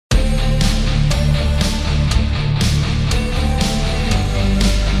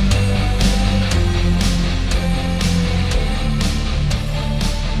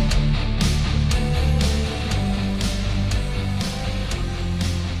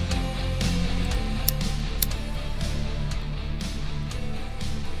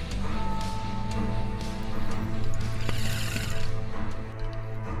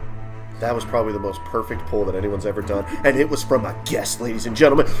That was probably the most perfect pull that anyone's ever done. And it was from a guest, ladies and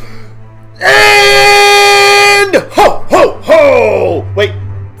gentlemen. And ho, ho, ho! Wait.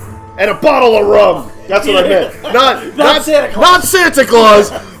 And a bottle of rum. That's what I meant. Not Santa Claus,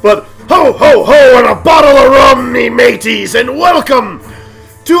 but ho, ho, ho, and a bottle of rum, me mateys. And welcome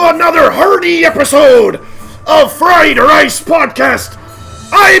to another hearty episode of Fried Rice Podcast.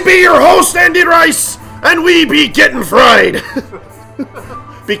 I be your host, Andy Rice, and we be getting fried.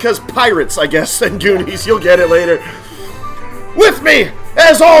 Because pirates, I guess, and Goonies, you'll get it later. With me,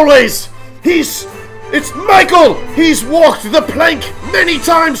 as always, it's Michael. He's walked the plank many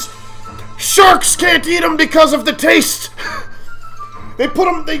times. Sharks can't eat him because of the taste. They put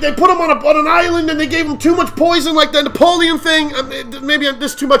him on an island and they gave him too much poison, like the Napoleon thing. Maybe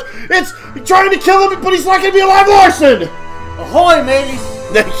this too much. It's trying to kill him, but he's not going to be alive, Larson. Ahoy, mateys.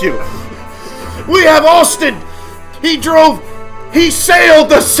 Thank you. We have Austin. He sailed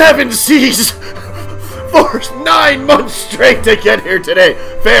the 7 seas for 9 months straight to get here today.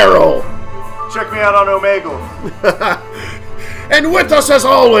 Farrell. Check me out on Omegle. And with us, as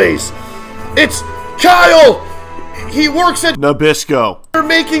always, it's Kyle. He works at Nabisco. They're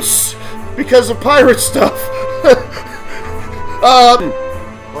making because of pirate stuff.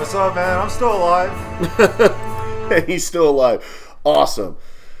 What's up, man? I'm still alive. He's still alive. Awesome.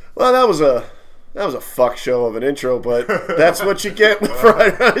 Well, that was a fuck show of an intro, but that's what you get with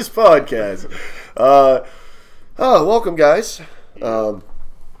Fried Rice Podcast. Welcome, guys.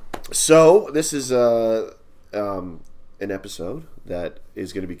 So this is an episode that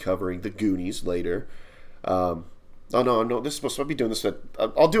is going to be covering the Goonies later. No, this is supposed to be doing this.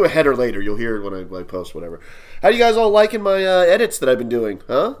 I'll do a header later. You'll hear it when I post whatever. How you guys all liking my edits that I've been doing?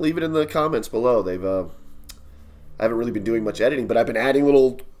 Huh? Leave it in the comments below. I haven't really been doing much editing, but I've been adding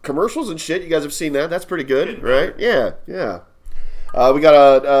little commercials and shit. You guys have seen that. That's pretty good, right? Yeah. We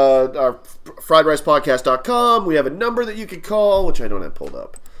got our friedricepodcast.com. We have a number that you can call, which I don't have pulled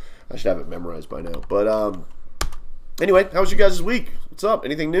up. I should have it memorized by now. But anyway, how was your guys' week? What's up?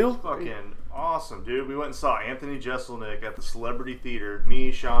 Anything new? Fucking awesome, dude. We went and saw Anthony Jeselnik at the Celebrity Theater.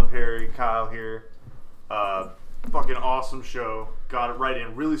 Me, Sean Perry, Kyle here. Fucking awesome show. Got it right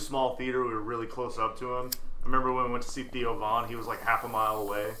in. Really small theater. We were really close up to him. I remember when we went to see Theo Vaughn, he was like half a mile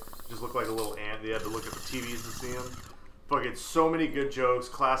away. Just looked like a little ant. They had to look at the TVs to see him. Fucking so many good jokes.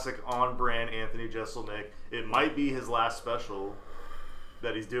 Classic on-brand Anthony Jeselnik. It might be his last special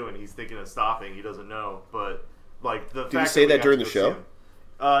that he's doing. He's thinking of stopping. He doesn't know. But, like, the fact Did he say that during the show?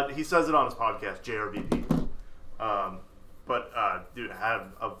 He says it on his podcast, JRVP. Dude, I had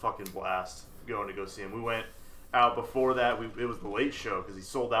a fucking blast going to go see him. We went out before that. It was the late show because he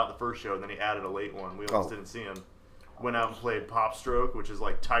sold out the first show and then he added a late one. We almost didn't see him. Went out and played Pop Stroke, which is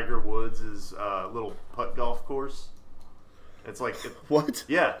like Tiger Woods' little putt golf course. It's like what?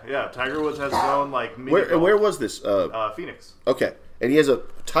 Yeah. Tiger Woods has his own like mini golf. And where was this? Phoenix. Okay, and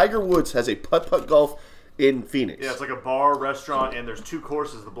Tiger Woods has a putt golf in Phoenix. Yeah, it's like a bar, restaurant, and there's 2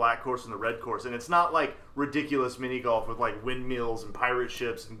 courses, the black course and the red course. And it's not like ridiculous mini golf with like windmills and pirate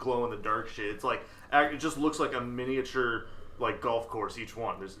ships and glow in the dark shit. It's like, it just looks like a miniature like golf course each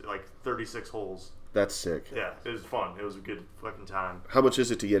one. There's like 36 holes. That's sick. Yeah, it was fun. It was a good fucking time. How much is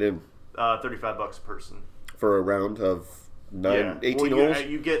it to get in? $35 a person. For a round of 18 holes? holes?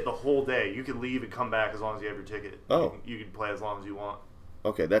 You get the whole day. You can leave and come back as long as you have your ticket. Oh. You can play as long as you want.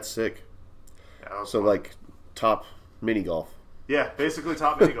 Okay, that's sick. Yeah, so, fun. Like, top mini golf. Yeah, basically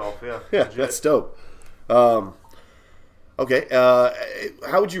top mini golf, yeah. Yeah, that's dope. Okay,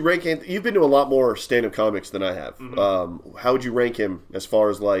 how would you rank him? You've been to a lot more stand-up comics than I have. Mm-hmm. How would you rank him as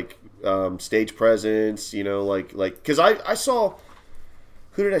far as, like, stage presence, you know, like, because I saw,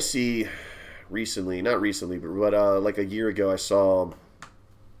 who did I see recently? Not recently, but like a year ago I saw,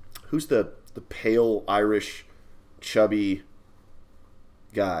 who's the pale Irish chubby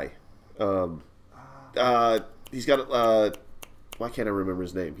guy? He's got why can't I remember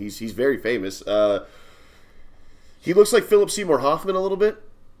his name? He's very famous. He looks like Philip Seymour Hoffman a little bit.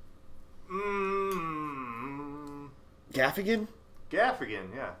 Gaffigan?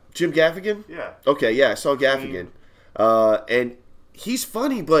 Gaffigan, yeah. Jim Gaffigan? Yeah. Okay, yeah, I saw Gaffigan. And he's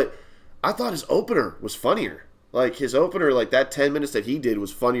funny, but I thought his opener was funnier. Like, his opener, like, that 10 minutes that he did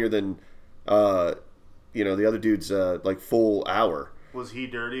was funnier than, the other dude's, like, full hour. Was he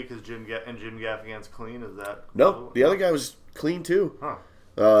dirty because Jim Gaffigan's clean? Is that... No, the other guy was clean, too. Huh.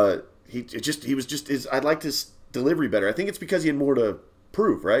 I liked his delivery better. I think it's because he had more to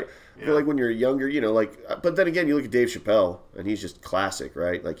prove, right? I feel like when you're younger, but then again, you look at Dave Chappelle, and he's just classic,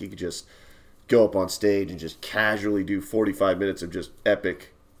 right? Like, he could just go up on stage and just casually do 45 minutes of just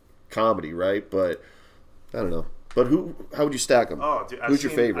epic comedy, right? But, I don't know. But how would you stack them? Oh, dude, Who's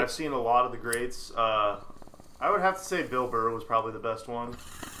your favorite? I've seen a lot of the greats. I would have to say Bill Burr was probably the best one.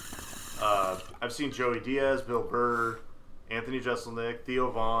 I've seen Joey Diaz, Bill Burr, Anthony Jeselnik,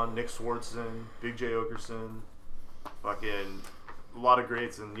 Theo Vaughn, Nick Swardson, Big J. Okerson. Fucking a lot of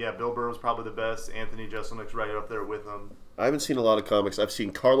greats. And yeah, Bill Burr was probably the best. Anthony Jeselnik's right up there with him. I haven't seen a lot of comics. I've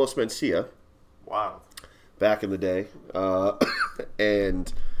seen Carlos Mencia. Wow. Back in the day.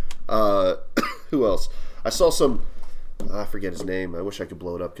 And who else? I saw some, I forget his name. I wish I could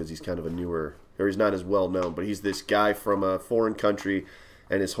blow it up because he's kind of a newer, or he's not as well known, but he's this guy from a foreign country,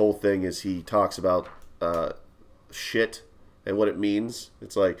 and his whole thing is he talks about shit and what it means.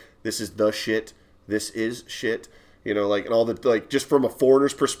 It's like, this is the shit, this is shit. You know, like, and all the, like, just from a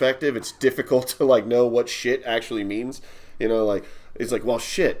foreigner's perspective, it's difficult to, like, know what shit actually means. You know, like, it's like, well,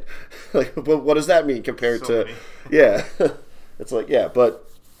 shit. Like, but what does that mean compared to, yeah. It's like, yeah, but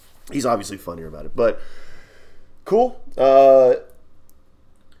he's obviously funnier about it. But, cool.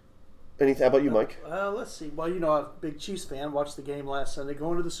 Anything, how about you, Mike? Let's see. Well, you know, I'm a big Chiefs fan. Watched the game last Sunday.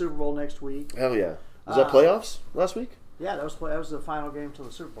 Going to the Super Bowl next week. Hell yeah. Was that playoffs last week? Yeah, that was the final game to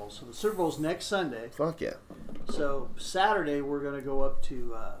the Super Bowl. So the Super Bowl's next Sunday. Fuck yeah. So Saturday we're going to go up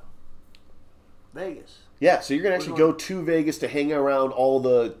to Vegas. Yeah, so you're going to actually go to Vegas to hang around all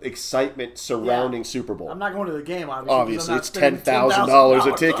the excitement surrounding Super Bowl. I'm not going to the game, obviously. Obviously, it's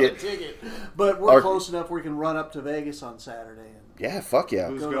 $10,000 a ticket. But we're close enough where we can run up to Vegas on Saturday. And yeah, fuck yeah.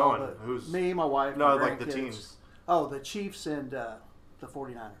 Who's going? Who's me, my wife, no, my like the teams. Oh, the Chiefs and the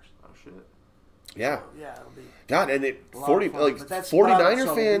 49ers. Oh, shit. Yeah. So, yeah, it'll be God, and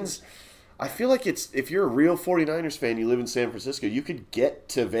 49er fans, I feel like it's, if you're a real 49ers fan, you live in San Francisco, you could get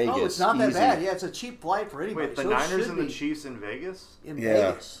to Vegas. Oh, it's not that easy. bad. Yeah, it's a cheap flight for anybody. Wait, the Niners and the Chiefs in Vegas? In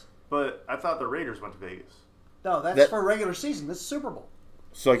Vegas. But I thought the Raiders went to Vegas. No, that's for regular season. This is Super Bowl.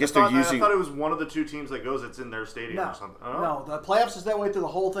 So I guess they're using... I thought it was one of the two teams that goes that's in their stadium or something. Oh. No, the playoffs is that way through the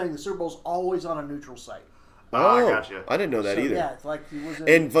whole thing. The Super Bowl's always on a neutral site. Oh, I gotcha. I didn't know that either. Yeah, it's like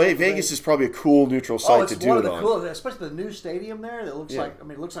Vegas is probably a cool neutral site to do it on. It's one of the coolest, especially the new stadium there. That looks like, I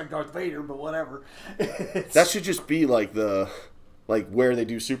mean, it looks like Darth Vader, but whatever. That should just be like where they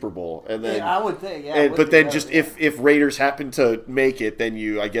do Super Bowl, and then I would think, but then just if Raiders happen to make it, then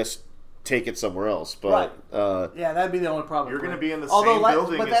you, I guess, take it somewhere else. But yeah, that'd be the only problem. You're going to be in the same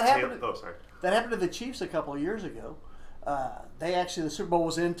building as Tampa. Oh, sorry. That happened to the Chiefs a couple of years ago. They actually, the Super Bowl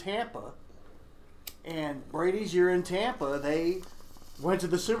was in Tampa. And Brady's year in Tampa, they went to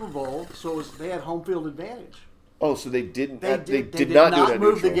the Super Bowl, so they had home field advantage. Oh, so they didn't. They did not do that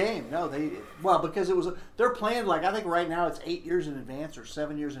move the game. No, because it was they're planned like I think right now it's 8 years in advance or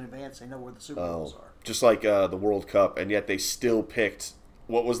 7 years in advance. They know where the Super Bowls are. Just like the World Cup, and yet they still picked.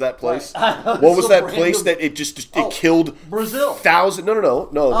 What was that place? What was that place that it killed Brazil? No.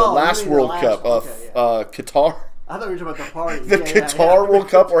 The last World Cup of Qatar. I thought we were talking about the party. The Qatar World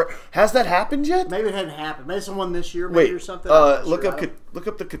Cup, or has that happened yet? Maybe it hadn't happened. Maybe someone this year, maybe or something. Look up the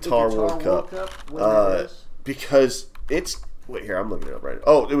Qatar World Cup. Because it's here. I'm looking it up right now.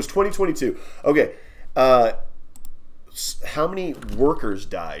 Oh, it was 2022. Okay, how many workers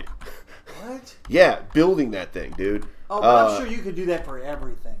died? What? Yeah, building that thing, dude. Oh, but I'm sure you could do that for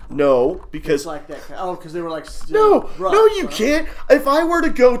everything. No, because it's like that. Oh, because they were like no, you can't. If I were to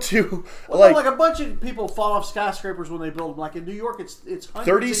go to like a bunch of people fall off skyscrapers when they build them. Like in New York, it's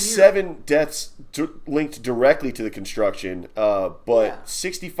 37 deaths linked directly to the construction, but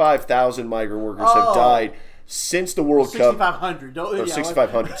 65,000 migrant workers have died since the World Cup. 6,500.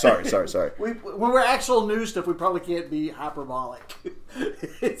 6,500. Sorry. When we're actual news stuff, we probably can't be hyperbolic.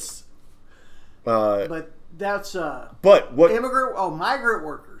 It's but. That's but what migrant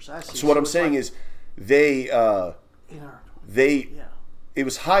workers. I see. So what I'm saying is it was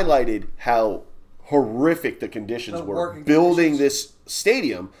highlighted how horrific the conditions were building this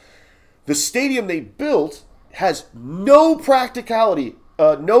stadium. The stadium they built has no practicality,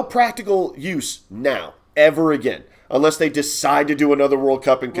 no practical use now ever again, unless they decide to do another World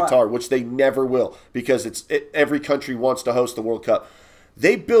Cup in Qatar, which they never will because every country wants to host the World Cup.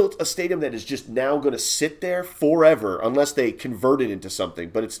 They built a stadium that is just now going to sit there forever unless they convert it into something,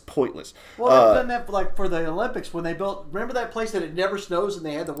 but it's pointless. Well, they've done that like for the Olympics when they built. Remember that place that it never snows and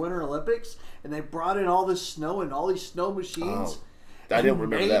they had the Winter Olympics and they brought in all this snow and all these snow machines. Oh, I didn't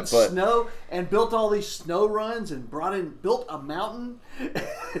remember that, but snow and built all these snow runs and built a mountain.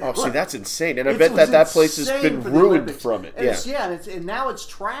 Oh, see, that's insane, and I bet that place has been ruined from it. And now it's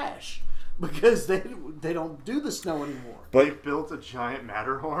trash. Because they don't do the snow anymore. But they built a giant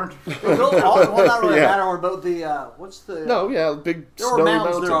Matterhorn. They built not really a Matterhorn, but the big. There were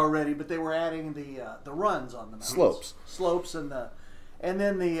mountains there already, but they were adding the runs on the mountains. Slopes and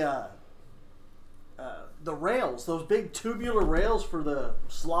then the the rails, those big tubular rails for the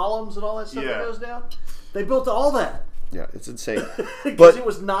slaloms and all that stuff that goes down. They built all that. Yeah, it's insane. Because it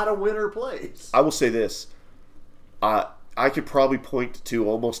was not a winter place. I will say this. I could probably point to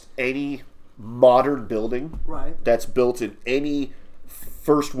almost any modern building that's built in any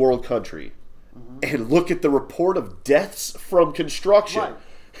first world country and look at the report of deaths from construction. Right.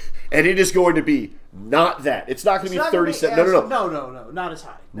 And it is going to be not that. It's not going to be 37. No, not as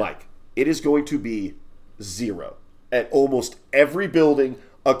high. Mike, it is going to be 0 at almost every building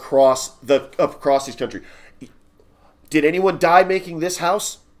across this country. Did anyone die making this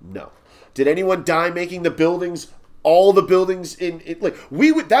house? No. Did anyone die making the buildings? All the buildings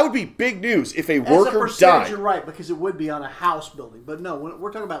that would be big news if a worker died. You're right, because it would be on a house building. But no,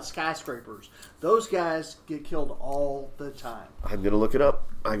 we're talking about skyscrapers. Those guys get killed all the time. I'm gonna look it up.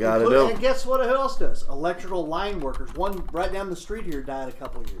 I gotta know. And guess what? Who else does? Electrical line workers. One right down the street here died a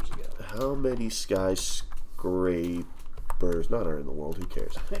couple years ago. How many skyscrapers? Not are in the world. Who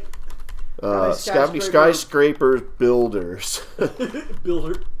cares? How many skyscrapers builders?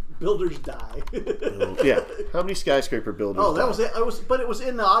 Builders die. Yeah. How many skyscraper builders that was it. But it was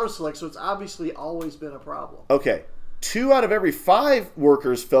in the auto select, so it's obviously always been a problem. Okay. 2 out of every 5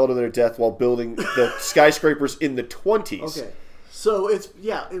 workers fell to their death while building the skyscrapers in the 20s. Okay. So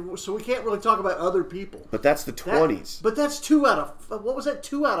so we can't really talk about other people. But that's the 20s. But that's 2 out of what was that?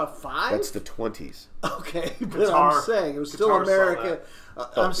 2 out of 5? That's the 20s. Okay, but I'm saying it was still America.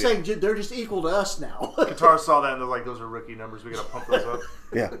 I'm saying they're just equal to us now. Qatar saw that and they're like, those are rookie numbers. We got to pump those up.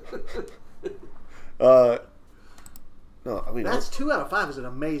 Yeah. No, I mean that's 2 out of 5 is an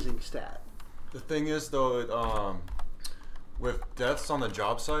amazing stat. The thing is, though, with deaths on the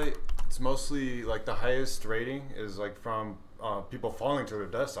job site, it's mostly like the highest rating is like from people falling to their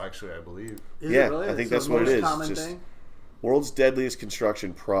deaths. Actually, I believe. Is it really? I think that's what it is. Just world's deadliest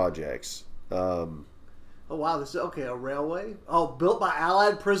construction projects. Oh, wow. This is, a railway? Oh, built by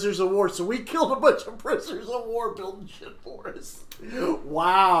Allied prisoners of war. So we killed a bunch of prisoners of war building shit for us.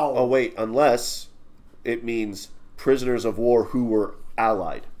 Wow. Oh, wait. Unless it means prisoners of war who were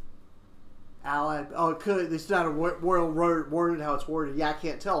Allied. Allied. Oh, it could. It's not worded how it's worded. Yeah, I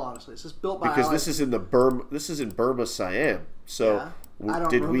can't tell, honestly. It's just built by Because Allied. this is in Burma, Siam. So I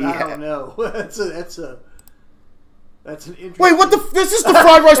don't know. That's an interesting... Wait, this is the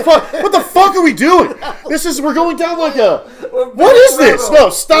fried rice pot. What the fuck are we doing? We're going down like a... What is this?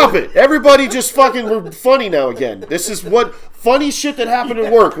 No, stop it. Everybody just fucking, we're funny now again. This is what funny shit that happened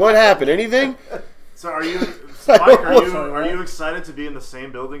at work. What happened? Anything? So are you excited to be in the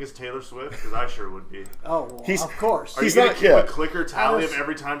same building as Taylor Swift? Because I sure would be. Oh, well, of course. Are you going to keep a clicker tally of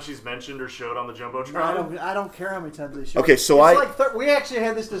every time she's mentioned or showed on the Jumbotron? No, I don't care how many times they show. Okay, so we actually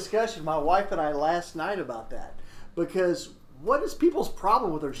had this discussion, my wife and I, last night about that. Because what is people's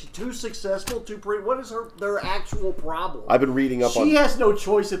problem with her? Is she too successful? Too pretty? What is their actual problem? I've been reading up on... She has no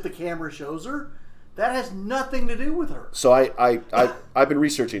choice if the camera shows her. That has nothing to do with her. So I've been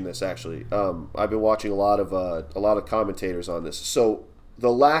researching this actually. I've been watching a lot of commentators on this. So the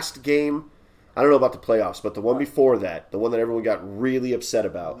last game, I don't know about the playoffs, but the one before that, the one that everyone got really upset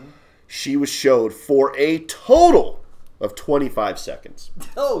about, she was showed for a total of 25 seconds.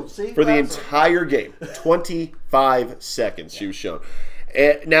 Oh, see? For the entire game. 25 seconds she was shown.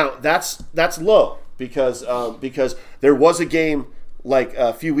 And now, that's low because there was a game like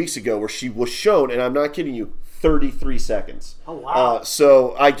a few weeks ago where she was shown, and I'm not kidding you, 33 seconds. Oh, wow.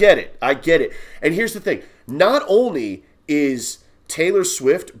 So I get it. And here's the thing. Not only is Taylor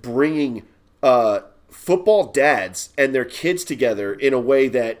Swift bringing football dads and their kids together in a way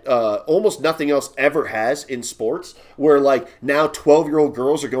that almost nothing else ever has in sports, where like now 12-year-old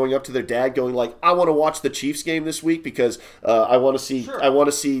girls are going up to their dad going like, I want to watch the Chiefs game this week because I want to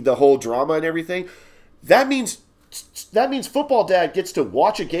see the whole drama and everything. That means football dad gets to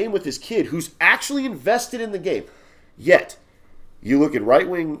watch a game with his kid who's actually invested in the game. Yet you look at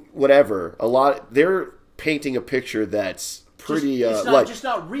right-wing whatever, they're painting a picture that's pretty it's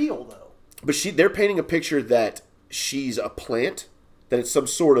not real though. But they're painting a picture that she's a plant, that it's some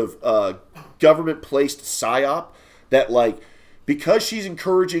sort of government-placed psyop, that like because she's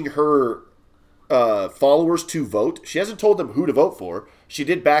encouraging her followers to vote, she hasn't told them who to vote for. She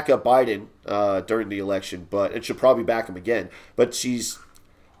did back up Biden during the election, and she'll probably back him again. But she's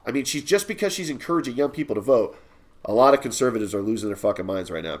just because she's encouraging young people to vote, a lot of conservatives are losing their fucking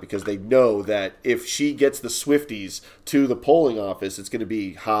minds right now because they know that if she gets the Swifties to the polling office, it's going to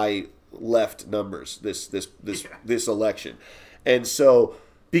be high left numbers this election. And so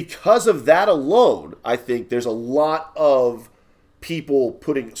because of that alone, I think there's a lot of people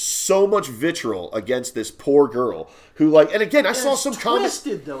putting so much vitriol against this poor girl who, like, and again, I saw some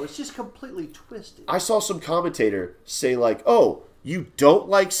twisted though. It's just completely twisted. I saw some commentator say like, "Oh, you don't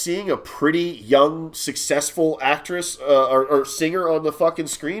like seeing a pretty young, successful actress or singer on the fucking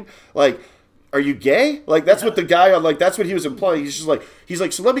screen? Like, are you gay?" Like, that's what the guy on, like, that's what he was implying. He's like,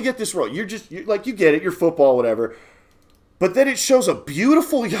 so let me get this wrong. You get it. You're football, whatever. But then it shows a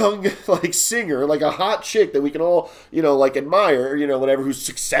beautiful young, like, singer, like a hot chick that we can all, like, admire, whatever, who's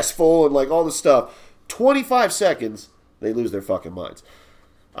successful and, like, all this stuff. 25 seconds, they lose their fucking minds.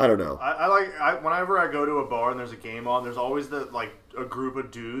 I don't know. Whenever I go to a bar and there's a game on, there's always a group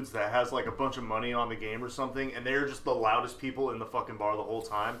of dudes that has, like, a bunch of money on the game or something, and they're just the loudest people in the fucking bar the whole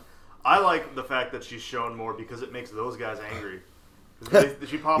time. I like the fact that she's shown more because it makes those guys angry.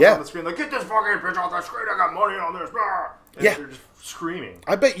 She pops on the screen like, "Get this fucking bitch off the screen! I got money on this!" And they're just screaming.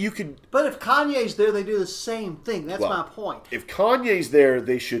 I bet you could. But if Kanye's there, they do the same thing. That's my point. If Kanye's there,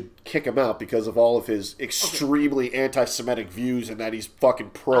 they should kick him out because of all of his extremely anti-Semitic views and that he's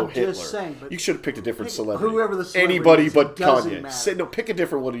fucking pro-Hitler. I'm just saying, but you should have picked a different celebrity. Whoever the celebrity Anybody is, but Kanye. Pick a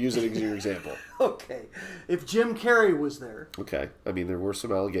different one to use it as your example. Okay. If Jim Carrey was there. Okay. I mean, there were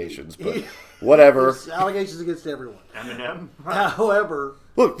some allegations, but whatever. Allegations against everyone. Eminem. However.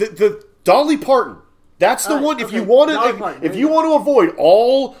 Look, the Dolly Parton. That's the one. If you want to avoid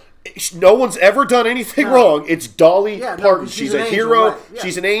all, no one's ever done anything wrong. It's Dolly Parton. She's a hero. Right. Yeah.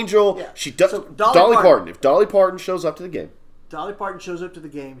 She's an angel. Yeah. She does. So Dolly Parton. If Dolly Parton shows up to the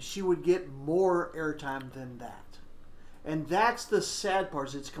game, she would get more airtime than that. And that's the sad part.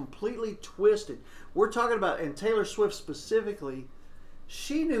 Is it's completely twisted. We're talking about, and Taylor Swift specifically,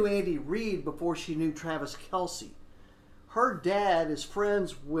 she knew Andy Reid before she knew Travis Kelce. Her dad is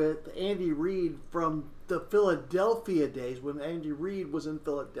friends with Andy Reid from the Philadelphia days when Andy Reid was in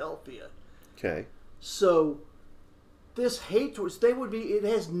Philadelphia. Okay. So this hate towards it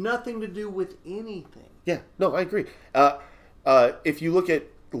has nothing to do with anything. Yeah, no, I agree. If you look at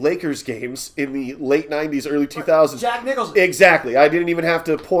Lakers games in the late 90s, early 2000s. Jack Nicholson. Exactly. I didn't even have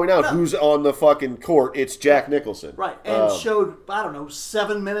to point out who's on the fucking court. It's Jack Nicholson. Right. And showed,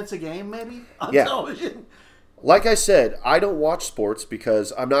 7 minutes a game maybe on television. Like I said, I don't watch sports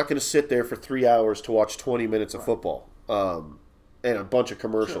because I'm not going to sit there for 3 hours to watch 20 minutes of football and a bunch of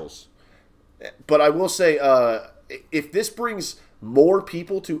commercials. Sure. But I will say, if this brings more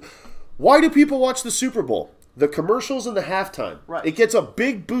people to... Why do people watch the Super Bowl? The commercials and the halftime. Right. It gets a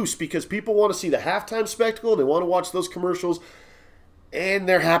big boost because people want to see the halftime spectacle and they want to watch those commercials. And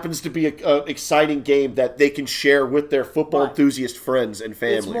there happens to be an exciting game that they can share with their football enthusiast friends and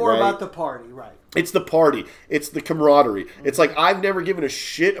family. It's more about the party, right? It's the party. It's the camaraderie. Mm-hmm. It's like I've never given a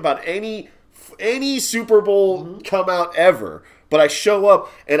shit about any Super Bowl come out ever. But I show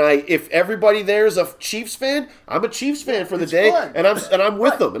up and if everybody there is a Chiefs fan, I'm a Chiefs fan for the day, fun. and I'm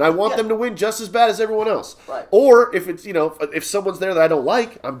with them, and I want them to win just as bad as everyone else. Right. Or if it's if someone's there that I don't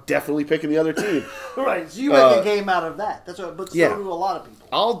like, I'm definitely picking the other team. Right. So you make a game out of that. That's what. But so do a lot of people.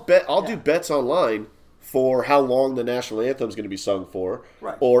 I'll do bets online for how long the national anthem is going to be sung for,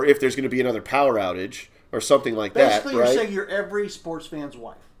 or if there's going to be another power outage or something like that. Basically, you're saying you're every sports fan's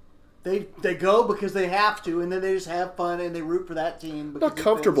wife. They go because they have to, and then they just have fun and they root for that team. I'm not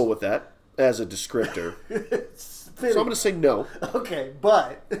comfortable with that as a descriptor, so I'm going to say no. Okay,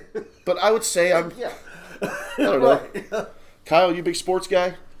 but I would say I'm. Yeah. I don't know. Kyle, you a big sports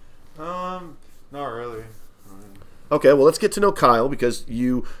guy? Not really. Okay, well, let's get to know Kyle because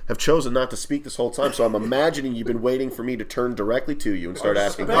you have chosen not to speak this whole time, so I'm imagining you've been waiting for me to turn directly to you and start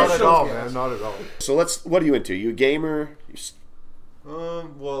asking questions. Not at all, man. Not at all. So what are you into? You a gamer?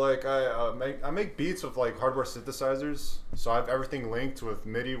 Well, like I make beats with like hardware synthesizers, so I have everything linked with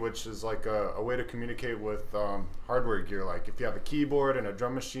MIDI, which is like a way to communicate with hardware gear. Like if you have a keyboard and a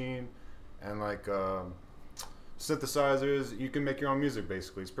drum machine and like synthesizers, you can make your own music.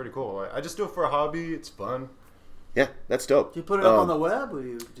 Basically, it's pretty cool. I just do it for a hobby. It's fun. Yeah, that's dope. Do you put it up on the web,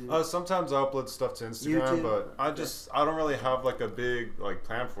 or sometimes I upload stuff to Instagram, YouTube? But I don't really have like a big like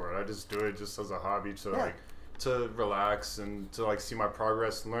plan for it. I just do it just as a hobby to relax and to like see my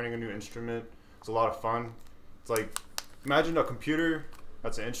progress. Learning a new instrument, it's a lot of fun. It's like imagine a computer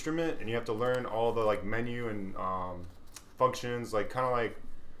that's an instrument and you have to learn all the like menu and functions, like kind of like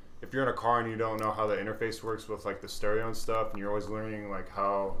if you're in a car and you don't know how the interface works with like the stereo and stuff, and you're always learning like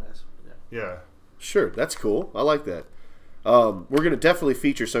how Sure, that's cool. I like that. We're gonna definitely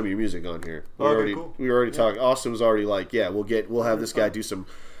feature some of your music on here. We already talked. Austin was already like, we'll have this guy do some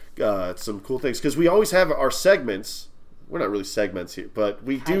cool things because we always have our segments. We're not really segments here, but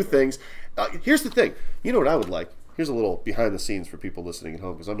we do things. Here's the thing. You know what I would like? Here's a little behind the scenes for people listening at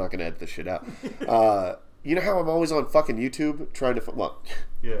home because I'm not going to edit this shit out. You know how I'm always on fucking YouTube trying to well,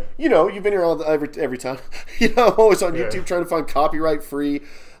 yeah. You know, you've been here every time. You know, I'm always on YouTube trying to find copyright-free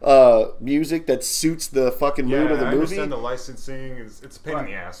music that suits the fucking mood of the movie. I understand the licensing. It's a pain in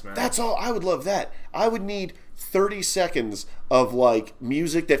the ass, man. That's all. I would love that. I would need 30 seconds of, like,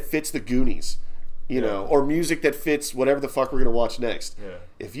 music that fits the Goonies. You know, or music that fits whatever the fuck we're going to watch next. Yeah.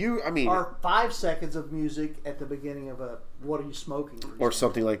 If you, I mean... Or 5 seconds of music at the beginning of a What Are You Smoking? Or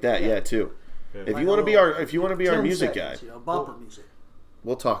something like that, too. Yeah. If you want to be our music guy, bumper music.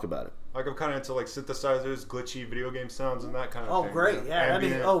 We'll talk about it. Like I'm kind of into like synthesizers, glitchy video game sounds, and that kind of thing. Oh, great! Yeah,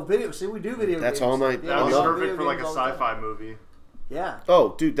 video. See, we do video games. That's all my. That was perfect for like a sci-fi movie. Yeah.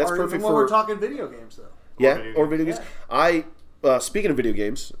 Oh, dude, that's perfect when we're talking video games, though. Yeah, or video games. Yeah. Speaking of video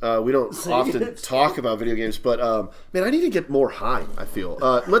games, we don't often talk about video games, but man, I need to get more high. I feel.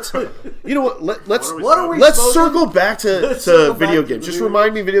 Let's, you know what? Let's circle back to video games. Just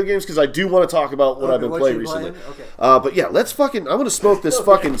remind me of video games because I do want to talk about what I've been playing recently. Okay. But yeah, let's fucking. I'm gonna smoke this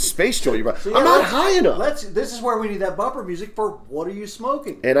fucking space joint you brought. So, I'm not high enough. This is where we need that bumper music for What Are You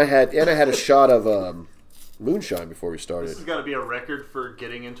Smoking? And I had a shot of moonshine before we started. This has got to be a record for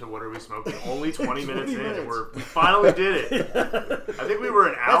getting into What Are We Smoking. Only 20 minutes in. We finally did it. I think we were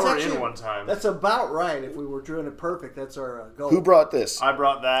an hour in one time. That's about right. If we were doing it perfect, that's our goal. Who brought this? I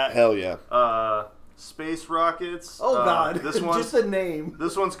brought that. Hell yeah. Space Rockets. Oh God. This one, just the name.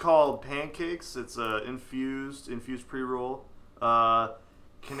 This one's called Pancakes. It's infused pre-roll. Cannabinoids,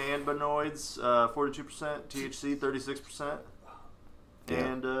 42%. THC, 36%. Yeah.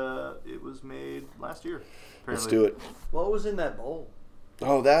 And it was made last year. Apparently. Let's do it. What was in that bowl?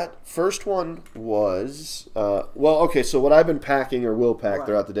 Oh, that first one was okay. So what I've been packing or will pack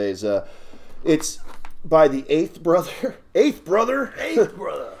throughout the day is it's by the Eighth Brother, Indica,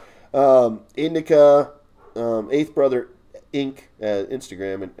 Eighth Brother Inc.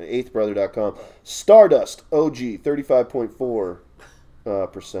 Instagram and eighthbrother.com. Stardust OG 35.4%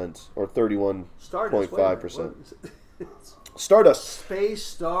 or 31.5%. Stardust. Space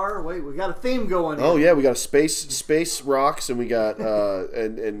Star. Wait, we got a theme going. Oh yeah, we got a space rocks, and we got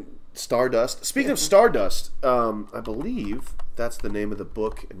and Stardust. Speaking of Stardust, I believe that's the name of the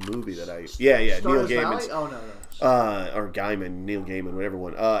book and movie that I. Yeah, Neil Gaiman's. Oh no. Or Gaiman, Neil Gaiman, whatever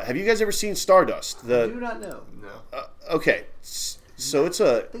one. Have you guys ever seen Stardust? I do not know. No. Okay, so it's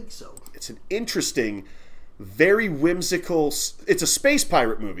a. I think so. It's an interesting, very whimsical. It's a space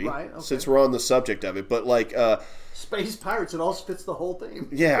pirate movie. Right. Okay. Since we're on the subject of it, but like. Space pirates, it all fits the whole thing.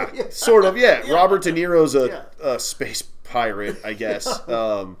 Yeah, sort of, yeah. Robert De Niro's a space pirate, I guess.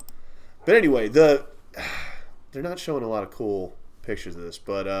 But anyway, they're not showing a lot of cool pictures of this,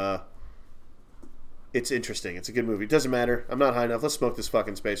 but it's interesting. It's a good movie. It doesn't matter. I'm not high enough. Let's smoke this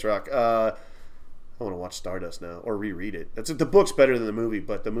fucking space rock. I want to watch Stardust now, or reread it. The book's better than the movie,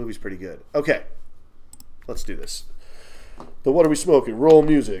 but the movie's pretty good. Okay, let's do this. The What Are We Smoking? Roll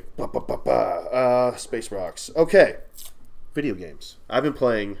music. Space rocks. Okay. Video games. I've been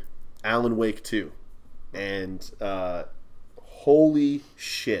playing Alan Wake 2. And holy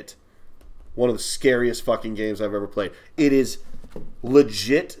shit. One of the scariest fucking games I've ever played. It is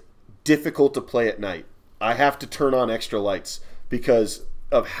legit difficult to play at night. I have to turn on extra lights because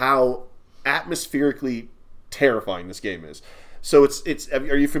of how atmospherically terrifying this game is. So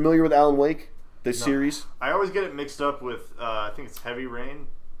are you familiar with Alan Wake? The series? I always get it mixed up with, I think it's Heavy Rain,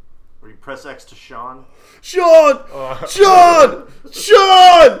 where you press X to Sean. Sean! Yeah.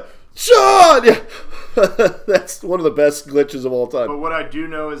 That's one of the best glitches of all time. But what I do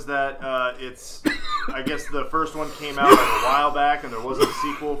know is that it's, I guess the first one came out like a while back, and there wasn't a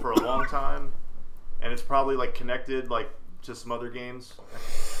sequel for a long time. And it's probably like connected like to some other games.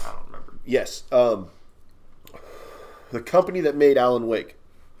 I don't remember. Yes. The company that made Alan Wake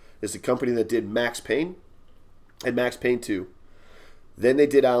is the company that did Max Payne and Max Payne 2. Then they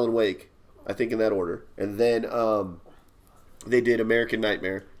did Alan Wake, I think in that order. And then they did American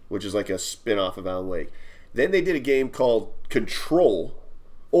Nightmare, which is like a spin-off of Alan Wake. Then they did a game called Control,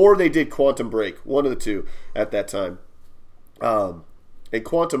 or they did Quantum Break, one of the two at that time. And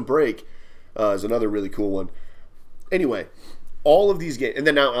Quantum Break is another really cool one. Anyway, all of these games, and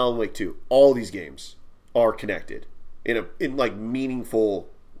then now Alan Wake 2, all these games are connected in like meaningful,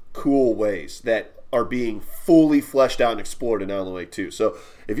 cool ways that are being fully fleshed out and explored in Alan Wake 2. So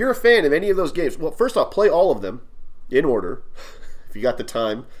if you're a fan of any of those games, well, first off, play all of them in order if you got the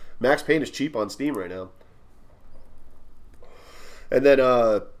time. Max Payne is cheap on Steam right now. And then,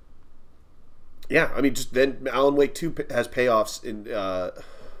 then Alan Wake 2 has payoffs.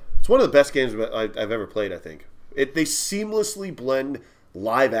 It's one of the best games I've ever played, I think. They seamlessly blend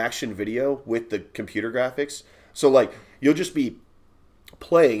live action video with the computer graphics. So, like, you'll just be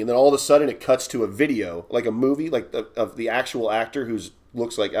playing, and then all of a sudden it cuts to a video, like a movie, like of the actual actor who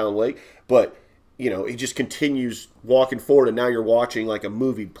looks like Alan Wake, but he just continues walking forward, and now you're watching like a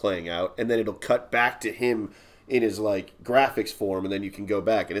movie playing out, and then it'll cut back to him in his like graphics form, and then you can go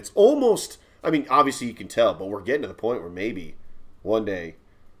back, and it's almost, I mean, obviously you can tell, but we're getting to the point where maybe one day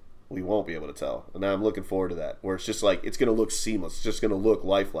we won't be able to tell, and I'm looking forward to that, where it's just like it's going to look seamless, it's just going to look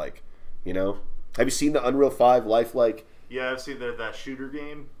lifelike, Have you seen the Unreal 5 lifelike? Yeah, I've seen that shooter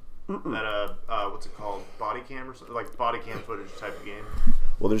game. That what's it called? Body cam or something, like body cam footage type of game.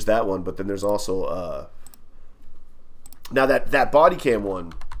 Well, there's that one, but then there's also now that body cam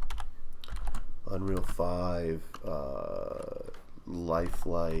one, Unreal 5,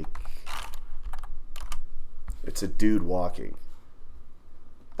 lifelike. It's a dude walking.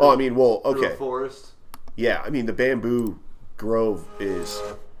 Oh, I mean, well, okay. Through a forest. Yeah, I mean the bamboo grove is.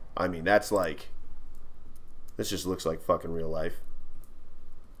 I mean, that's like. This just looks like fucking real life.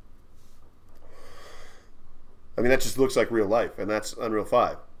 I mean, that just looks like real life, and that's Unreal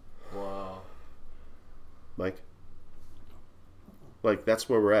 5. Wow. Mike? Like, that's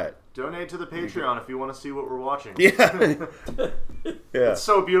where we're at. Donate to the Patreon if you want to see what we're watching. Yeah. Yeah. It's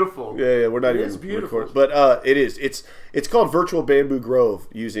so beautiful. Yeah, we're not even recording. But it is. It's called Virtual Bamboo Grove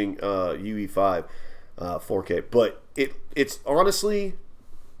using UE5 4K. But it's honestly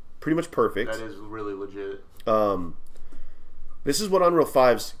pretty much perfect. That is really legit. This is what Unreal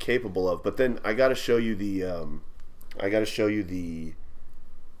 5's capable of, but then I gotta show you the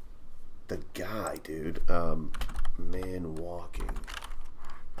guy, dude. Man walking.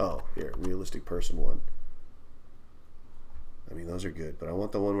 Oh, here, realistic person one. I mean, those are good, but I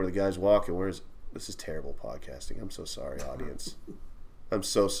want the one where the guy's walking. This is terrible podcasting. I'm so sorry, audience. I'm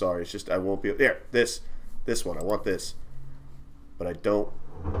so sorry. It's just I won't be there. This one. I want this, but I don't.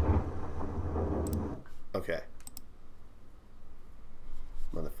 Okay.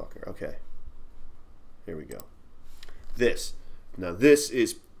 Motherfucker. Okay. Here we go. This. Now, this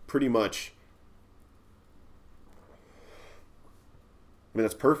is pretty much. I mean,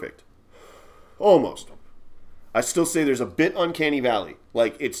 that's perfect. Almost. I still say there's a bit uncanny valley.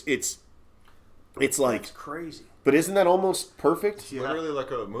 Like, it's like. That's crazy. But isn't that almost perfect? It's literally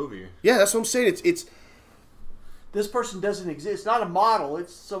like a movie. Yeah, that's what I'm saying. It's. This person doesn't exist. It's not a model.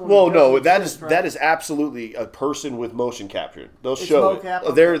 It's someone. Well, who no, exist, that is absolutely a person with motion capture. They'll it's show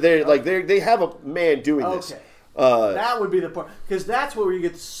mocap, it. They have a man doing this. Okay. That would be the part, because that's where you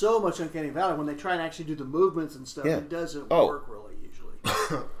get so much uncanny valley when they try and actually do the movements and stuff. Yeah. It doesn't work really usually.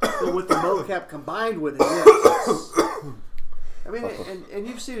 But with the mocap combined with it, I mean, and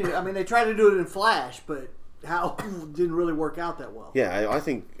you've seen it. I mean, they tried to do it in Flash, but how didn't really work out that well. Yeah, I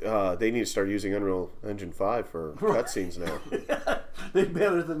think they need to start using Unreal Engine 5 for cutscenes now. They're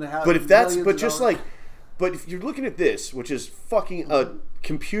better than the house. But if you're looking at this, which is fucking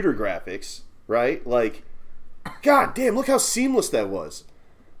computer graphics, right? Like, god damn, look how seamless that was.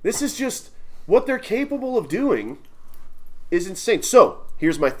 This is just what they're capable of doing is insane. So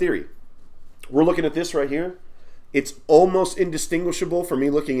here's my theory. We're looking at this right here. It's almost indistinguishable from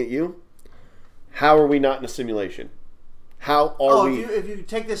me looking at you. How are we not in a simulation? How are we? If you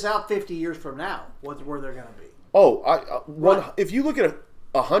take this out 50 years from now, where they're going to be? If you look at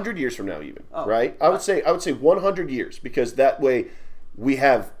 100 years from now, even right? I would say 100 years, because that way we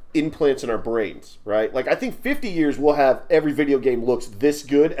have implants in our brains, right? Like, I think 50 years we'll have every video game looks this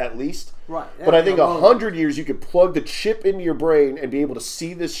good at least. Right. But I think 100 years you could plug the chip into your brain and be able to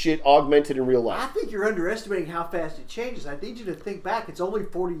see this shit augmented in real life. I think you're underestimating how fast it changes. I need you to think back. It's only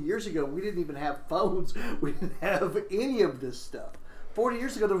 40 years ago. We didn't even have phones. We didn't have any of this stuff. 40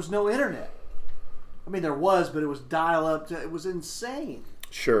 years ago there was no internet. I mean, there was, but it was dial-up. It was insane.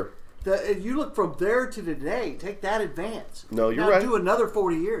 Sure. If you look from there to today, take that advance. No, you're now right. Do another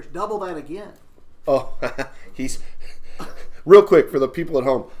 40 years. Double that again. Oh, he's... Real quick, for the people at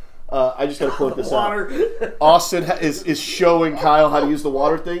home, I just got to point this out. Austin is showing Kyle how to use the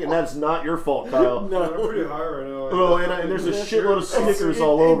water thing, and that's not your fault, Kyle. No, I'm pretty high right now. Oh, and there's a shitload of stickers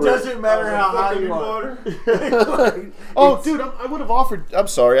all over it. Doesn't matter how high you are. Oh, dude, I would have offered... I'm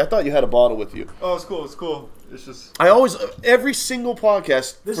sorry, I thought you had a bottle with you. Oh, it's cool, it's cool. It's just... I always... Every single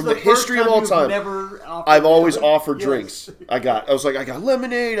podcast from the history of all time, I've always offered drinks. I was like, I got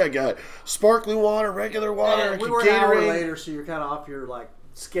lemonade, I got sparkling water, regular water, we were an hour later, so you're kind of off your, like,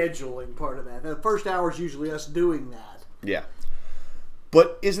 scheduling part of that. The first hour is usually us doing that. Yeah.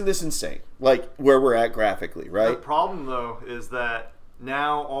 But isn't this insane? Like, where we're at graphically, right? The problem, though, is that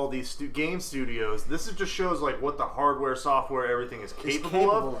now all these game studios, this just shows like what the hardware, software, everything is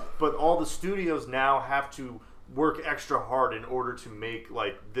capable of. But all the studios now have to work extra hard in order to make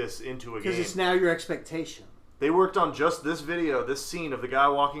like this into a game. Because it's now your expectation. They worked on just this video, this scene of the guy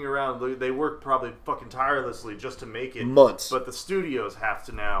walking around. They worked probably fucking tirelessly just to make it. Months. But the studios have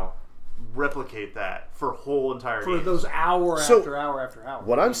to now replicate that for whole entire for games. those hour after hour after hour.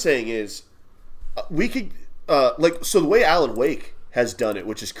 What I'm saying is, we could so the way Alan Wake has done it,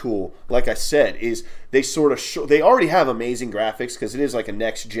 which is cool. Like I said, is they sort of they already have amazing graphics because it is like a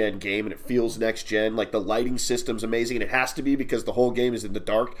next gen game and it feels next gen. Like the lighting system's amazing and it has to be because the whole game is in the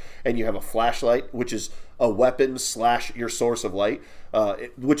dark and you have a flashlight, which is a weapon / your source of light,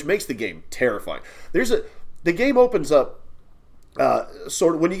 which makes the game terrifying. The game opens up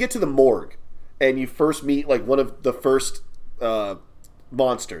sort of when you get to the morgue and you first meet like one of the first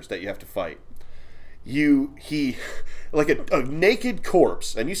monsters that you have to fight. He like a naked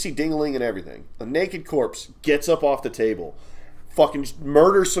corpse, and you see ding-a-ling and everything. A naked corpse gets up off the table, fucking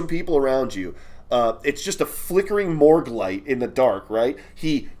murders some people around you. It's just a flickering morgue light in the dark, right?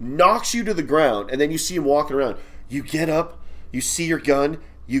 He knocks you to the ground, and then you see him walking around. You get up, you see your gun,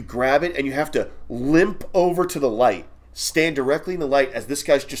 you grab it, and you have to limp over to the light. Stand directly in the light as this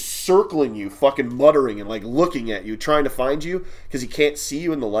guy's just circling you, fucking muttering and like looking at you, trying to find you because he can't see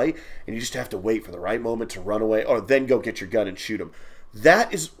you in the light, and you just have to wait for the right moment to run away or then go get your gun and shoot him.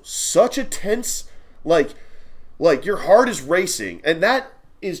 That is such a tense, like your heart is racing, and that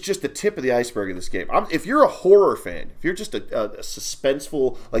is just the tip of the iceberg of this game. If you're a horror fan, if you're just a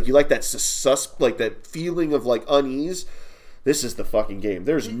suspenseful, like you like that like that feeling of like unease, this is the fucking game.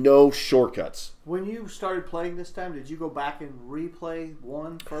 There's no shortcuts. When you started playing this time, did you go back and replay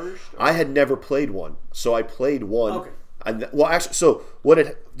 1 first? Or? I had never played 1, so I played 1. Okay. And well, actually, so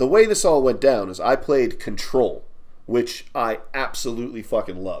the way this all went down is I played Control, which I absolutely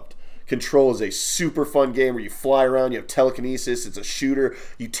fucking loved. Control is a super fun game where you fly around, you have telekinesis, it's a shooter,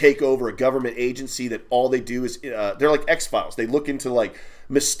 you take over a government agency that all they do is, they're like X-Files. They look into like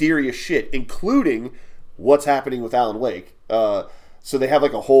mysterious shit, including what's happening with Alan Wake. So they have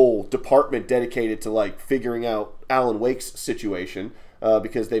like a whole department dedicated to like figuring out Alan Wake's situation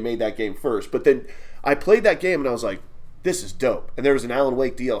because they made that game first. But then I played that game and I was like, this is dope. And there was an Alan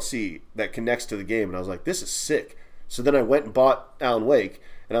Wake DLC that connects to the game and I was like, this is sick. So then I went and bought Alan Wake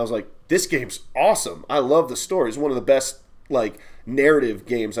and I was like, this game's awesome. I love the story. It's one of the best like narrative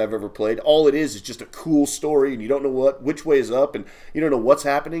games I've ever played. All it is just a cool story and you don't know which way is up and you don't know what's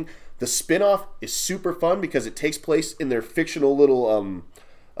happening. The spin-off is super fun because it takes place in their fictional little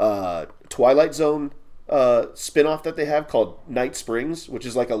Twilight Zone spin-off that they have called Night Springs, which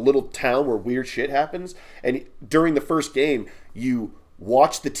is like a little town where weird shit happens. And during the first game, you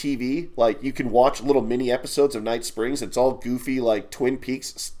watch the TV. Like, you can watch little mini episodes of Night Springs. It's all goofy, like Twin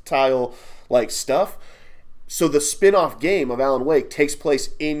Peaks style like stuff. So the spin-off game of Alan Wake takes place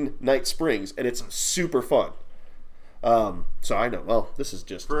in Night Springs, and it's super fun. So I know. Well, this is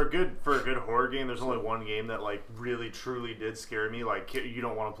just for a good horror game. There's only one game that like really truly did scare me. Like you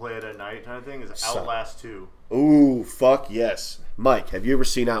don't want to play it at night kind of thing. Is Outlast 2. Ooh, fuck yes, Mike. Have you ever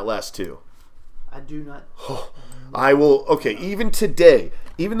seen Outlast 2? I do not. I will. Okay, even today,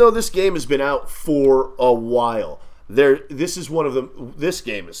 even though this game has been out for a while, this is one of them. This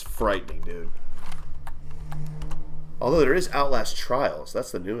game is frightening, dude. Although there is Outlast Trials.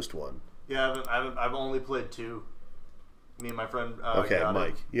 That's the newest one. Yeah, I've only played 2. Me and my friend. Okay,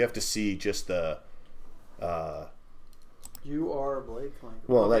 Mike, you have to see just the. You are Blake.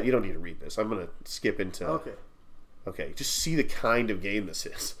 Well, you don't need to read this. I'm gonna skip into. Okay. Okay, just see the kind of game this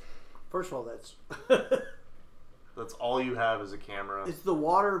is. First of all, that's. That's all you have is a camera. It's the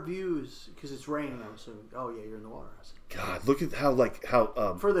water views because it's raining. I'm assuming. Oh yeah, you're in the water. God, look at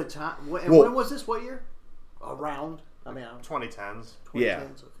how for the time. When was this? What year? Around. I mean, 2010s. Yeah.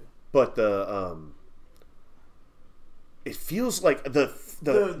 Okay. But the it feels like the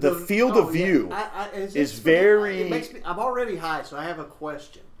field of view is very. It makes me. I'm already high, so I have a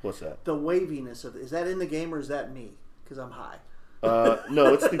question. What's that? The waviness of it. Is that in the game or is that me? Because I'm high.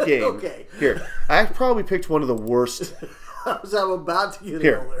 No, it's the game. Okay. Here, I probably picked one of the worst. I'm about to get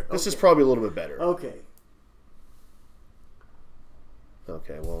here. older. This is probably a little bit better. Okay.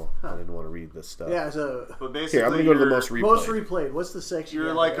 Okay, well, I didn't want to read this stuff. Yeah, so... But basically, here, I'm going to go to the most replayed. Most replayed. What's the section?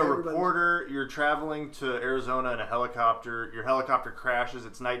 You're like a reporter. You're traveling to Arizona in a helicopter. Your helicopter crashes.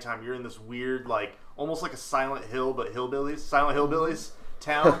 It's nighttime. You're in this weird, like, almost like a Silent Hill, but Silent Hillbillies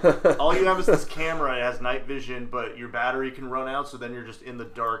town. All you have is this camera. It has night vision, but your battery can run out, so then you're just in the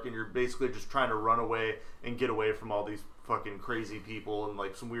dark, and you're basically just trying to run away and get away from all these fucking crazy people, and,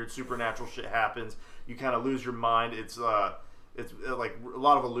 like, some weird supernatural shit happens. You kind of lose your mind. It's like a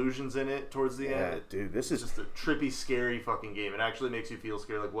lot of illusions in it towards the end. Dude, this is just a trippy, scary fucking game. It actually makes you feel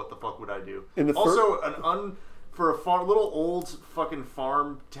scared. Like, what the fuck would I do? In the also, an for a little old fucking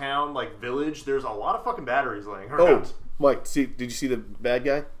farm town like village, there's a lot of fucking batteries laying around. Oh, Mike, did you see the bad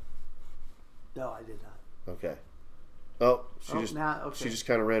guy? No, I did not. Okay. Oh, she just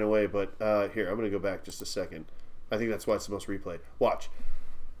kind of ran away. But here, I'm going to go back just a second. I think that's why it's the most replayed. Watch.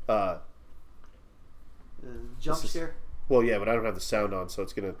 Jump scare? Well, yeah, but I don't have the sound on, so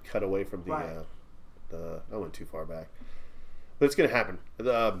it's going to cut away from the... Right. I went too far back. But it's going to happen.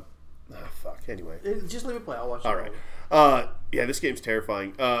 Fuck, anyway. Just leave it play. I'll watch it. All right. Yeah, this game's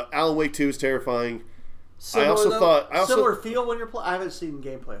terrifying. Alan Wake 2 is terrifying. Similar feel when you're playing? I haven't seen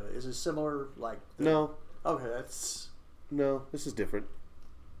gameplay of it. Is it similar? No. Okay, that's... No, this is different.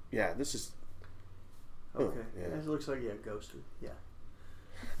 Yeah, this is... Okay. Yeah. It looks like, Ghosted. Yeah.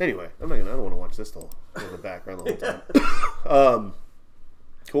 Anyway, I don't want to watch this in the background the whole time.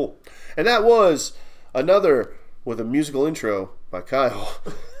 Cool. And that was another with a musical intro by Kyle.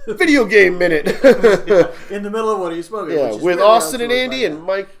 Video game minute. In the middle of what he's smoking. Yeah, with Austin and Andy, and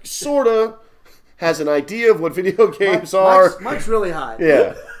Mike sorta has an idea of what video games are. Mike's really high.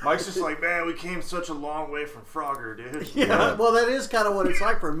 Yeah. Mike's just like, man, we came such a long way from Frogger, dude. Yeah, well, that is kind of what it's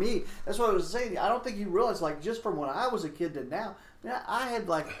like for me. That's what I was saying. I don't think you realize, just from when I was a kid to now, I had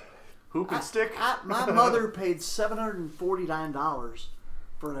hoop and stick. My mother paid $749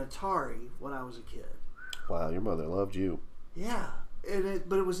 for an Atari when I was a kid. Wow, your mother loved you. Yeah,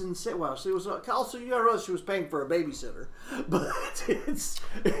 but it was insane. Well, it was also, you gotta realize she was paying for a babysitter, but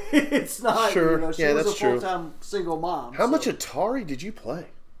it's not. Sure, she was a full-time single mom. How much Atari did you play?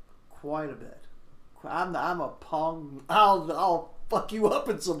 Quite a bit. I'm a Pong. I'll fuck you up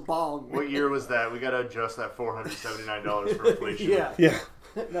in some Pong. What year was that? We got to adjust that $479 for inflation. Yeah.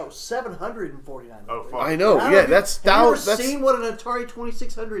 No, $749. Oh, fuck. I know. Yeah, that's thousands. Have you ever seen what an Atari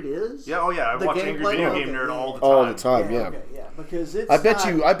 2600 is? Yeah. Oh, yeah. I watch Angry Video Game Nerd all the time. All the time. Yeah. Okay, yeah. Because it's. I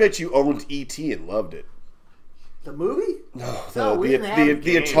bet you owned E.T. and loved it. The movie? No, we didn't have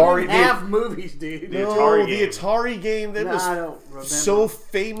the Atari. We didn't have movies, dude. The Atari game that was so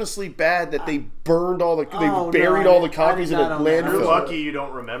famously bad that they burned all the, buried all the copies in a landfill. You're lucky you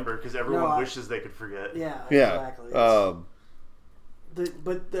don't remember because everyone wishes they could forget. Yeah, exactly.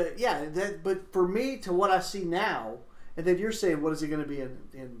 But for me, to what I see now, and then you're saying, what is it going to be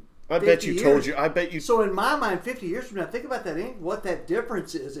in I bet you told you. I bet you. So in my mind, 50 years from now, think about that, what that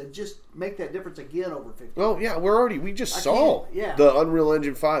difference is, and just make that difference again over 50. Oh yeah, we just saw the Unreal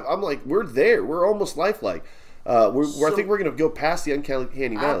Engine 5. I'm like, we're there. We're almost lifelike. I think we're going to go past the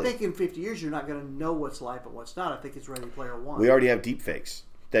uncanny valley. I think in 50 years, you're not going to know what's life and what's not. I think it's Ready Player One. We already have deepfakes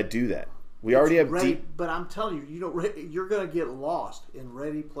that do that. We already have But I'm telling you, you're going to get lost in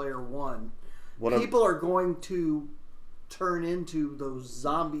Ready Player One. People are going to turn into those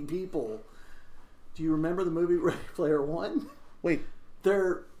zombie people. Do you remember the movie Ready Player One? Wait,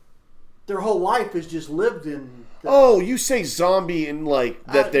 their whole life is just lived in. You say zombie and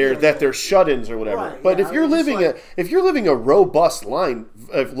they're shut-ins or whatever. Right, but if you're living a robust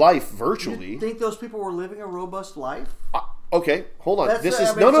life virtually, you think those people were living a robust life? Okay, hold on. This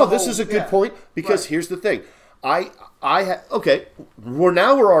is a good point because here's the thing.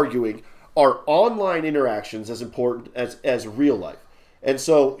 We're arguing. Are online interactions as important as real life? And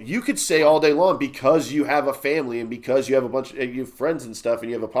so you could say all day long, because you have a family and because you have you have friends and stuff and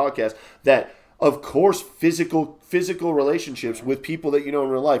you have a podcast, that of course physical relationships with people that you know in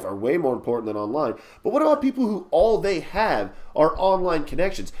real life are way more important than online. But what about people who all they have are online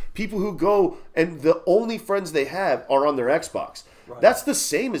connections? People who go and the only friends they have are on their Xbox. Right. That's the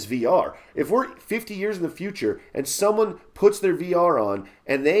same as VR. If we're 50 years in the future and someone puts their VR on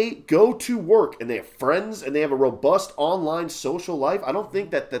and they go to work and they have friends and they have a robust online social life, I don't think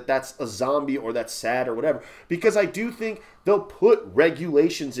that's a zombie or that's sad or whatever. Because I do think they'll put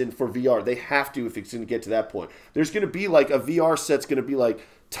regulations in for VR. They have to if it's going to get to that point. There's going to be a VR set's going to be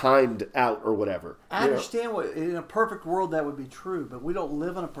timed out or whatever. I understand in a perfect world that would be true, but we don't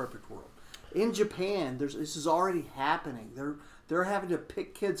live in a perfect world. In Japan, this is already happening. They're having to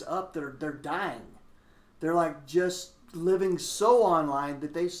pick kids up that they're dying. They're just living so online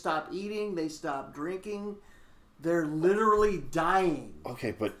that they stop eating, they stop drinking. They're literally dying.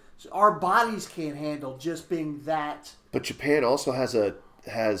 Okay, but our bodies can't handle just being that. But Japan also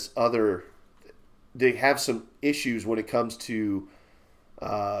they have some issues when it comes to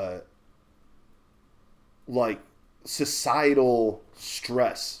societal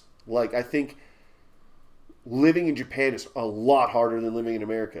stress. I think living in Japan is a lot harder than living in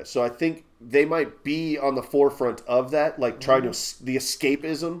America. So I think they might be on the forefront of that, trying to the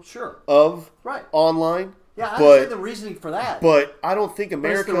escapism of online. Yeah, I understand the reasoning for that. But I don't think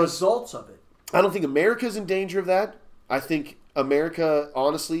America. The results of it. I don't think America's in danger of that. I think America,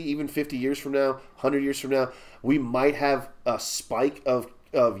 honestly, even 50 years from now, 100 years from now, we might have a spike of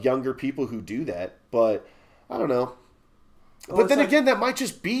younger people who do that. But I don't know. But then again, that might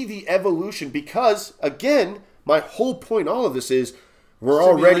just be the evolution because, again, my whole point, all of this is we're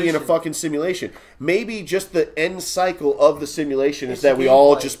already in a fucking simulation. Maybe just the end cycle of the simulation is that we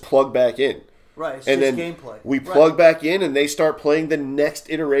all just plug back in. Right, it's and just then gameplay. We plug back in and they start playing the next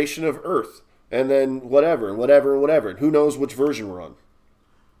iteration of Earth. And then whatever, and whatever, and whatever. And who knows which version we're on.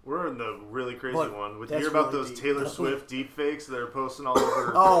 We're in the really crazy one. With hear about really those Taylor Swift deepfakes that are posting all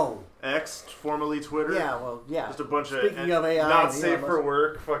over X, formerly Twitter. Yeah, well, yeah. Just a bunch Speaking of AI, not safe for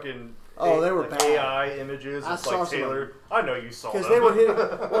work, fucking they were bad. AI images. It's like Taylor. I know you saw them. Because they were hitting.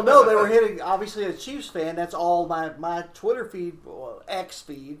 Well, no, they were hitting. Obviously, a Chiefs fan. That's all my Twitter feed, X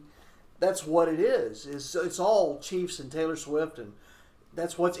feed. That's what it is. It's all Chiefs and Taylor Swift, and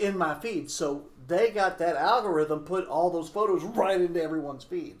that's what's in my feed. So they got that algorithm put all those photos right into everyone's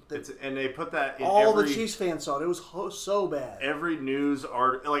feed. And they put that in all the Chiefs fans saw it. It was so bad. Every news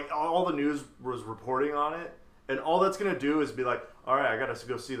article, like all the news was reporting on it, and all that's going to do is be like, all right, I got to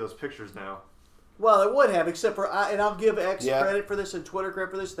go see those pictures now. Well, it would have, except for, and I'll give X credit for this and Twitter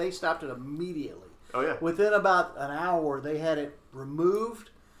credit for this. They stopped it immediately. Oh, yeah. Within about an hour, they had it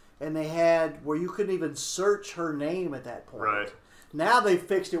removed, and they had where you couldn't even search her name at that point. Right. Now they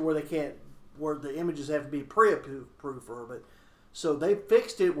fixed it where they can't, where the images have to be pre-approved for her. But so they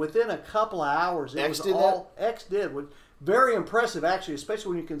fixed it within a couple of hours. It was all X did. Very impressive, actually,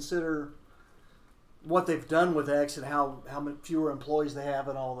 especially when you consider what they've done with X and how many fewer employees they have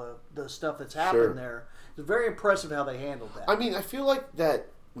and all the stuff that's happened there. It's very impressive how they handled that. I mean, I feel like that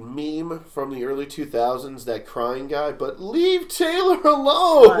meme from the early 2000s, that crying guy, but leave Taylor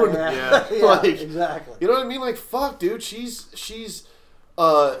alone. Yeah, like, exactly. You know what I mean? Like, fuck, dude. She's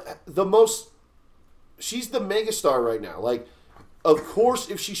the most. She's the megastar right now. Like, of course,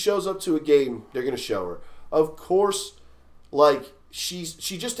 if she shows up to a game, they're gonna show her. Of course, like she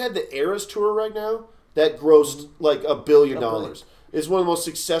just had the Eras tour right now that grossed like $1 billion. It's one of the most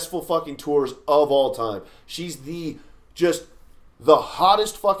successful fucking tours of all time. She's the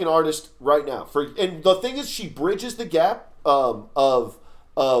hottest fucking artist right now. And the thing is, she bridges the gap of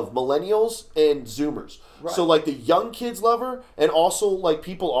millennials and Zoomers. Right. So like the young kids love her, and also like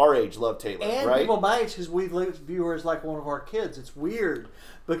people our age love Taylor. And right? people my age, because we view her as like one of our kids. It's weird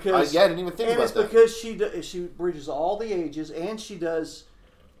because I didn't even think about that. And it's because she bridges all the ages, and she does.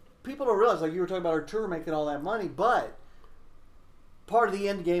 People don't realize, like you were talking about her tour making all that money, but part of the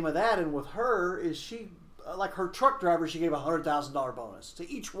end game of that, and with her, is she. Like her truck driver, she gave a $100,000 bonus to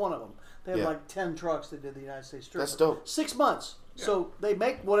each one of them. They had like 10 trucks that did the United States trip. That's dope. 6 months. Yeah. So they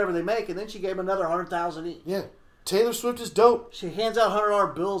make whatever they make, and then she gave them another $100,000 each. Yeah. Taylor Swift is dope. She hands out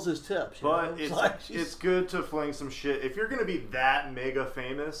 $100 bills as tips. But it's good to fling some shit. If you're going to be that mega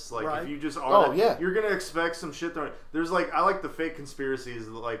famous, like if you just are, you're going to expect some shit. There's like, I like the fake conspiracies,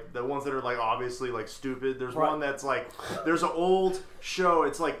 like the ones that are like obviously like stupid. There's one that's like, there's an old show.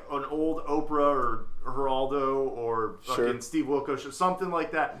 It's like an old Oprah or Geraldo or fucking Steve Wilkos show, something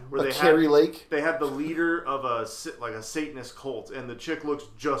like that, where they have the leader of a Satanist cult, and the chick looks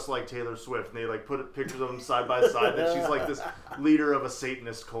just like Taylor Swift, and they like put pictures of them side by side that she's like this leader of a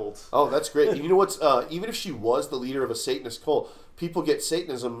Satanist cult. Oh, that's great. You know what's even if she was the leader of a Satanist cult, people get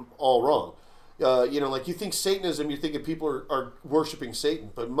Satanism all wrong. Like you think Satanism, you're thinking people are worshiping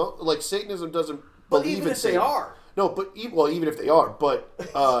Satan, but like Satanism doesn't believe in Satan. They are. No, but even if they are, but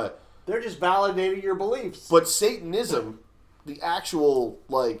they're just validating your beliefs. But Satanism, the actual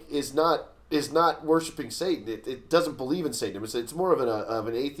is not worshiping Satan. It doesn't believe in Satan. It's more of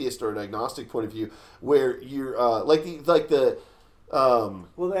an atheist or an agnostic point of view, where you're well,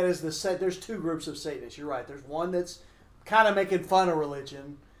 that is there's two groups of Satanists. You're right. There's one that's kind of making fun of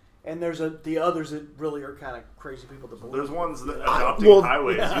religion, and there's the others that really are kind of crazy people that believe. There's ones that adopting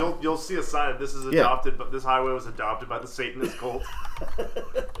highways. Yeah. You'll see a sign that this is adopted, but this highway was adopted by the Satanist cult.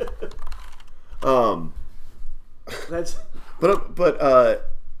 That's.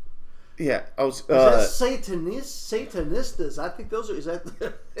 Yeah, I was. Is that Satanistas? I think those are. Is that?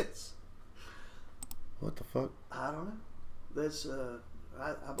 It's. What the fuck? I don't know. That's.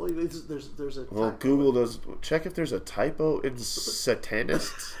 I believe there's a. Well, Google does check if there's a typo in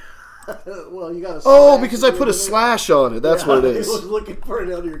Satanists. Well, you got a. Oh, because I put a slash on it. That's what it is. I was looking for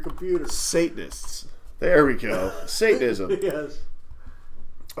it on your computer. Satanists. There we go. Satanism. Yes.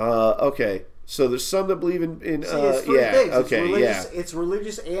 Okay. So there's some that believe in it's three things. Okay, it's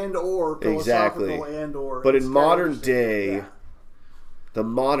religious and or philosophical and or. But in modern day, the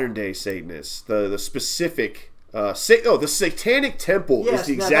modern day Satanists, the specific The Satanic Temple is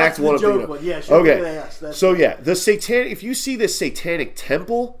the exact one. I'm thinking of. Yeah, okay. So the Satanic. If you see the Satanic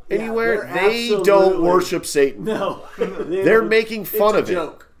Temple anywhere, they don't worship Satan. No, they're making fun of it.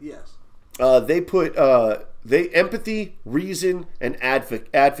 Joke. Yes. They put empathy, reason, and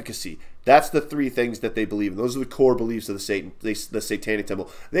advocacy. That's the three things that they believe in. Those are the core beliefs of the Satanic Temple.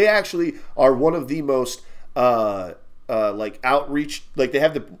 They actually are one of the most like outreach, like they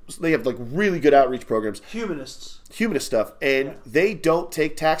have like really good outreach programs. Humanist stuff, and they don't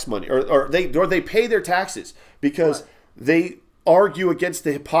take tax money, or they pay their taxes because they argue against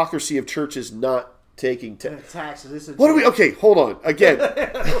the hypocrisy of churches not taking taxes. What do we? Okay, hold on. Again,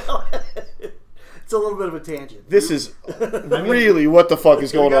 it's a little bit of a tangent. This is really what the fuck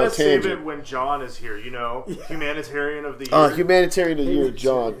is going on. Save it when John is here. Humanitarian of the year. Humanitarian of the year,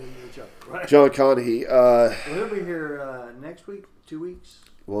 John. John Conahee. We'll be here next week, 2 weeks.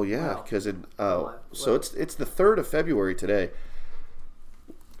 Well, yeah, because so it's the 3rd of February today.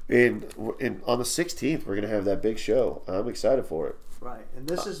 And on the 16th, we're gonna have that big show. I'm excited for it. Right, and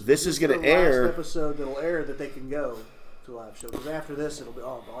this is going to the air. Last episode that'll air that they can go to a live show, because after this it'll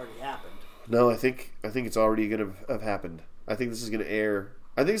already happened. No, I think it's already going to have happened. I think this is going to air.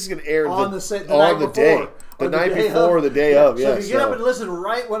 I think this is going to air on the night before, the day of. So if you get up and listen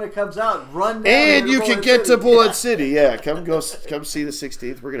right when it comes out, run down. And you can get to Bullet City. Yeah, come see the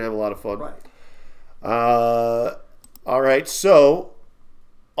 16th. We're going to have a lot of fun. Right. All right. So,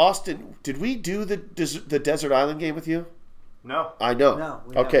 Austin, did we do the Desert Island game with you? No. I know. No.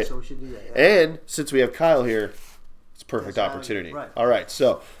 Okay. So we should do that. Yeah. And since we have Kyle here, it's a perfect opportunity. Right. All right.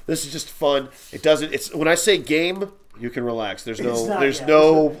 So this is just fun. It's when I say game, you can relax. There's no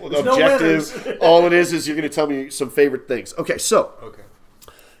objective. All it is you're going to tell me some favorite things. Okay. So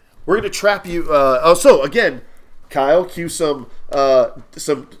we're going to trap you. So again, Kyle, cue some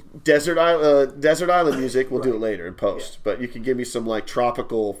desert island music. We'll do it later in post, but you can give me some like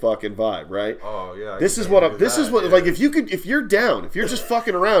tropical fucking vibe, right? Oh yeah. This is what like if you're down, if you're just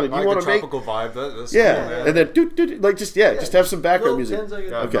fucking around and you want to make tropical vibe. That's cool, man. And then just have some background music.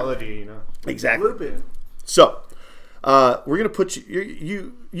 Melody, Exactly. Loop it. So we're gonna put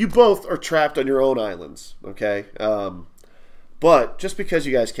you both are trapped on your own islands, okay? But just because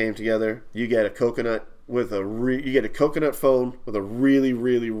you guys came together, you get a coconut phone with a really,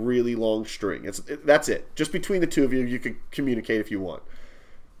 really, really long string. That's it. Just between the two of you, you can communicate if you want.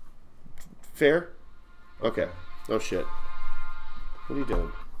 Fair? Okay. Oh shit. What are you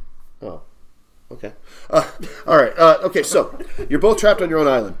doing? Oh. Okay. All right. Okay. So you're both trapped on your own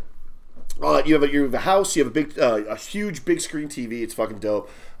island. You have a house. You have a huge big screen TV. It's fucking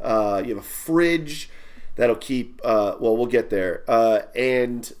dope. You have a fridge that'll keep. We'll get there.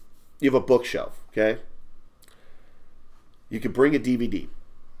 And you have a bookshelf. Okay. You could bring a DVD,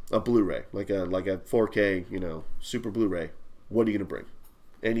 a Blu-ray, like a 4K, super Blu-ray. What are you gonna bring?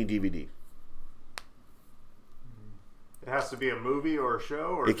 Any DVD. It has to be a movie or a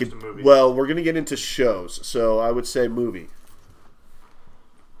show, or just a movie. Well, we're gonna get into shows, so I would say movie.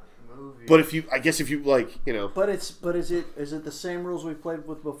 But if you like, But is it the same rules we played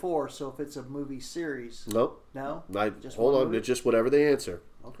with before? So if it's a movie series, nope. No. Hold on. It's just whatever they answer.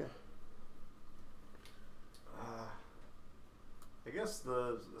 Okay. I guess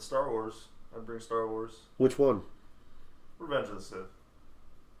the Star Wars. I'd bring Star Wars. Which one? Revenge of the Sith.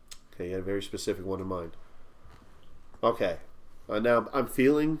 Okay, you had a very specific one in mind. Okay. Now I'm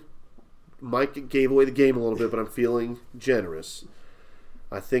feeling. Mike gave away the game a little bit, but I'm feeling generous.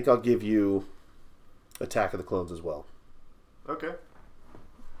 I think I'll give you Attack of the Clones as well. Okay.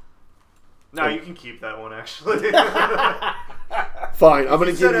 No, you can keep that one, actually. Fine, I'm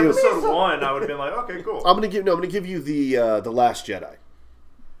going to give you episode 1. I would have been like, okay, cool. I'm going to give you the Last Jedi.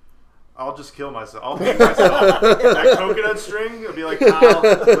 I'll just kill myself. I'll hang myself. That coconut string, I'll be like, Kyle,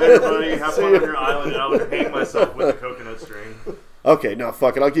 later, buddy, have fun on your island, and I would hang myself with the coconut string. Okay, no,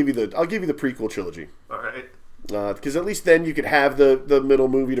 fuck it. I'll give you the prequel trilogy. All right. Because at least then you could have the middle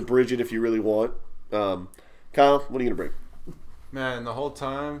movie to bridge it if you really want. Kyle, what are you gonna bring? Man, the whole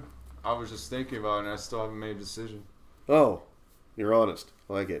time I was just thinking about it, and I still haven't made a decision. Oh, you're honest.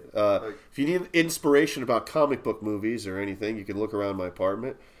 I like it. If you need inspiration about comic book movies or anything, you can look around my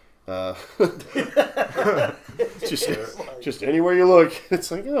apartment. Just anywhere you look,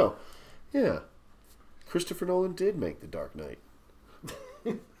 it's like, oh, yeah, Christopher Nolan did make The Dark Knight.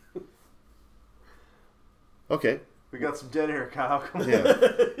 Okay. We got some dead air, Kyle. Come on. Yeah.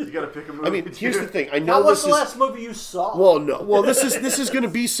 You got to pick a movie. I mean, here's the thing. I know what's the last movie you saw? Well, no. Well, this is going to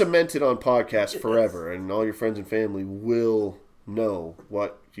be cemented on podcast forever, and all your friends and family will know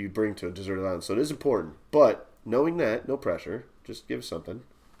what you bring to a deserted island. So it is important. But knowing that, no pressure. Just give us something.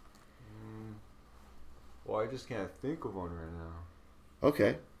 Well, I just can't think of one right now.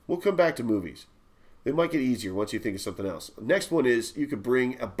 Okay. We'll come back to movies. It might get easier once you think of something else. Next one is you could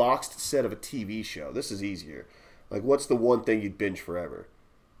bring a boxed set of a TV show. This is easier. Like, what's the one thing you'd binge forever?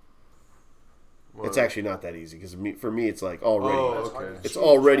 What? It's actually not that easy because for me, it's like already. Oh, okay. It's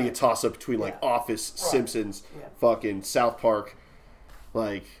already a toss up between like Office, Simpsons, fucking South Park,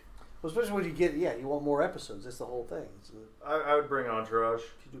 like. Well, especially when you get you want more episodes. That's the whole thing. I would bring Entourage.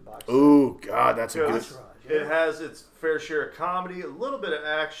 Oh God, that's a good. Entourage, it has its fair share of comedy, a little bit of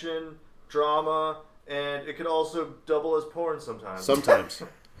action, drama, and it could also double as porn sometimes. Sometimes.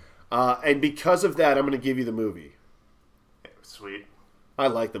 And because of that, I'm going to give you the movie. Sweet. I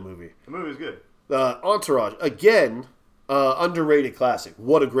like the movie. The movie's good. Entourage, again, underrated classic.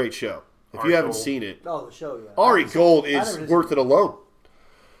 What a great show. If you haven't seen it. Oh, the show, yeah. Ari Gold is worth it alone.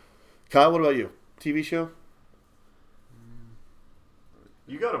 Kyle, what about you? TV show?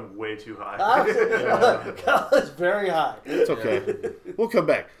 You got him way too high. Kyle is very high. It's okay. We'll come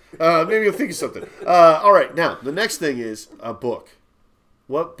back. Maybe you'll think of something. All right, now, the next thing is a book.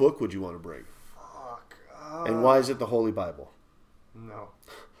 What book would you want to bring? Fuck. And why is it the Holy Bible? No.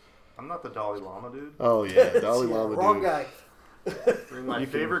 I'm not the Dalai Lama dude. Oh, yeah, Dalai Lama Wrong dude. guy. Bring my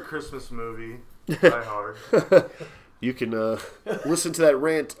favorite Christmas movie, Die Hard. You can listen to that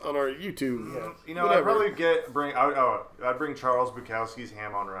rant on our YouTube. Yeah. You know, I'd probably I'd bring Charles Bukowski's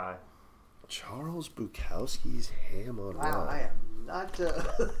Ham on Rye. Charles Bukowski's Ham on Rye. Wow, I am not...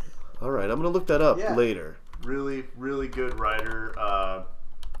 All right, I'm going to look that up later. Really, really good writer.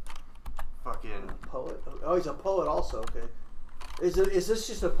 Fucking... Poet? Oh, he's a poet also, okay. Is this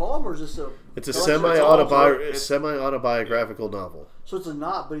just a poem or is this a... It's a semi-autobiographical novel. So it's a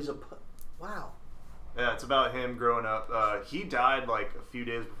not, but he's a... Wow. Yeah, it's about him growing up. He died like a few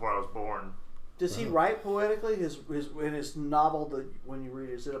days before I was born. Does he write poetically? In his novel, when you read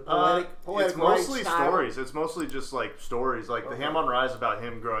it, is it a poetic it's mostly style? stories. It's mostly just like stories. Like the Ham on Rye is about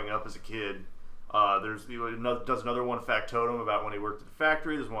him growing up as a kid. He does another one, Factotum, about when he worked at the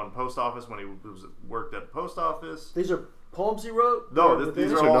factory. There's one post office when he worked at the post office. These are poems he wrote? No,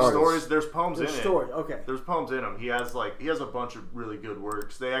 these are all stories. There's poems in it. Story, okay. There's poems in him. He has a bunch of really good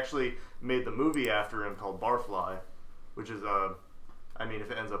works. They actually made the movie after him called Barfly, which is I mean, if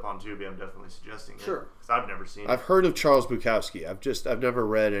it ends up on Tubi, I'm definitely suggesting it. Sure. Because I've never seen it. I've heard of Charles Bukowski. I've never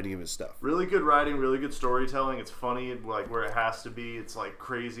read any of his stuff. Really good writing, really good storytelling. It's funny, like where it has to be. It's like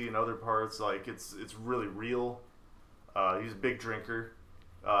crazy in other parts. Like it's really real. He's a big drinker.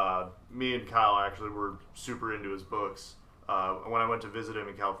 Me and Kyle actually were super into his books. When I went to visit him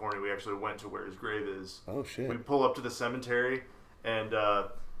in California, we actually went to where his grave is. Oh shit! We pull up to the cemetery, and I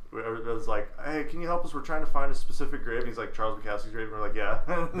was like, "Hey, can you help us? We're trying to find a specific grave." And he's like, "Charles Bukowski's grave." And we're like,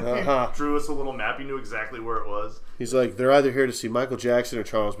 "Yeah." He drew us a little map. He knew exactly where it was. He's like, "They're either here to see Michael Jackson or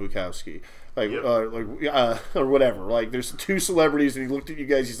Charles Bukowski, or whatever." Like, there's two celebrities, and he looked at you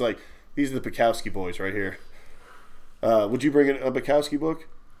guys. He's like, "These are the Bukowski boys right here." Would you bring a Bukowski book?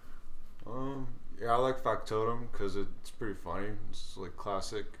 Yeah, I like Factotum because it's pretty funny. It's like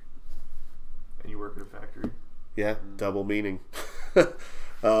classic. And you work at a factory. Yeah, double meaning.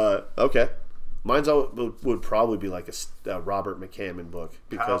 Okay. Mine's would probably be like a Robert McCammon book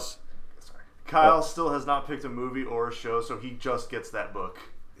because Kyle still has not picked a movie or a show, so he just gets that book.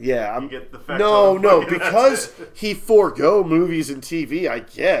 Yeah, you get the Factotum no, because he forego movies and TV. I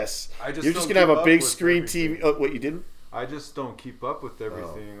guess you're just gonna have a big screen TV. Oh, what, you didn't? I just don't keep up with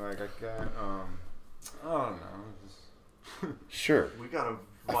everything. Like I can't. I don't know. Sure. We got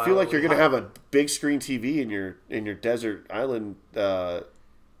I feel like you're gonna have a big screen TV in your desert island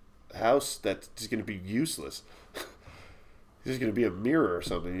house that's just gonna be useless. There's gonna be a mirror or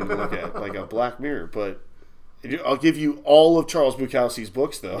something you can look at, like a black mirror. But I'll give you all of Charles Bukowski's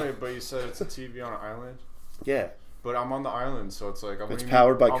books, though. Wait, but you said it's a TV on an island. Yeah. But I'm on the island, so it's like it's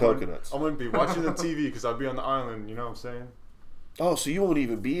powered by coconuts. I wouldn't be watching the TV because I'd be on the island. You know what I'm saying? Oh, so you won't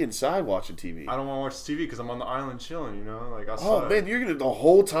even be inside watching TV? I don't want to watch TV because I'm on the island chilling. You know, like outside. Oh man, you're gonna the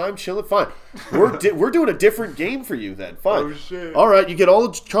whole time chilling. Fine, we're doing a different game for you then. Fine. Oh shit. All right, you get all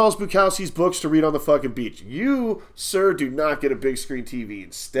of Charles Bukowski's books to read on the fucking beach. You, sir, do not get a big screen TV.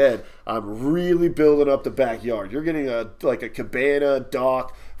 Instead, I'm really building up the backyard. You're getting a cabana,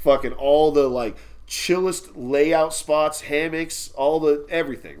 dock, fucking all the like chillest layout spots, hammocks, all the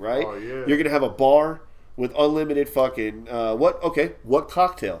everything, right? Oh, yeah. You're gonna have a bar with unlimited fucking what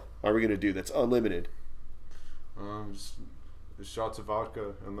cocktail are we gonna do that's unlimited? shots of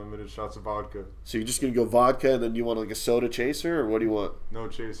vodka, unlimited shots of vodka. So you're just gonna go vodka, and then you want like a soda chaser, or what do you want? No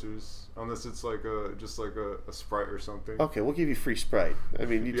chasers, unless it's like just like a Sprite or something. Okay, we'll give you free Sprite. I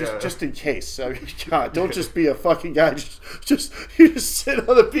mean, you just in case. I mean, God, don't just be a fucking guy. You just sit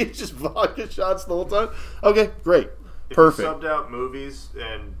on the beach, just vodka shots the whole time. Okay, great, perfect. If you subbed out movies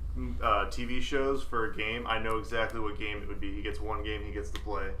and TV shows for a game, I know exactly what game it would be. He gets one game he gets to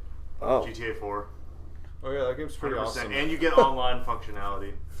play. Oh, GTA 4. Oh yeah, that game's pretty 100%. Awesome. And you get online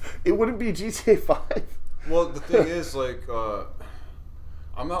functionality. It wouldn't be GTA 5. Well, the thing is, like,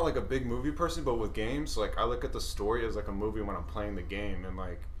 I'm not like a big movie person, but with games, like, I look at the story as like a movie when I'm playing the game, and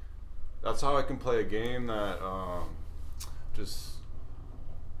like, that's how I can play a game that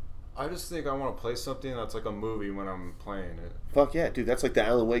I just think I want to play something that's like a movie when I'm playing it. Fuck yeah, dude! That's like the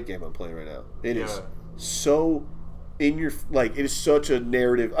Alan Wake game I'm playing right now. It is so in your it is such a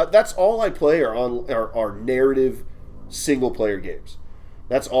narrative. That's all I play are narrative single player games.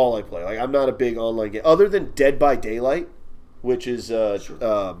 That's all I play. Like I'm not a big online game other than Dead by Daylight, which is one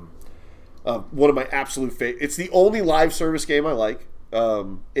of my absolute favorite. It's the only live service game I like.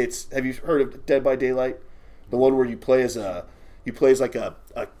 Have you heard of Dead by Daylight? The one where you play as like a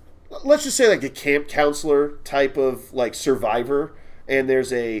let's just say like a camp counselor type of like survivor, and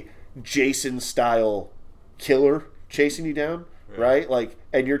there's a Jason style killer chasing you down, right? Like,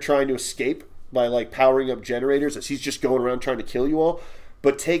 and you're trying to escape by like powering up generators as he's just going around trying to kill you all.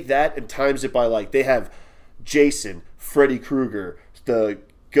 But take that and times it by like they have Jason, Freddy Krueger, the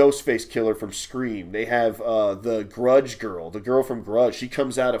Ghostface killer from Scream. They have the Grudge girl, the girl from Grudge. She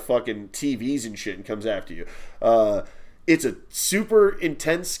comes out of fucking TVs and shit and comes after you. It's a super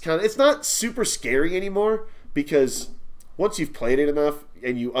intense kind of... It's not super scary anymore because once you've played it enough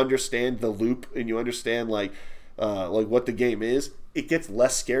and you understand the loop and you understand like what the game is, it gets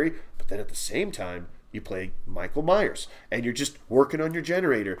less scary. But then at the same time, you play Michael Myers and you're just working on your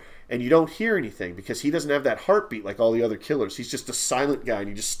generator and you don't hear anything because he doesn't have that heartbeat like all the other killers. He's just a silent guy and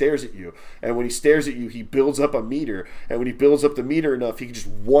he just stares at you. And when he stares at you, he builds up a meter. And when he builds up the meter enough, he can just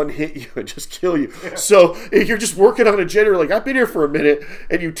one hit you and just kill you. Yeah. So if you're just working on a generator, like I've been here for a minute,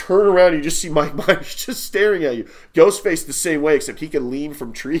 and you turn around and you just see Mike Myers just staring at you. Ghostface the same way, except he can lean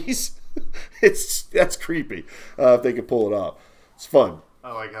from trees. That's creepy if they could pull it off. It's fun.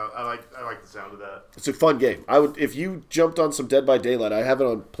 I like the sound of that. It's a fun game. I would if you jumped on some Dead by Daylight. I have it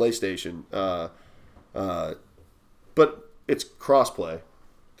on PlayStation, but it's crossplay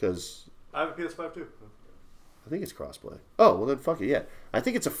because I have a PS5 too. I think it's crossplay. Oh well, then fuck it. Yeah, I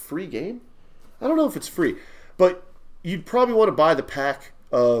think it's a free game. I don't know if it's free, but you'd probably want to buy the pack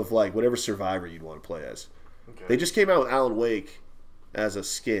of like whatever survivor you'd want to play as. Okay. They just came out with Alan Wake as a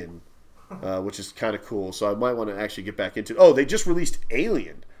skin. Which is kind of cool, so I might want to actually get back into it. Oh, they just released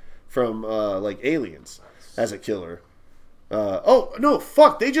Alien from like Aliens as a killer. Oh no,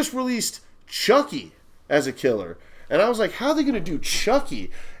 fuck! They just released Chucky as a killer, and I was like, how are they going to do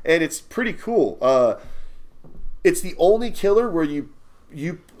Chucky? And it's pretty cool. It's the only killer where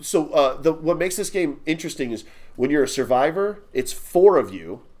what makes this game interesting is when you're a survivor, it's 4 of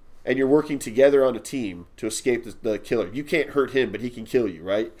you, and you're working together on a team to escape the killer. You can't hurt him, but he can kill you,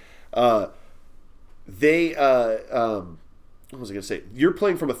 right? What was I gonna say? You're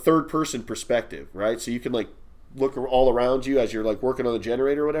playing from a third person perspective, right? So you can like look all around you as you're like working on the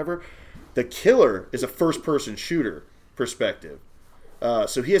generator or whatever. The killer is a first person shooter perspective,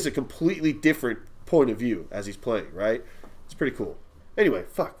 so he has a completely different point of view as he's playing, right? It's pretty cool. Anyway,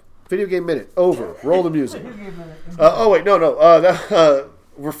 fuck. Video game minute over. Roll the music. Oh wait, no.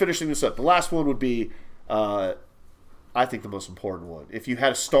 We're finishing this up. The last one would be. I think the most important one. If you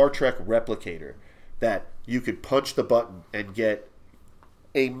had a Star Trek replicator that you could punch the button and get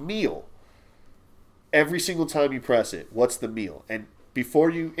a meal every single time you press it, what's the meal? And before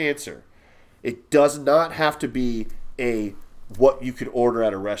you answer, it does not have to be what you could order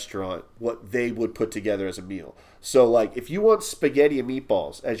at a restaurant, what they would put together as a meal. So like if you want spaghetti and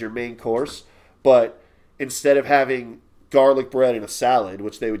meatballs as your main course, but instead of having garlic bread and a salad,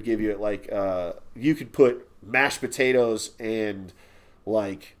 which they would give you at like you could put mashed potatoes and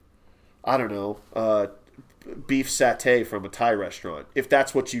like I don't know beef satay from a Thai restaurant if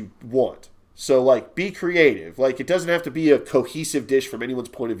that's what you want. So like be creative. Like it doesn't have to be a cohesive dish from anyone's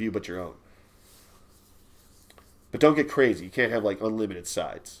point of view but your own. But don't get crazy. You can't have like unlimited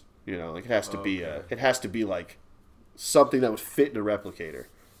sides. You know, like it has to be like something that would fit in a replicator.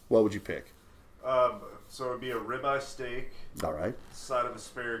 What would you pick? So it would be a ribeye steak. All right. Side of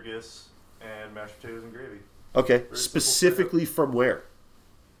asparagus and mashed potatoes and gravy. Okay. Very specifically from where?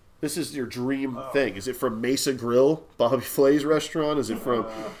 This is your dream thing. Is it from Mesa Grill, Bobby Flay's restaurant? Is it from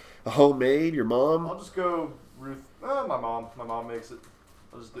a homemade, your mom? I'll just go My mom. My mom makes it.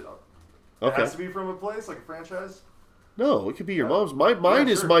 It Okay. has to be from a place, like a franchise? No, it could be your mom's. Mine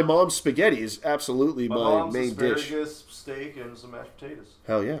is my mom's spaghetti is absolutely my mom's main dish. asparagus, steak, and some mashed potatoes.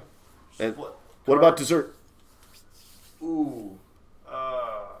 Hell yeah. And Split. what about dessert? Ooh.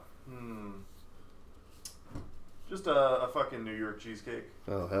 Just a fucking New York cheesecake.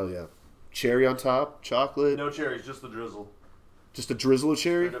 Oh, hell yeah. Cherry on top? Chocolate? No cherries, just the drizzle. Just a drizzle of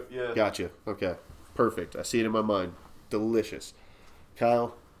cherry? Straight up, yeah. Gotcha. Okay. Perfect. I see it in my mind. Delicious.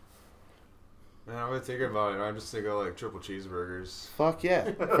 Kyle? Man, I'm really thinking about it. I just think of like triple cheeseburgers. Fuck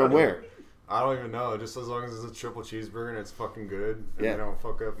yeah. From where? I don't even know. Just as long as it's a triple cheeseburger and it's fucking good, and Yeah. they don't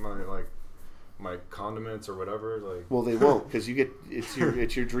fuck up my condiments or whatever. Like, Well, they won't because you get it's your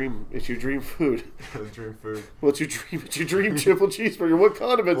dream food. the dream food. What's your dream? It's your dream triple cheeseburger. What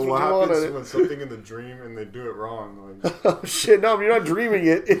condiments Well, would what you want on happens it? when something in the dream and they do it wrong? Like, Oh shit! No, you're not dreaming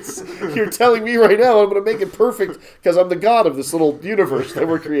it. It's you're telling me right now. I'm going to make it perfect because I'm the god of this little universe that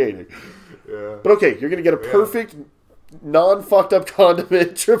we're creating. yeah. But okay, you're going to get a perfect, non-fucked up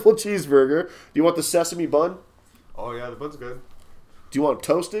condiment triple cheeseburger. Do you want the sesame bun? Oh yeah, the bun's good. Do you want it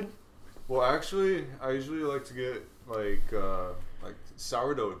toasted? Well, actually, I usually like to get like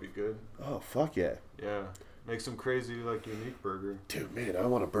sourdough would be good. Oh fuck yeah! Yeah, make some crazy like unique burger. Dude, man, I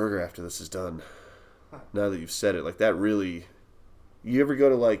want a burger after this is done. Now that you've said it, like that really. You ever go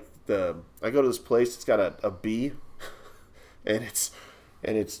to like I go to this place. It's got a bee, and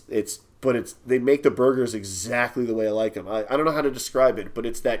they make the burgers exactly the way I like them. I don't know how to describe it, but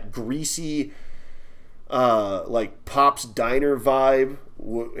it's that greasy, like Pop's Diner vibe,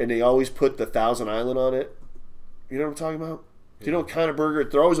 and they always put the Thousand Island on it. You know what I'm talking about? Do you know what kind of burger?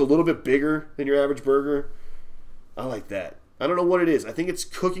 They're always a little bit bigger than your average burger. I like that. I don't know what it is. I think it's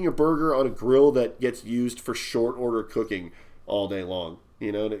cooking a burger on a grill that gets used for short order cooking all day long.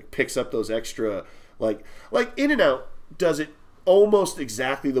 You know, and it picks up those extra, like In-N-Out does it almost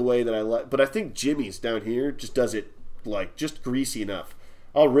exactly the way that I like. But I think Jimmy's down here just does it like just greasy enough.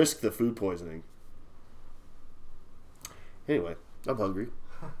 I'll risk the food poisoning. Anyway, I'm hungry.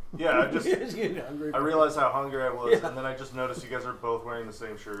 Yeah, hungry. I realized how hungry I was, and then I just noticed you guys are both wearing the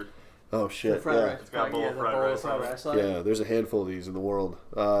same shirt. Oh shit! The fried Yeah. rice. It's got a bowl of fried rice on it. Yeah, there's a handful of these in the world.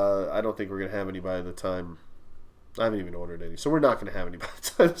 I don't think we're gonna have any by the time. I haven't even ordered any, so we're not gonna have any by the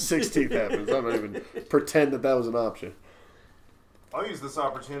time the 16th happens. I'm not even pretend that was an option. I'll use this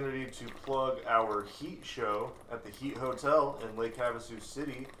opportunity to plug our Heat show at the Heat Hotel in Lake Havasu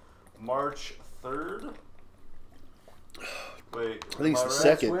City, March 3rd. Wait, I think it's the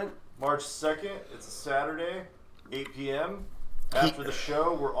right? 2nd. March 2nd. It's a Saturday, 8 p.m. After the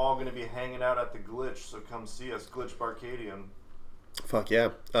show, we're all going to be hanging out at the Glitch, so come see us, Glitch Barcadium. Fuck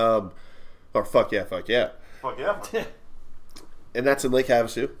yeah. Or fuck yeah, fuck yeah. Fuck yeah. And that's in Lake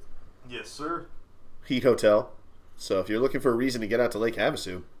Havasu. Yes, sir. Heat Hotel. So if you're looking for a reason to get out to Lake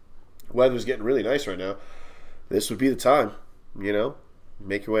Havasu, weather's getting really nice right now. This would be the time, you know?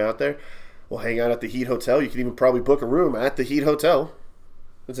 Make your way out there. We'll hang out at the Heat Hotel. You can even probably book a room at the Heat Hotel.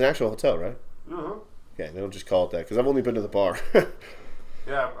 It's an actual hotel, right? Uh-huh. Okay, they don't just call it that, because I've only been to the bar.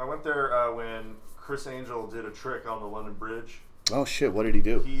 Yeah, I went there when Chris Angel did a trick on the London Bridge. Oh shit, what did he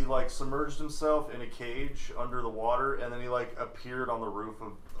do? He like submerged himself in a cage under the water, and then he like appeared on the roof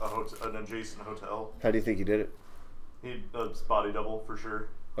of an adjacent hotel. How do you think he did it? He body double for sure.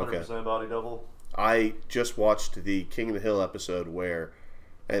 100% body double. I just watched the King of the Hill episode where,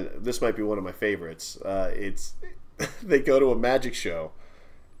 and this might be one of my favorites. It's they go to a magic show,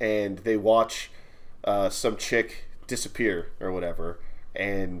 and they watch some chick disappear or whatever,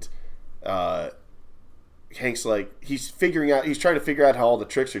 and Hank's like he's trying to figure out how all the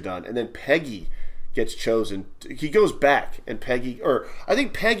tricks are done, and then Peggy gets chosen. He goes back, and I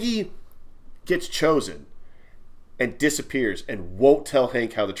think Peggy gets chosen and disappears and won't tell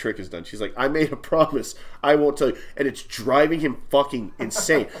Hank how the trick is done. She's like, I made a promise, I won't tell you. And it's driving him fucking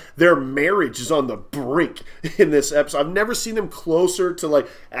insane. Their marriage is on the brink in this episode. I've never seen them closer to like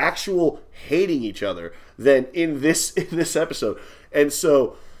actual hating each other than in this episode. And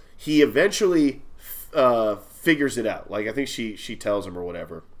so he eventually figures it out. Like I think she tells him or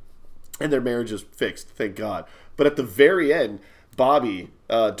whatever. And their marriage is fixed, thank God. But at the very end, Bobby,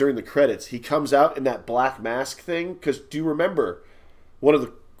 during the credits, he comes out in that black mask thing. Because do you remember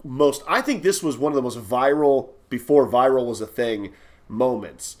I think this was one of the most viral, before viral was a thing,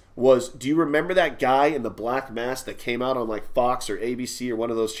 moments. Do you remember that guy in the black mask that came out on like Fox or ABC or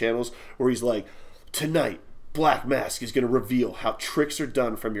one of those channels where he's like, tonight, Black Mask is going to reveal how tricks are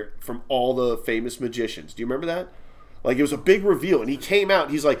done from all the famous magicians. Do you remember that? Like, it was a big reveal, and he came out,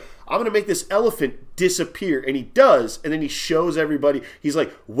 and he's like, I'm going to make this elephant disappear, and he does, and then he shows everybody, he's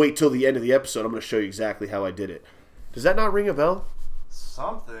like, wait till the end of the episode, I'm going to show you exactly how I did it. Does that not ring a bell?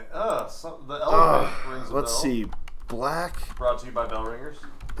 Something. The elephant rings a bell. Let's see. Black. Brought to you by Bell Ringers.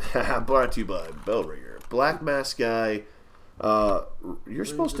 Brought to you by Bell Ringer. Black mask guy. You're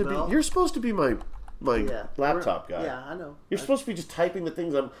supposed to be my laptop guy. Yeah, I know. You're supposed to be just typing the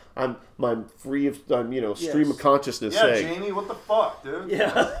things I'm free of stream of consciousness saying. Yeah, Jamie, what the fuck, dude?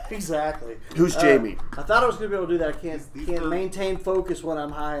 Yeah, exactly. Who's Jamie? I thought I was going to be able to do that. I can't maintain focus when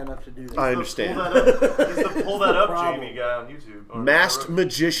I'm high enough to do that. I understand. He's the pull that up Jamie guy on YouTube. Masked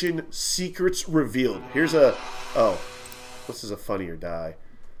Magician Secrets Revealed. Here's this is a Funny or Die.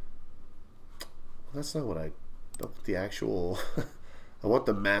 That's not what the actual... I want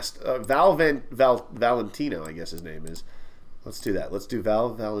the masked... Valentino, I guess his name is. Let's do that. Let's do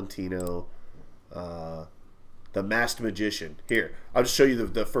Val Valentino, the Masked Magician. Here, I'll just show you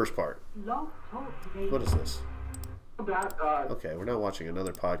the first part. What is this? Okay, we're not watching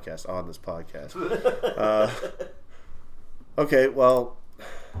another podcast on this podcast. Okay, well,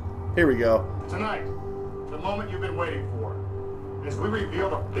 here we go. Tonight, the moment you've been waiting for, as we reveal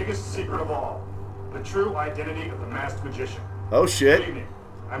the biggest secret of all, the true identity of the Masked Magician. Oh, shit. Good evening.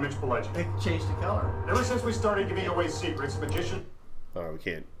 I'm Mitch Pileggi. It changed the color. Ever since we started giving away secrets, magician... All right, we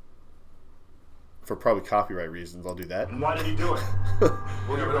can't. For probably copyright reasons, I'll do that. And why did he do it?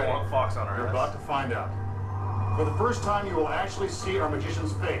 We don't want Fox on our You're ass. about to find out. For the first time, you will actually see our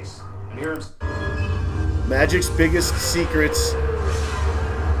magician's face and hear him... Magic's biggest secrets.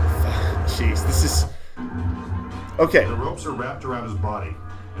 Jeez, this is... Okay. The ropes are wrapped around his body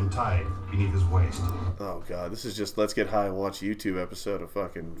and tied beneath his waist. Oh, God, this is just Let's Get High and Watch a YouTube episode of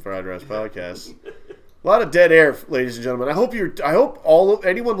fucking Fried Rice Podcast. A lot of dead air, ladies and gentlemen. I hope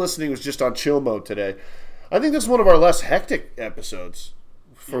anyone listening was just on chill mode today. I think this is one of our less hectic episodes,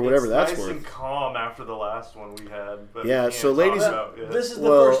 for whatever that's worth. Nice and calm after the last one we had. But yeah, so ladies, this is the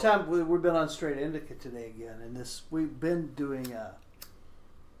first time we've been on Straight Indica today again, and we've been doing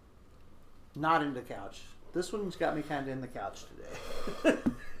not in the couch. This one's got me kind of in the couch today.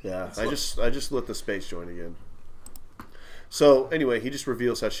 Yeah, I just lit the space joint again. So anyway, he just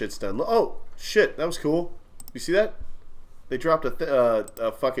reveals how shit's done. Oh shit, that was cool. You see that? They dropped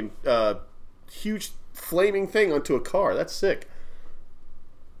a fucking huge flaming thing onto a car. That's sick.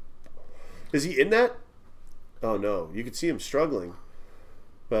 Is he in that? Oh no, you can see him struggling.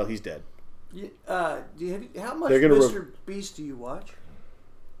 Well, he's dead. How much Mr. Beast do you watch?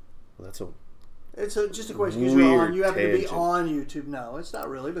 Well, that's a... It's just a question because you happen to be on YouTube. No, it's not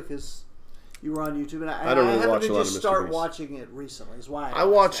really because you were on YouTube, and I don't really happen watch to a lot just of Mr. start Beast. watching it recently. Is why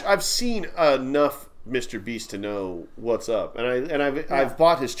I've seen enough Mr. Beast to know what's up, and I've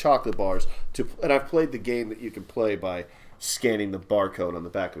bought his chocolate bars and I've played the game that you can play by scanning the barcode on the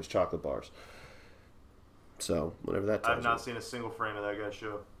back of his chocolate bars. So whatever that tells I've not seen a single frame of that guy's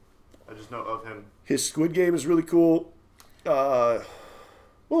show. I just know of him. His Squid Game is really cool. Well,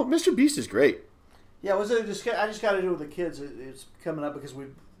 Mr. Beast is great. Yeah, I just got to do it with the kids. It's coming up because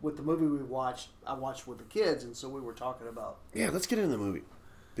with the movie I watched with the kids, and so we were talking about. Yeah, let's get into the movie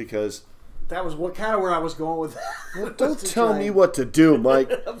because that was where I was going with that. Well, don't tell me what to do,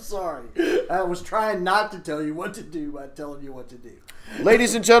 Mike. I'm sorry. I was trying not to tell you what to do by telling you what to do.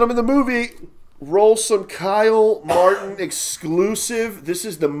 Ladies and gentlemen, the movie. Roll some Kyle Martin exclusive. This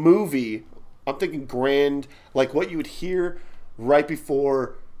is the movie. I'm thinking grand, like what you would hear right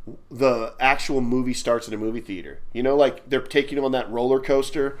before the actual movie starts in a movie theater. You know, like they're taking you on that roller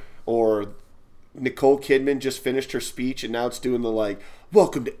coaster, or Nicole Kidman just finished her speech and now it's doing the like,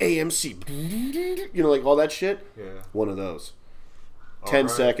 welcome to AMC. You know, like all that shit. Yeah. One of those. 10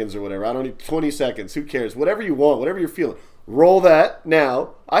 seconds or whatever. I don't need 20 seconds. Who cares? Whatever you want, whatever you're feeling. Roll that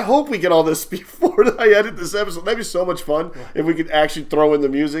now. I hope we get all this before I edit this episode. That'd be so much fun if we could actually throw in the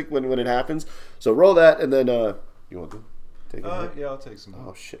music when it happens. So roll that, and then you want to take it? Yeah, I'll take some.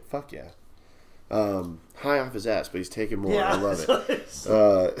 Oh shit! Fuck yeah! High off his ass, but he's taking more. Yeah, I love it.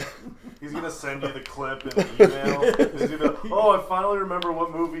 He's gonna send you the clip in an email. He's gonna, I finally remember what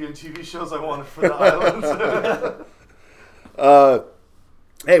movie and TV shows I wanted for the island.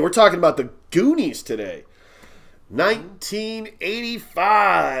 Hey, we're talking about the Goonies today.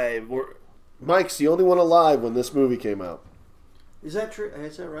 1985. Mike's the only one alive when this movie came out. Is that true?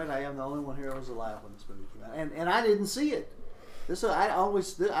 Is that right? I am the only one here who was alive when this movie came out, and I didn't see it. I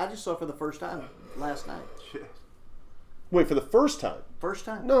just saw it for the first time last night. Wait, for the first time? First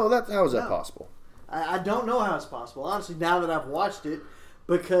time? No, how is that possible? I don't know how it's possible. Honestly, now that I've watched it,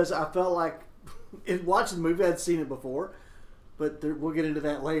 because I felt like in watching the movie I'd seen it before, but we'll get into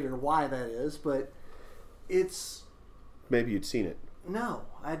that later why that is. But it's maybe you'd seen it. No,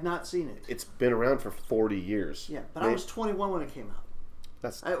 I had not seen it. It's been around for 40 years. Yeah, but I was 21 when it came out.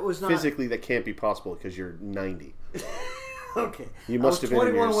 It was not, physically that can't be possible because you're 90. Okay. You must have been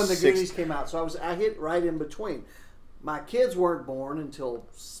 21 when the Goonies came out, so I hit right in between. My kids weren't born until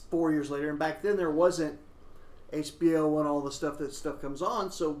 4 years later, and back then there wasn't HBO and all the stuff comes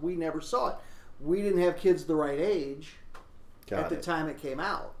on, so we never saw it. We didn't have kids the right age at the time it came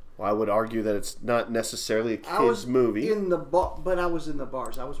out. Well, I would argue that it's not necessarily a kids movie. But I was in the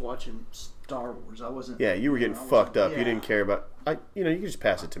bars. I was watching Star Wars. I wasn't. Yeah, you were getting fucked up. Yeah. You didn't care about. You could just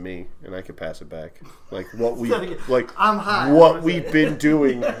pass it to me, and I could pass it back. Like what I'm high. What we've been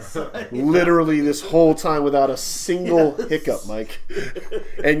doing, literally this whole time without a single hiccup, Mike.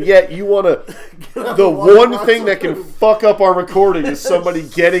 And yet you want to. The one thing that can fuck up our recording is somebody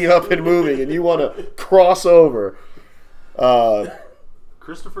getting up and moving, and you want to cross over.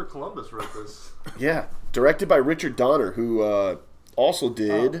 Christopher Columbus wrote this. Yeah, directed by Richard Donner, who also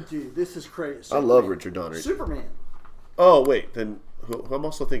did. Oh, dude, this is crazy. Superman. I love Richard Donner. Superman. Oh wait, then I'm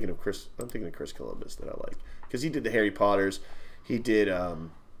also thinking of Chris. I'm thinking of Chris Columbus that I like because he did the Harry Potters. He did. I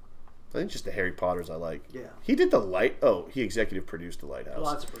think just the Harry Potters I like. Yeah. He did the Light. Oh, he executive produced the Lighthouse.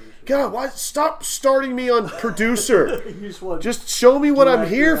 Lots of producers. God, why stop starting me on producer? Just show me what I'm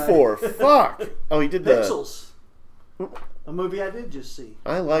here for. Fuck. Oh, he did the Pixels. A movie I did just see.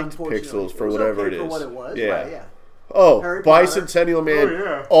 I liked Pixels for whatever it is. For what it was. Yeah. Right, yeah. Oh, Bicentennial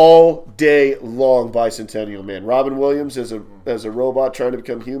Man, all day long Bicentennial Man. Robin Williams as a robot trying to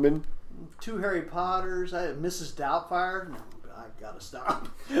become human. 2 Harry Potters. I had Mrs. Doubtfire. No, I gotta stop.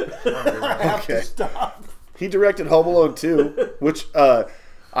 I have to stop. He directed Home Alone 2, which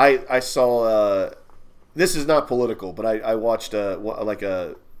I saw. This is not political, but I watched like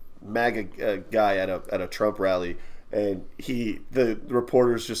a MAGA guy at a Trump rally, and the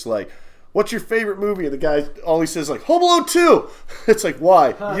reporter's just like, "What's your favorite movie?" And the guy, all he says is like, "Home Alone 2." It's like,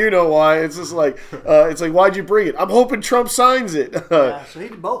 why? You know why? It's just like, why'd you bring it? I'm hoping Trump signs it. Yeah, so he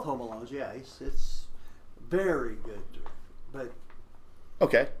did both Home Alones. Yeah, it's very good. But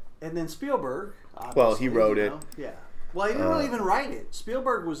okay. And then Spielberg. Well, he wrote it. Yeah. Well, he didn't really even write it.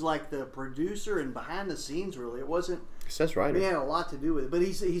 Spielberg was like the producer and behind the scenes. Really, it wasn't. It says writer. He had a lot to do with it, but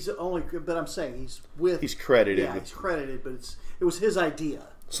he's only. But I'm saying he's credited. Yeah, he's credited, but it was his idea.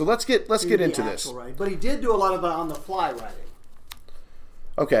 So let's get into this. Writing. But he did do a lot of on the fly writing.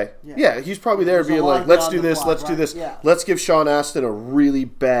 Okay. Yeah, he's probably there being like, let's do this, let's do this. Yeah. Let's give Sean Astin a really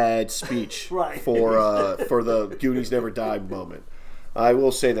bad speech for the Goonies Never Die moment. I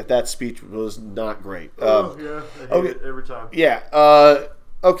will say that speech was not great. I hate it every time. Yeah.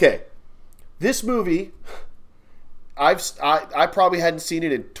 Okay. This movie, I probably hadn't seen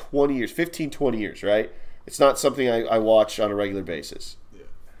it in 20 years, 15, 20 years, right? It's not something I watch on a regular basis.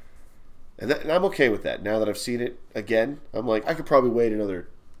 And I'm okay with that. Now that I've seen it again, I'm like, I could probably wait another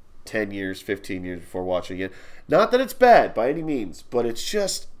 10 years, 15 years before watching it. Not that it's bad by any means, but it's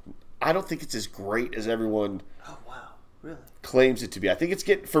just, I don't think it's as great as everyone claims it to be. I think it's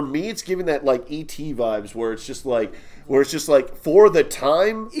giving that like E.T. vibes where it's just like for the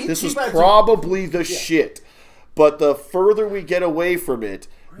time, this was probably the shit. But the further we get away from it,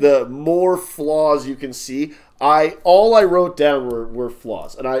 the more flaws you can see. All I wrote down were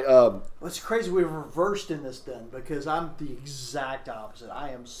flaws, and It's crazy we reversed in this then because I'm the exact opposite. I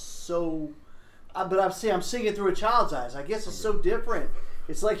am so, but I'm seeing it through a child's eyes. I guess it's so different.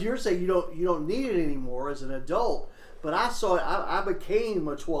 It's like you're saying you don't need it anymore as an adult, but I saw it. I became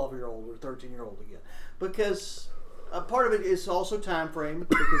a 12-year-old or 13-year-old again because a part of it is also time frame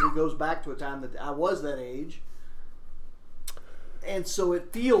because it goes back to a time that I was that age, and so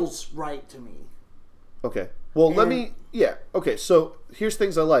it feels right to me. Okay. Well, okay, so here's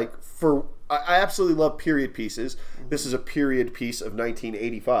things I like. I absolutely love period pieces. This is a period piece of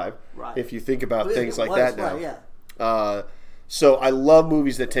 1985. Right. If you think about things like that now. Right, yeah. So I love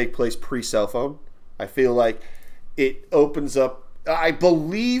movies that take place pre-cell phone. I feel like it opens up. I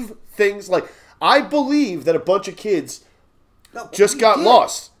believe that a bunch of kids just got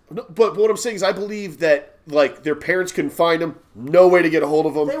lost. But what I'm saying is I believe that like their parents couldn't find them, no way to get a hold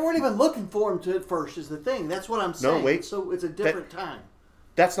of them. They weren't even looking for them at first is the thing. That's what I'm saying. No, wait. So it's a different time.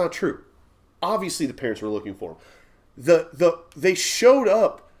 That's not true. Obviously the parents were looking for them. They showed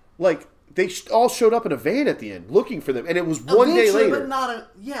up like they all showed up in a van at the end looking for them, and it was one day later.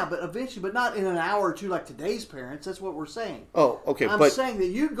 But eventually, but not in an hour or two like today's parents. That's what we're saying. Oh, okay. I'm saying that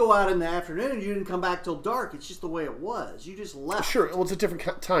you'd go out in the afternoon and you didn't come back till dark. It's just the way it was. You just left. Sure, well, it's a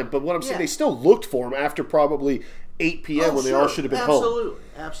different time. But what I'm saying, they still looked for them after probably 8 p.m. when they all should have been home.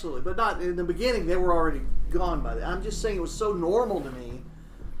 Absolutely. But not in the beginning. They were already gone by then. I'm just saying it was so normal to me.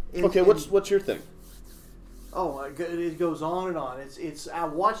 What's your thing? Oh, it goes on and on. It's. I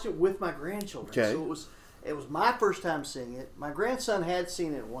watched it with my grandchildren, so It was my first time seeing it. My grandson had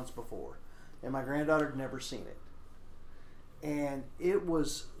seen it once before, and my granddaughter had never seen it. And it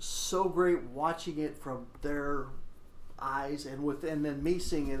was so great watching it from their eyes, and then me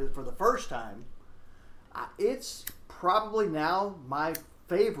seeing it for the first time. It's probably now my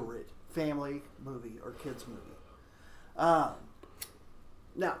favorite family movie or kids movie. Now,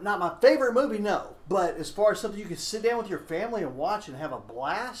 not my favorite movie, no. But as far as something you can sit down with your family and watch and have a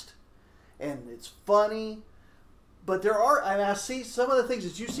blast, and it's funny. But there are, and I see some of the things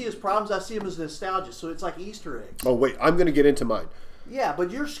that you see as problems, I see them as nostalgia. So it's like Easter eggs. Oh, wait, I'm going to get into mine. Yeah, but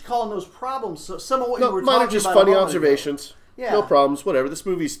you're calling those problems. So some of what you were talking about. Mine are just funny observations. Ago. Yeah. No problems, whatever. This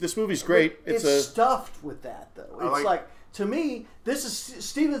movie's great. It's stuffed with that, though. It's like, to me, this is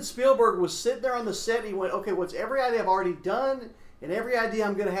Steven Spielberg was sitting there on the set and he went, okay, what's every idea I've already done and every idea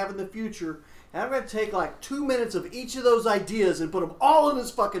I'm going to have in the future, and I'm going to take like 2 minutes of each of those ideas and put them all in this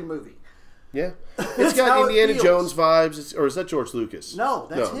fucking movie. Yeah. It's got Indiana Jones vibes. Or is that George Lucas? No,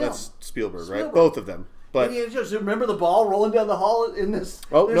 that's him. That's Spielberg, right? Both of them. But Indiana Jones, remember the ball rolling down the hall in this?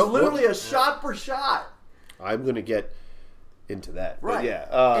 Oh, there's literally a shot for shot. I'm going to get into that. Right. But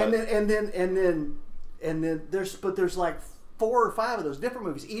yeah. And then there's like 4 or 5 of those different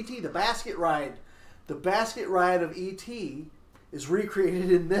movies. E.T. The basket ride of E.T. is recreated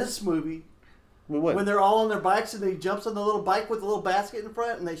in this movie. When they're all on their bikes and he jumps on the little bike with the little basket in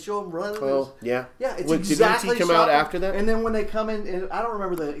front and they show him running. Oh, yeah. Yeah, it's exactly. Did E.T. come out after that? And then when they come in, and I don't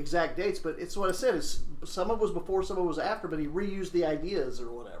remember the exact dates, but it's what I said. Is some of it was before, some of it was after, but he reused the ideas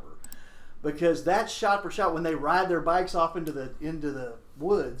or whatever. Because that shot for shot when they ride their bikes off into the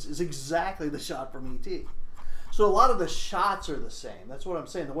woods is exactly the shot from E.T. So a lot of the shots are the same. That's what I'm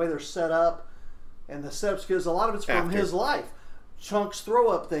saying. The way they're set up and the setups, because a lot of it's from his life. Chunk's throw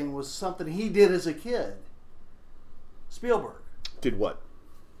up thing was something he did as a kid. Spielberg did what?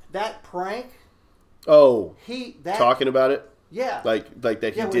 That prank. Oh, that talking about it. Yeah, like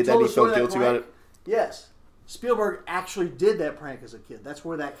that he did that. He felt guilty about it. Yes, Spielberg actually did that prank as a kid. That's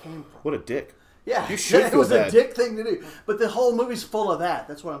where that came from. What a dick. Yeah, you should it feel was bad. a dick thing to do. But the whole movie's full of that.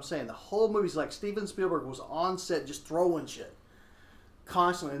 That's what I'm saying. The whole movie's like Steven Spielberg was on set just throwing shit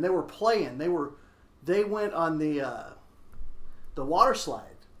constantly, and they were playing. They went on the water slide.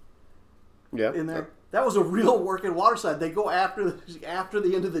 Yeah. In there. That was a real working water slide. They go after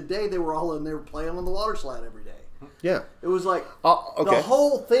the end of the day, they were all in there playing on the water slide every day. Yeah. It was like okay. The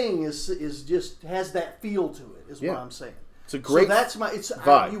whole thing is just has that feel to it, is what I'm saying. It's a great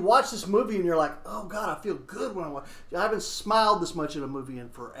vibe. You watch this movie and you're like, oh God, I feel good when I watch. I haven't smiled this much in a movie in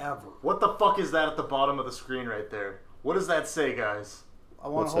forever. What the fuck is that at the bottom of the screen right there? What does that say, guys? I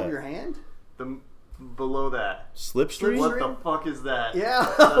want to hold your hand. Below that. Slipstream? What the fuck is that?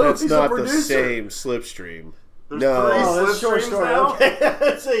 Yeah. That's not the same Slipstream. There's no. 3 Slipstreams now?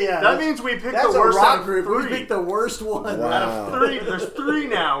 Okay. So, yeah, that means we picked the worst out of 3. We picked the worst one. Wow. Out of 3. There's 3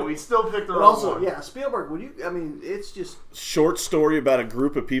 now. We still picked the wrong one. Yeah, Spielberg, it's just... Short story about a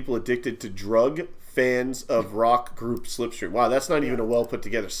group of people addicted to drug fans of rock group Slipstream. Wow, that's not even a well put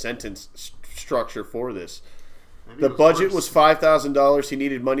together sentence structure for this. The budget was $5,000. He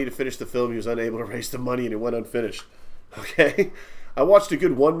needed money to finish the film. He was unable to raise the money, and it went unfinished. Okay? I watched a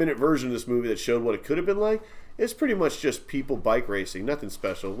good 1-minute version of this movie that showed what it could have been like. It's pretty much just people bike racing. Nothing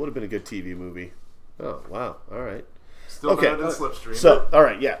special. Would have been a good TV movie. Oh, wow. All right. Still better than Slipstream. So, all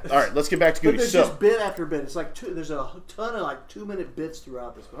right, yeah. All right, let's get back to Goonies. But there's just bit after bit. It's like there's a ton of like 2-minute bits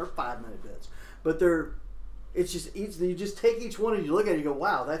throughout this, or 5-minute bits. But you just take each one and you look at it and you go,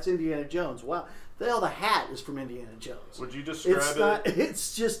 wow, that's Indiana Jones. Wow. The hat is from Indiana Jones. Would you describe it?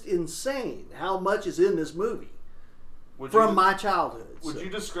 It's just insane how much is in this movie my childhood. Would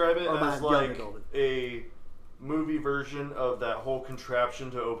you describe it as like a movie version of that whole contraption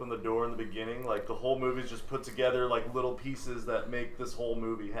to open the door in the beginning? Like the whole movie's just put together like little pieces that make this whole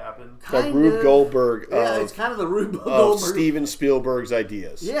movie happen? Like Rube Goldberg. It's kind of the Rube Goldberg. Steven Spielberg's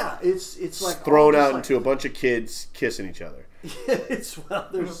ideas. Yeah, it's like thrown out into a bunch of kids kissing each other.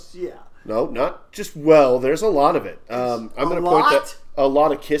 No, not just there's a lot of it. I'm going to point that a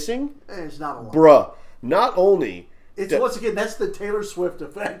lot of kissing. It's not a lot. Bruh, not only... once again, that's the Taylor Swift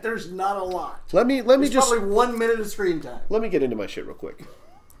effect. There's not a lot. Let me just probably 1 minute of screen time. Let me get into my shit real quick.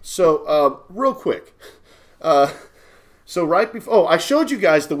 So, real quick. So right before... I showed you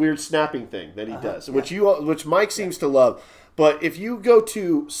guys the weird snapping thing that he does, which Mike seems to love. But if you go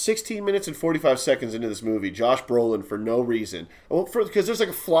to 16 minutes and 45 seconds into this movie, Josh Brolin, for no reason, because there's like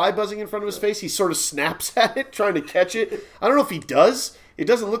a fly buzzing in front of his face, he sort of snaps at it, trying to catch it. I don't know if he does. It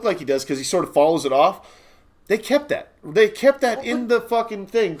doesn't look like he does because he sort of follows it off. They kept that. They kept that in the fucking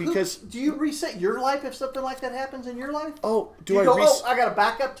thing because... Do you reset your life if something like that happens in your life? Oh, I got to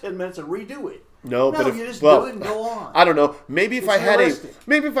back up 10 minutes and redo it? No, but you just do it and go on. I don't know. Maybe if It's I had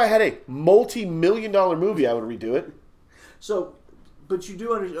realistic. a multi-million-dollar movie, I would redo it. So, but you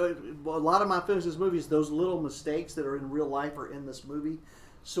do understand, a lot of my feelings in this movie is those little mistakes that are in real life are in this movie.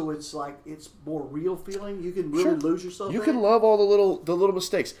 So it's like, it's more real feeling. You can really lose yourself. You in can it. love all the little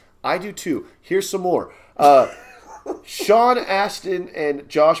mistakes. I do too. Here's some more. Sean Astin and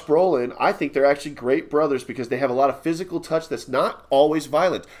Josh Brolin, I think they're actually great brothers because they have a lot of physical touch that's not always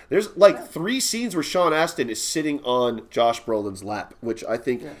violent. There's like 3 scenes where Sean Astin is sitting on Josh Brolin's lap, which I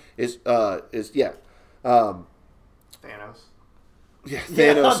think is Thanos.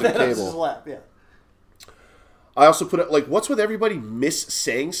 Thanos and Cable. Lap, yeah. I also put it like, what's with everybody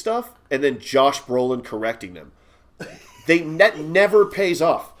saying stuff and then Josh Brolin correcting them? That never pays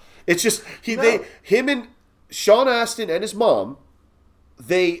off. It's just him and Sean Astin and his mom,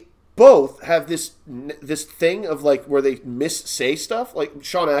 they both have this thing of like where they say stuff. Like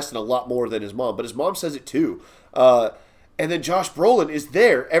Sean Astin a lot more than his mom, but his mom says it too. And then Josh Brolin is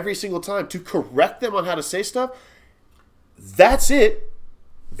there every single time to correct them on how to say stuff. That's it.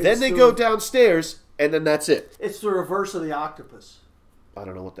 Then they go downstairs, and then that's it. It's the reverse of the octopus. I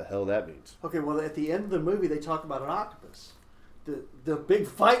don't know what the hell that means. Okay, well, at the end of the movie, they talk about an octopus. The big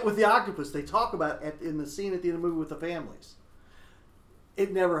fight with the octopus, they talk about in the scene at the end of the movie with the families.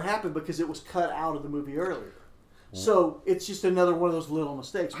 It never happened because it was cut out of the movie earlier. So it's just another one of those little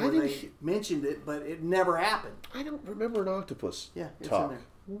mistakes where they mentioned it, but it never happened. I don't remember an octopus it's talk. in there.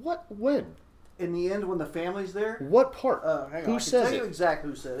 What? When? In the end, when the family's there. What part? Hang on, Who I can says tell it? you exactly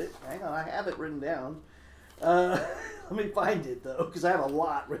who said it. Hang on, I have it written down. Let me find it though, because I have a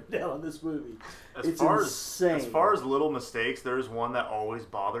lot written down on this movie. It's insane. As far as little mistakes, there's one that always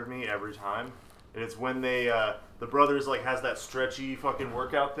bothered me every time, and it's when they the brothers like has that stretchy fucking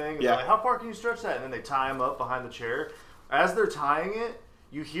workout thing. And they're like, how far can you stretch that? And then they tie him up behind the chair. As they're tying it,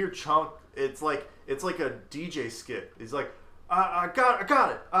 you hear Chunk. It's like a DJ skip. He's like, I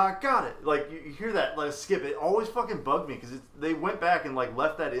got it. Like you hear that like skip. It always fucking bugged me because they went back and like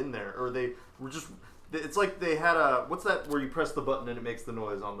left that in there, or they were just. It's like they had what's that where you press the button and it makes the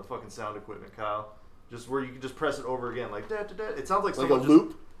noise on the fucking sound equipment, Kyle? Just where you can just press it over again, like da da da. It sounds like someone a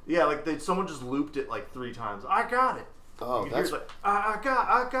loop. Yeah, like someone just looped it like 3 times. I got it. Oh, that's like I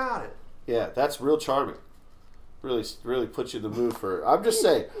got it. Yeah, that's real charming. Really puts you in the mood for. I'm just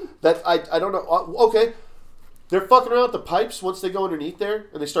saying that I don't know. Okay, they're fucking around with the pipes once they go underneath there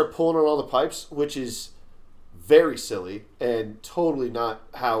and they start pulling on all the pipes, which is very silly and totally not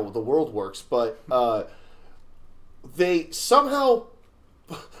how the world works. But they somehow,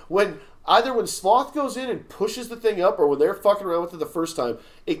 when Sloth goes in and pushes the thing up or when they're fucking around with it the first time,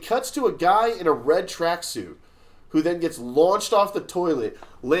 it cuts to a guy in a red tracksuit who then gets launched off the toilet,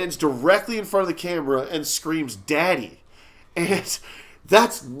 lands directly in front of the camera, and screams, "Daddy." And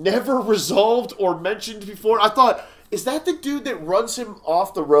that's never resolved or mentioned before. I thought, is that the dude that runs him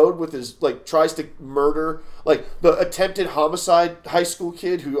off the road with his, like, tries to murder, like, the attempted homicide high school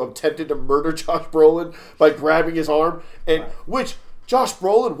kid who attempted to murder Josh Brolin by grabbing his arm? And which, Josh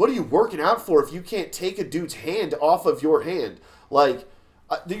Brolin, what are you working out for if you can't take a dude's hand off of your hand? Like,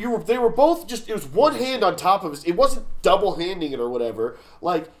 they were both just, it was one hand on top of his, it wasn't double handing it or whatever.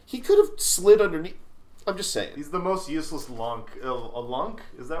 Like, he could have slid underneath. I'm just saying. He's the most useless lunk. A lunk?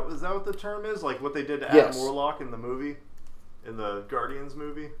 Is that what the term is? Like what they did to Adam Warlock in the movie? In the Guardians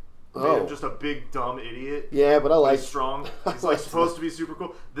movie? Made him just a big, dumb idiot. Yeah, but I like... He's strong. He's like supposed to be super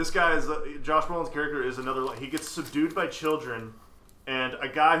cool. This guy is... Josh Brolin's character is another... He gets subdued by children, and a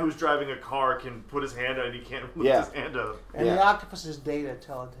guy who's driving a car can put his hand out and he can't lift his hand up. And the octopus's data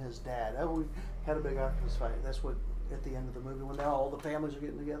telling his dad, "Oh, we had a big octopus fight." That's what, at the end of the movie, when now all the families are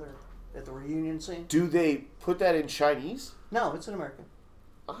getting together at the reunion scene. Do they put that in Chinese? No, it's in American.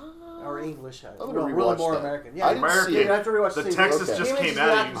 Or English. Really more that. American. Yeah, I didn't American. see it. You have to rewatch the scene. Texas just came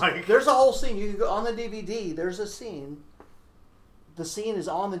out of you, Mike. There's a whole scene. You can go on the DVD. There's a scene. The scene is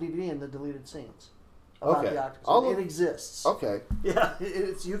on the DVD in the deleted scenes about the octopus. It exists. Okay. Yeah,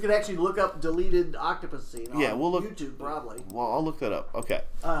 you can actually look up deleted octopus scene on YouTube probably. Well, I'll look that up. Okay.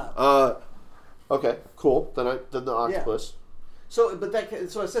 Okay, cool. Then the octopus. Yeah.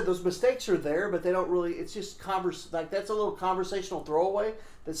 So I said those mistakes are there, but they don't really. It's just that's a little conversational throwaway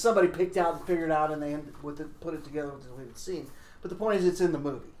that somebody picked out and figured out, and they put it together with the deleted scene. But the point is, it's in the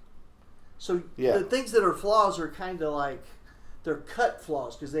movie. So the things that are flaws are kind of like they're cut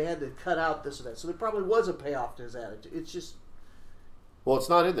flaws because they had to cut out this or that. So there probably was a payoff to his attitude. It's just. Well, it's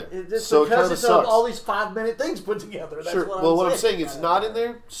not in there. So because it's all these 5-minute things put together. That's sure. What I'm saying it's not in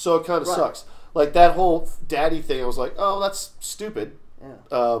there, so it kind of sucks. Like that whole daddy thing, I was like, oh, that's stupid.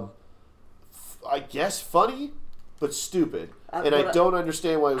 Yeah. I guess funny, but stupid. I don't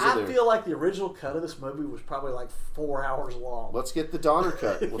understand why it was in there. I feel like the original cut of this movie was probably like 4 hours long. Let's get the Donner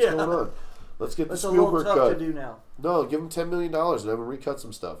cut. What's going on? Let's get the It's Spielberg cut. a little tough to do now. No, give them $10 million and have them recut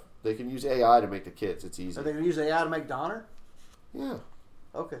some stuff. They can use AI to make the kids. It's easy. Are they going to use AI to make Donner? Yeah.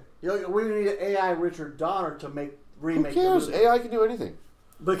 Okay. We need an AI Richard Donner to remake. Who cares? AI can do anything.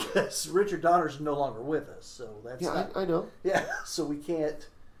 Because Richard Donner's no longer with us, so that's I know. Yeah, so we can't.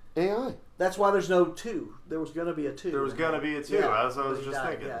 AI. That's why there's no 2. There was going to be a 2. There was going to be a 2, as I was just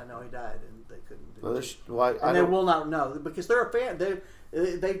thinking. Yeah, no, he died, and they couldn't do it. Why? And they will not know, because they're a fan.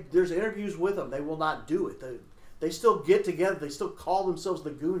 There's interviews with them. They will not do it. They still get together. They still call themselves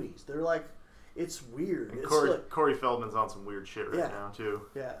the Goonies. They're like, it's weird. And Corey Feldman's on some weird shit right now, too.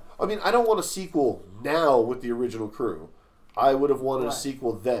 Yeah. I mean, I don't want a sequel now with the original crew. I would have wanted a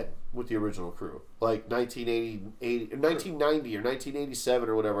sequel then with the original crew. Like 1990 or 1987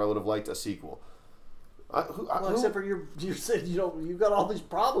 or whatever, I would have liked a sequel. Except for you said you've got all these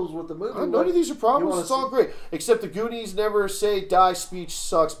problems with the movie. None of these are problems. It's all great. Except the Goonies never say die speech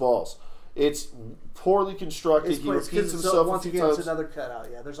sucks balls. It's poorly constructed. He repeats himself once again. It's another cutout.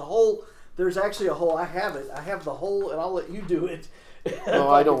 Yeah, there's actually a whole. I have it. I have the whole, and I'll let you do it. No,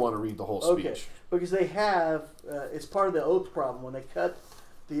 I don't want to read the whole speech. Okay, because they have. It's part of the oath problem. When they cut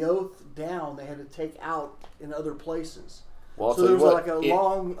the oath down, they had to take out in other places. Well, so there was like a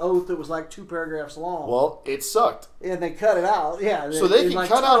long oath that was like 2 paragraphs long. Well, it sucked. And they cut it out. Yeah. So they can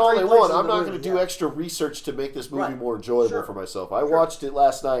cut out all they want. I'm not going to do extra research to make this movie more enjoyable for myself. I watched it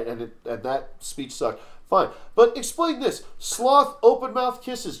last night, and that speech sucked. Fine. But explain this. Sloth, open mouth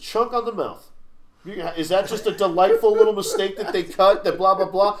kisses, chunk on the mouth. Is that just a delightful little mistake that they cut, that blah, blah,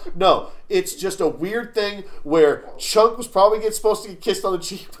 blah? No. It's just a weird thing where Chunk was probably supposed to get kissed on the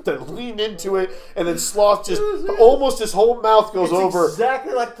cheek, but then leaned into it, and then Sloth just, almost his whole mouth goes over.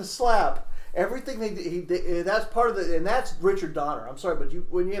 Exactly like the slap. Everything that's part of the, and that's Richard Donner. I'm sorry, but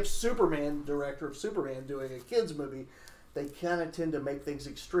when you have director of Superman doing a kids movie, they kind of tend to make things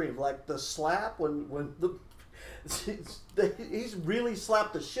extreme. Like the slap, he's really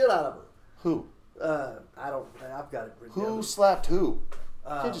slapped the shit out of her. Who? I've got it written down. Who slapped who?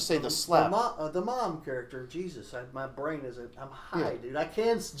 You can't just say the slap. The mom character. Jesus, my brain isn't. I'm high, dude. I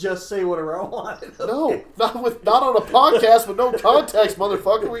can't just say whatever I want. No, not on a podcast with no context,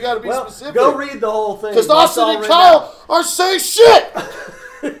 motherfucker. We got to be specific. Go read the whole thing. Because Austin and Kyle are saying shit.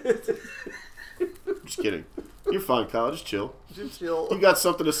 Just kidding. You're fine, Kyle. Just chill. Just chill. You got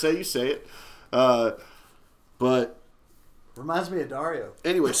something to say, you say it. But reminds me of Dario.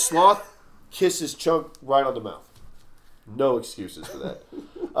 Anyway, Sloth kisses Chunk right on the mouth. No excuses for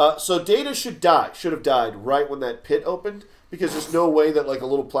that. So Data should have died right when that pit opened, because there's no way that like a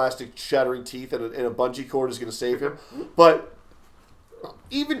little plastic shattering teeth and a bungee cord is going to save him. But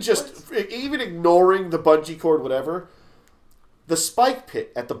even ignoring the bungee cord, whatever, the spike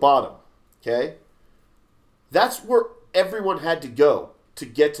pit at the bottom, okay, that's where everyone had to go to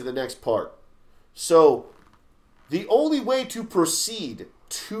get to the next part. So the only way to proceed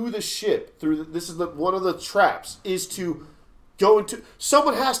to the ship through one of the traps is to go into.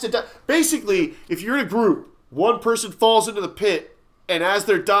 Someone has to die. Basically, if you're in a group, one person falls into the pit, and as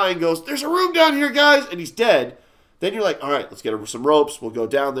they're dying goes, "There's a room down here, guys," and he's dead. Then you're like, "All right, let's get some ropes. We'll go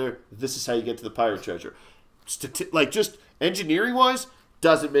down there. This is how you get to the pirate treasure." Just engineering wise,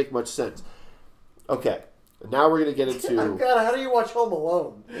 doesn't make much sense. Okay, now we're gonna get into. God, how do you watch Home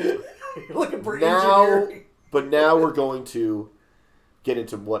Alone? You're looking for engineering. But now we're going to get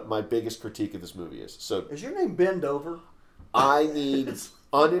into what my biggest critique of this movie is. So, is your name Ben Dover? I need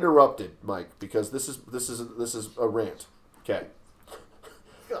uninterrupted, Mike, because this is a rant. Okay.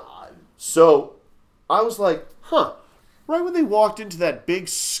 God. So, I was like, right when they walked into that big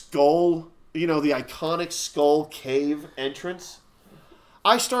skull, the iconic skull cave entrance,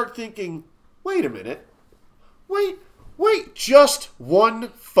 I start thinking, wait a minute. Wait just one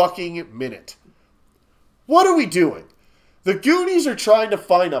fucking minute. What are we doing? The Goonies are trying to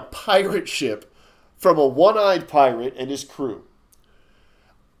find a pirate ship from a one-eyed pirate and his crew.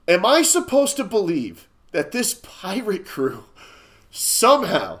 Am I supposed to believe that this pirate crew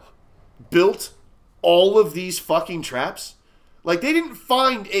somehow built all of these fucking traps? Like, they didn't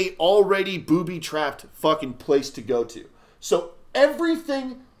find a already booby-trapped fucking place to go to. So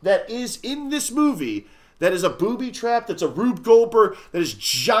everything that is in this movie that is a booby trap, that's a Rube Goldberg, that is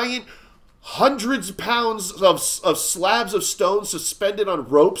giant hundreds of pounds of slabs of stone suspended on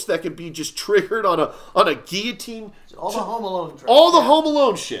ropes that can be just triggered on a guillotine. All the Home Alone traps. All the Home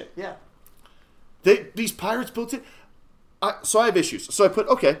Alone shit. Yeah. These pirates built it. So I have issues. So I put,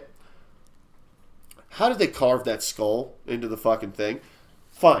 okay, how did they carve that skull into the fucking thing?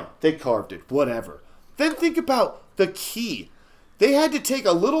 Fine, they carved it. Whatever. Then think about the key. They had to take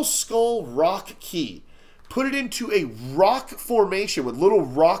a little skull rock key, put it into a rock formation with little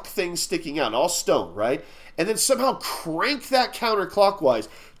rock things sticking out, all stone, right? And then somehow crank that counterclockwise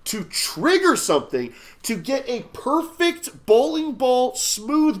to trigger something to get a perfect bowling ball,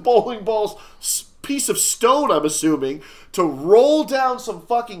 smooth bowling ball piece of stone, I'm assuming, to roll down some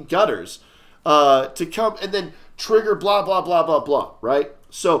fucking gutters to come and then trigger blah, blah, blah, blah, blah, right?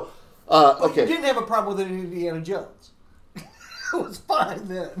 So, okay. You didn't have a problem with it in Indiana Jones. It was fine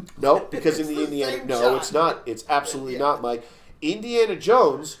then. No, because in the Indiana... No, it's not. It's absolutely not, Mike. Indiana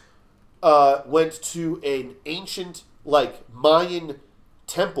Jones went to an ancient, like, Mayan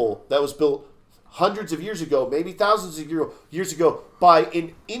temple that was built hundreds of years ago, maybe thousands of years ago, by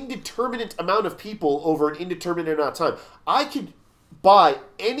an indeterminate amount of people over an indeterminate amount of time. I could buy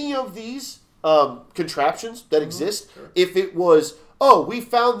any of these contraptions that exist if it was, oh, we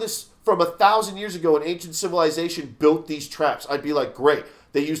found this from 1,000 years ago, an ancient civilization built these traps. I'd be like, great.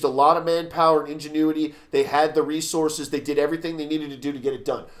 They used a lot of manpower and ingenuity. They had the resources. They did everything they needed to do to get it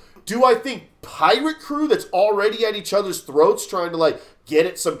done. Do I think pirate crew that's already at each other's throats trying to, like, get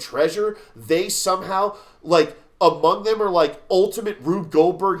at some treasure, they somehow, like, among them are, like, ultimate Rube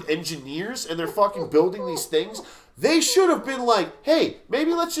Goldberg engineers and they're fucking building these things? They should have been like, hey,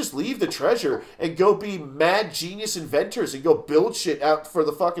 maybe let's just leave the treasure and go be mad genius inventors and go build shit out for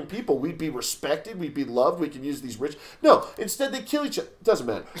the fucking people. We'd be respected. We'd be loved. We can use these rich... No, instead they kill each other. Doesn't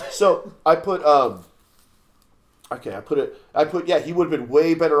matter. So I put... Okay, yeah, he would have been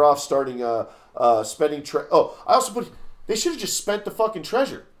way better off starting, spending... I also put... They should have just spent the fucking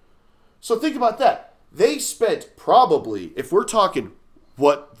treasure. So think about that. They spent probably, if we're talking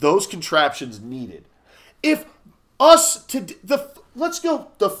what those contraptions needed, if us let's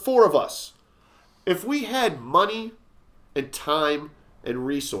go the four of us, if we had money and time and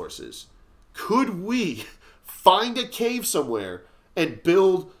resources, could we find a cave somewhere and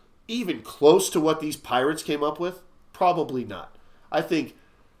build even close to what these pirates came up with? Probably not. I think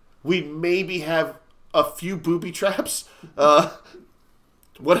we'd maybe have a few booby traps,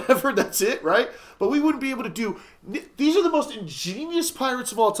 whatever, that's it, right? But we wouldn't be able to do... These are the most ingenious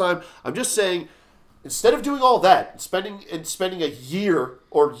pirates of all time. I'm just saying, instead of doing all that, and spending a year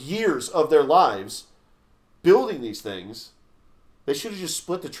or years of their lives building these things, they should have just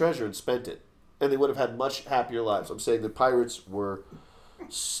split the treasure and spent it. And they would have had much happier lives. I'm saying the pirates were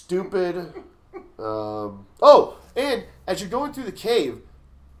stupid. And as you're going through the cave,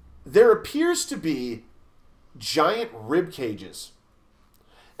 there appears to be giant rib cages.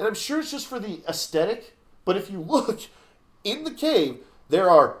 And I'm sure it's just for the aesthetic, but if you look in the cave, there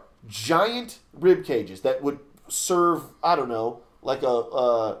are giant rib cages that would serve, I don't know, like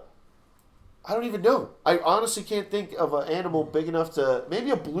I don't even know. I honestly can't think of an animal big enough to...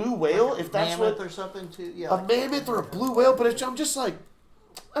 Maybe a blue whale, like if that's what... or something too. Yeah, a mammoth or a blue whale, but I'm just like...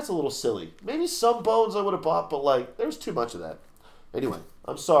 That's a little silly. Maybe some bones I would have bought, but, like, there's too much of that. Anyway,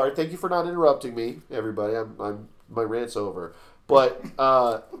 I'm sorry. Thank you for not interrupting me, everybody. My rant's over. But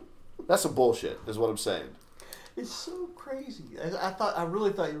that's some bullshit, is what I'm saying. It's so crazy. I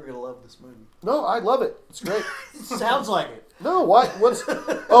really thought you were gonna love this movie. No, I love it. It's great. It sounds like it. No, what? What's?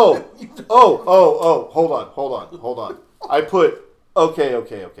 Hold on. I put okay.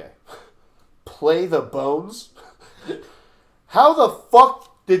 Play the bones. How the fuck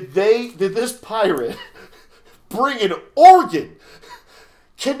did this pirate bring an organ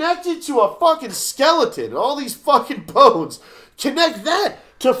connected to a fucking skeleton and all these fucking bones? Connect that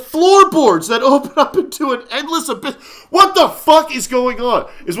to floorboards that open up into an endless abyss. What the fuck is going on,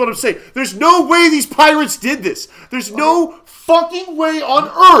 is what I'm saying. There's no way these pirates did this. There's no fucking way on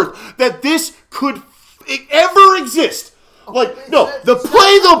earth that this could ever exist. Like, no,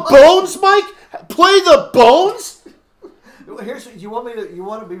 play the bones, Mike? Play the bones? You want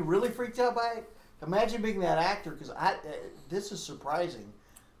to be really freaked out by it? Imagine being that actor, because this is surprising.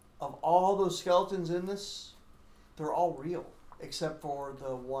 Of all those skeletons in this, they're all real. Except for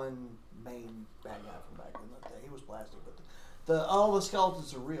the one main bad guy from back in the day. He was plastic, but all the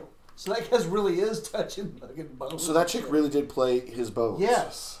skeletons are real. So that guy really is touching fucking bones. So that chick really did play his bones.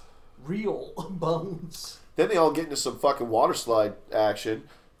 Yes. Real bones. Then they all get into some fucking water slide action.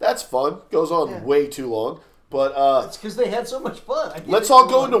 That's fun. Goes on way too long. But it's because they had so much fun. Let's all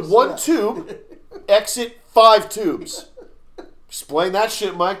go into one tube, exit 5 tubes. Explain that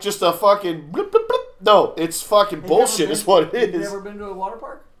shit, Mike. Just a fucking... Blip, blip, blip. No, it's fucking bullshit is what it is. You've never been to a water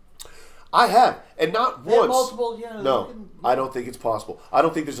park? I have. And not once. Multiple, no, I don't think it's possible. I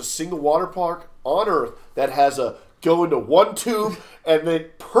don't think there's a single water park on Earth that has a go into one tube and then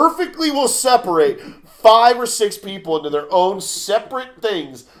perfectly will separate 5 or 6 people into their own separate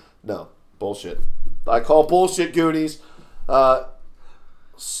things. No, bullshit. I call bullshit Goonies. And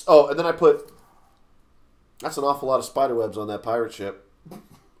then I put, that's an awful lot of spider webs on that pirate ship.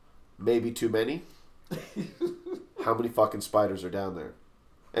 Maybe too many. How many fucking spiders are down there?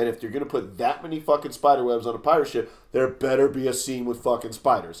 And if you're going to put that many fucking spider webs on a pirate ship, there better be a scene with fucking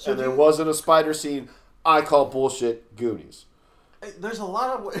spiders. So and there wasn't a spider scene. I call bullshit Goonies. There's a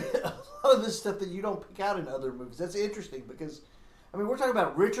lot of this stuff that you don't pick out in other movies. That's interesting because, I mean, we're talking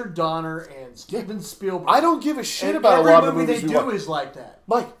about Richard Donner and Steven Spielberg. I don't give a shit about a lot of the movies they do is like that.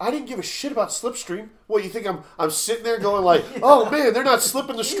 Mike, I didn't give a shit about Slipstream. What, you think I'm sitting there going like, oh man, they're not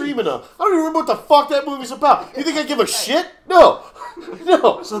slipping the stream enough. I don't even remember what the fuck that movie's about. You think I give a shit? No.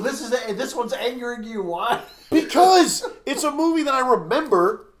 No. So this one's angering you. Why? Because it's a movie that I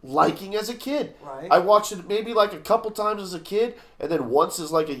remember liking as a kid. Right. I watched it maybe like a couple times as a kid, and then once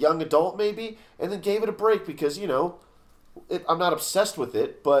as like a young adult maybe, and then gave it a break because, you know, I'm not obsessed with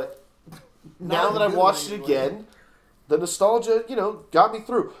it, but now that I've watched it again, the nostalgia, you know, got me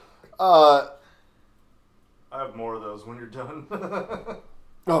through. I have more of those when you're done.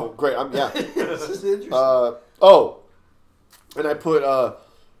 Oh, great. Yeah. This is interesting. And I put,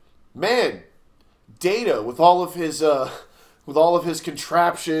 man, Data with all of his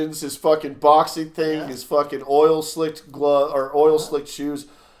contraptions, his fucking boxing thing, his fucking oil slicked glove or oil slicked shoes.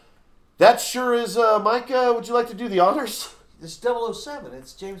 That sure is, Micah, would you like to do the honors? It's 007.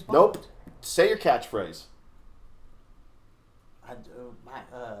 It's James Bond. Nope. Say your catchphrase.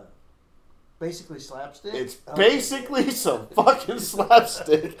 Basically slapstick? It's basically some fucking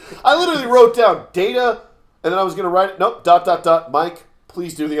slapstick. I literally wrote down Data, and then I was going to write it. Nope, ... Mike,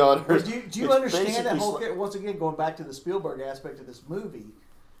 please do the honors. Do you understand that whole... Once again, going back to the Spielberg aspect of this movie,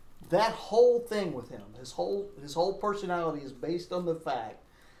 that whole thing with him, his whole personality is based on the fact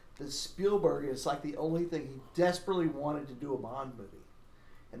that Spielberg is like the only thing he desperately wanted to do a Bond movie.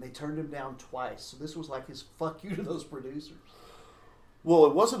 And they turned him down twice. So this was like his fuck you to those producers. Well,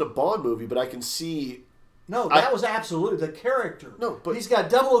 it wasn't a Bond movie, but I can see... No, that was absolutely the character. No, but... He's got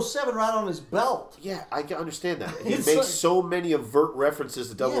 007 right on his belt. Yeah, I can understand that. He makes so many overt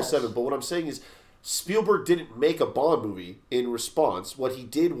references to 007, but what I'm saying is Spielberg didn't make a Bond movie in response. What he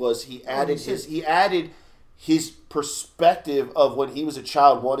did was he added his perspective of when he was a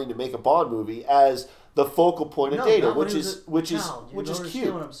child wanting to make a Bond movie as the focal point of Data, which is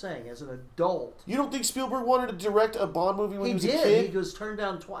cute. What I'm saying, as an adult, you don't think Spielberg wanted to direct a Bond movie when he was a kid? He did. He was turned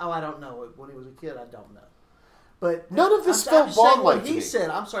down twice. Oh, I don't know. When he was a kid, I don't know. But none of this felt Bond-like to me. He said.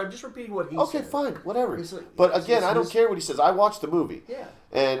 I'm sorry. I'm just repeating what he said. Okay, fine, whatever. But again, I don't care what he says. I watched the movie. Yeah.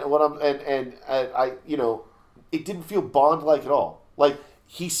 And I you know, it didn't feel Bond-like at all. Like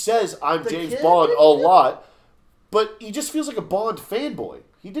he says, "I'm James Bond" a lot, but he just feels like a Bond fanboy.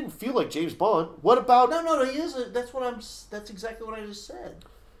 He didn't feel like James Bond. What about? No. He is. That's exactly what I just said.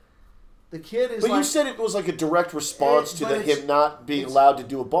 The kid is. But you said it was like a direct response to him not being allowed to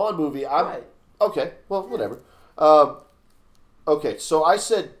do a Bond movie. Right. Okay. Well, whatever. Okay. So I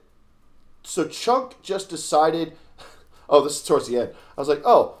said. So Chunk just decided. Oh, this is towards the end. I was like,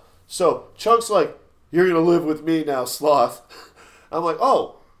 oh, so Chunk's like, you're gonna live with me now, Sloth. I'm like,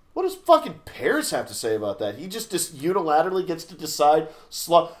 oh. What does fucking Paris have to say about that? He just unilaterally gets to decide.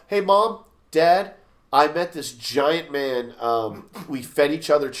 Hey, Mom, Dad, I met this giant man. We fed each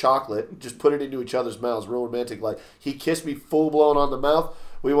other chocolate, just put it into each other's mouths, real romantic. Like he kissed me full blown on the mouth.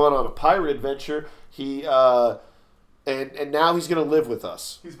 We went on a pirate adventure. He and now he's gonna live with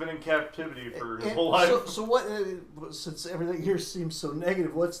us. He's been in captivity for his whole life. So what? Since everything here seems so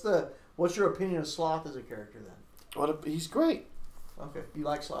negative, what's your opinion of Sloth as a character then? He's great. Okay, you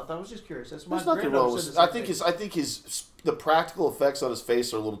like Sloth? I was just curious. There's nothing wrong with. I think the practical effects on his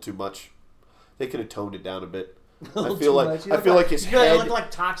face are a little too much. They could have toned it down a bit. I feel like his head looked like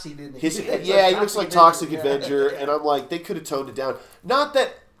Toxic, didn't he? He looks like Toxic Avenger, and I'm like, they could have toned it down. Not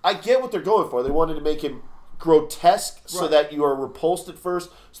that I get what they're going for. They wanted to make him grotesque so that you are repulsed at first,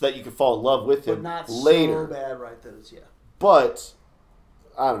 so that you can fall in love with him later. So bad, right? That is, yeah. But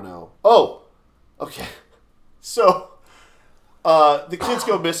I don't know. Oh, okay. So. The kids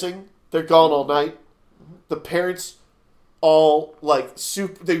go missing. They're gone all night. The parents all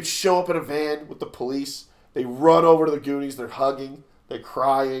they show up in a van with the police. They run over to the Goonies. They're hugging. They're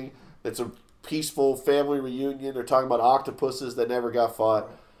crying. It's a peaceful family reunion. They're talking about octopuses that never got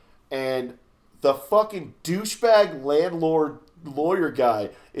fought. And the fucking douchebag landlord lawyer guy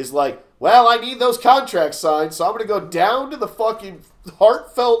is like, well, I need those contracts signed, so I'm going to go down to the fucking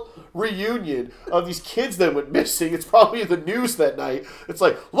heartfelt reunion of these kids that went missing. It's probably in the news that night. It's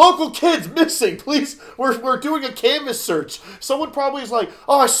like, local kids missing, please. We're doing a canvas search. Someone probably is like,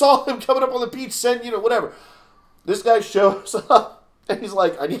 oh, I saw him coming up on the beach, whatever. This guy shows up, and he's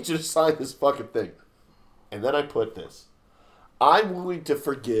like, I need you to sign this fucking thing. And then I put this. I'm willing to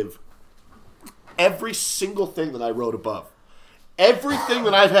forgive every single thing that I wrote above. Everything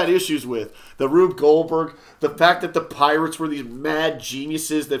that I've had issues with. The Rube Goldberg, the fact that the pirates were these mad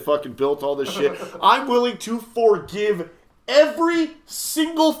geniuses that fucking built all this shit. I'm willing to forgive every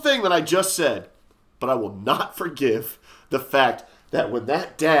single thing that I just said. But I will not forgive the fact that when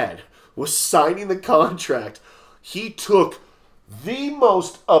that dad was signing the contract, he took the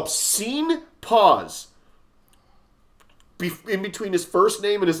most obscene pause in between his first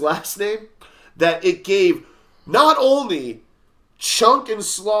name and his last name that it gave not only Chunk and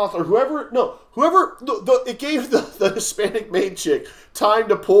Sloth or it gave the Hispanic maid chick time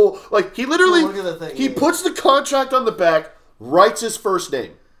to pull, like, he literally, he puts the contract on the back, writes his first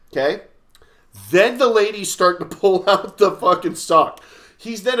name, okay? Then the lady's starting to pull out the fucking sock.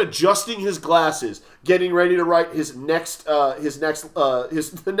 He's then adjusting his glasses, getting ready to write his next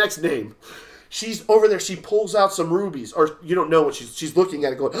name. She's over there. She pulls out some rubies, or you don't know what she's looking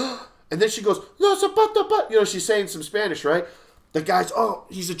at it, going, oh, and then she goes, no, it's a but. You know, she's saying some Spanish, right? The guy's,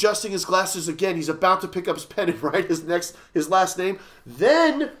 he's adjusting his glasses again. He's about to pick up his pen and write his last name.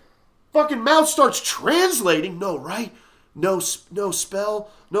 Then, fucking mouth starts translating. No, right? No spell.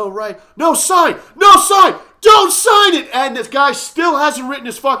 No, right? No sign. No sign. Don't sign it. And this guy still hasn't written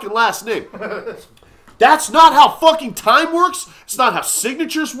his fucking last name. That's not how fucking time works. It's not how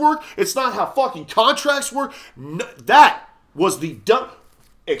signatures work. It's not how fucking contracts work. No, that was the dumb...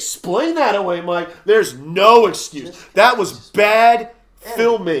 Explain that away, Mike. There's no excuse. That was bad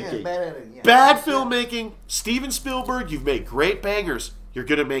filmmaking. Bad filmmaking. Steven Spielberg, you've made great bangers. You're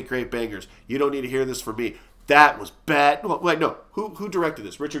going to make great bangers. You don't need to hear this from me. That was bad. No. Who directed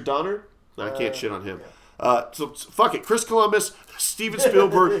this? Richard Donner? I can't shit on him. Yeah. So fuck it. Chris Columbus, Steven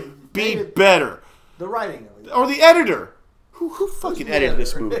Spielberg, be better. The writing. Or the editor. Who fucking edited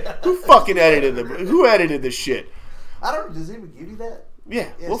this movie? Who fucking edited them? Who edited this shit? I don't. Does he even give you that?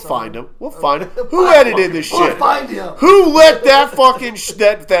 Yeah, we'll find him. We'll find him. Who edited this shit? We'll find him. Who let that fucking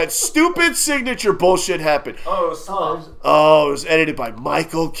that stupid signature bullshit happen? Oh, it was edited by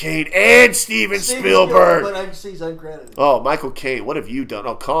Michael Caine and Steven Spielberg. But I can see he's uncredited. Oh, Michael Caine, what have you done?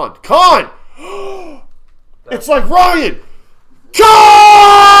 Oh, Con! It's like Ryan.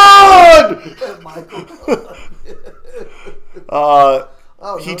 Con! Michael.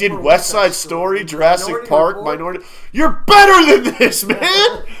 He did West Side Story, Jurassic Park, Minority. You're better than this,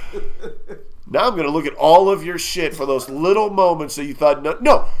 man! Now I'm going to look at all of your shit for those little moments that you thought,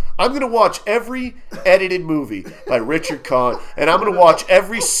 no, I'm going to watch every edited movie by Richard Kahn, and I'm going to watch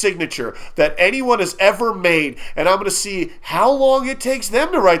every signature that anyone has ever made, and I'm going to see how long it takes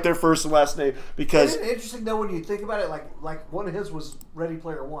them to write their first and last name, because... It's interesting, though, when you think about it, like one of his was Ready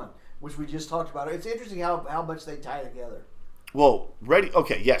Player One, which we just talked about. It's interesting how much they tie together. Well,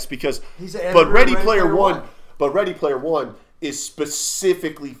 because Ready Player One is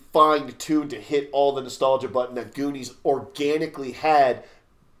specifically fine-tuned to hit all the nostalgia button that Goonies organically had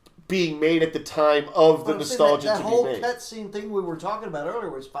being made at the time of the nostalgia that to be whole made. cutscene thing we were talking about earlier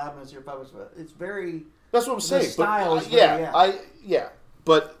was 5 minutes here, 5 minutes there. It's very... That's what I'm saying. The style is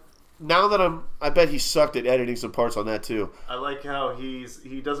But now that I bet he sucked at editing some parts on that too. I like how he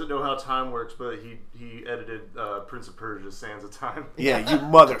doesn't know how time works, but he edited Prince of Persia: Sands of Time. Yeah, you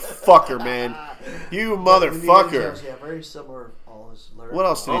motherfucker, man. You motherfucker. Yeah, very similar. All his lyrics. What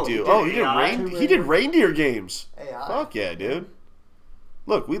else did he do? He did reindeer games. AI. Fuck yeah, dude.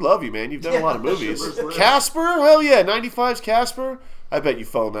 Look, we love you, man. You've done a lot of movies. Casper? Hell yeah. 95's Casper? I bet you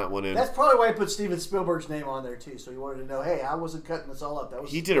phoned that one in. That's probably why he put Steven Spielberg's name on there, too. So he wanted to know, hey, I wasn't cutting this all up.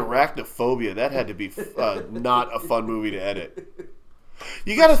 He did Arachnophobia. That had to be not a fun movie to edit.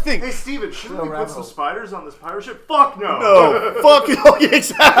 You got to think. Hey, Steven, shouldn't we put some spiders on this pirate ship? Fuck no. No. Fuck no.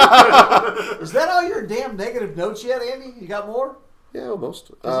 Exactly. Is that all your damn negative notes yet, Andy? You got more? Yeah, almost.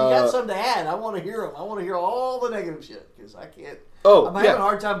 Because you got something to add. I want to hear them. I want to hear all the negative shit because I can't. I'm having a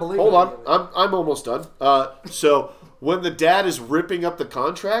hard time believing. Hold on. I'm almost done. So when the dad is ripping up the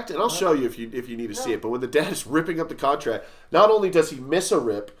contract, and I'll show you if you need to see it, but when the dad is ripping up the contract, not only does he miss a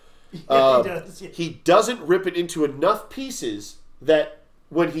rip, he doesn't rip it into enough pieces that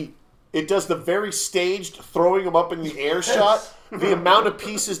when it does the very staged throwing them up in the air shot, the amount of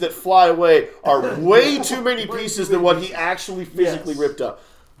pieces that fly away are way too many pieces than what he actually physically ripped up.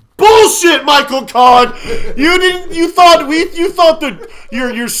 Bullshit, Michael Kahn. You thought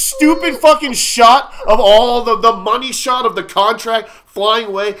your stupid fucking shot of all the money shot of the contract flying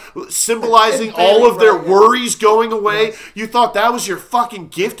away, symbolizing all of their worries going away. Yes. You thought that was your fucking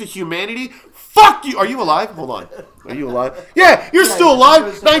gift to humanity? Fuck you. Are you alive? Hold on. Are you alive? Yeah, you're still alive.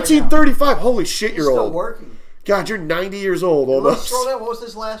 1935. Holy shit, you're old. Still working. God, you're 90 years old almost. Let's scroll down. What was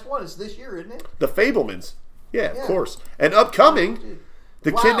this last one? It's this year, isn't it? The Fabelmans. Yeah, of course. And upcoming,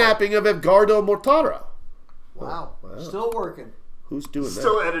 the kidnapping of Edgardo Mortara. Wow. Still working. Who's doing that?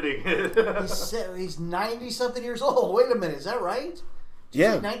 Still editing it. He's 90-something years old. Wait a minute, is that right?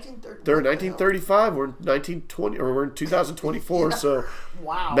 Yeah. 1930. They're in 1935. We're in 1920, or we're in 2024. So,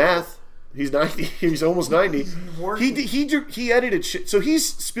 wow. Math. He's 90. He's almost 90. He edited shit. So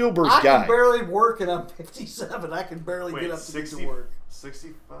he's Spielberg's guy. I can barely work, and I'm 57. I can barely get up to 60, get to work.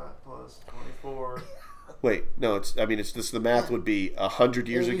 65 plus 24. Wait, no. The math would be 100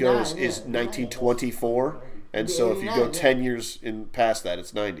 years ago is 1924, and so if you go 10 years in past that,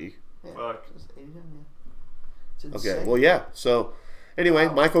 it's 90. Fuck. Okay. Well, yeah. So. Anyway,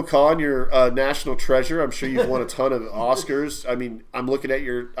 Michael Kahn, you're a national treasure. I'm sure you've won a ton of Oscars. I mean, I'm looking at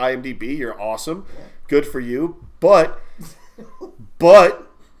your IMDb. You're awesome. Good for you. But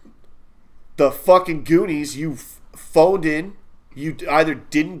the fucking Goonies, you phoned in. You either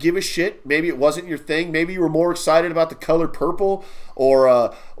didn't give a shit. Maybe it wasn't your thing. Maybe you were more excited about the color purple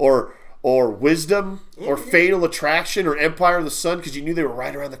or Wisdom or Fatal Attraction or Empire of the Sun because you knew they were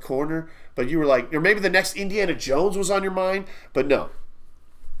right around the corner. But you were like, or maybe the next Indiana Jones was on your mind. But no.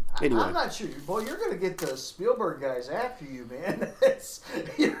 Anyway. I'm not sure. Boy, you're going to get the Spielberg guys after you, man.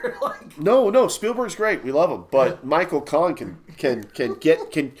 You're like... No. Spielberg's great. We love him, but Michael Kahn can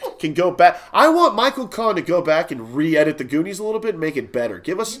go back. I want Michael Kahn to go back and re-edit the Goonies a little bit and make it better.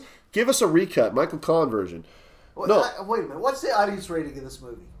 Give us a recut, Michael Kahn version. Well, wait a minute. What's the audience rating of this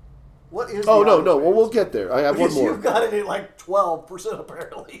movie? What is? No. Well, we'll get there. I have one more. You've got it at like 12%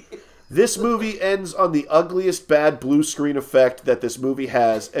 apparently. This movie ends on the ugliest bad blue screen effect that this movie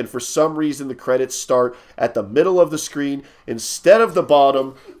has, and for some reason the credits start at the middle of the screen instead of the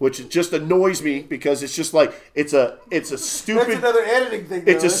bottom, which just annoys me because it's just like it's a stupid. That's another editing thing.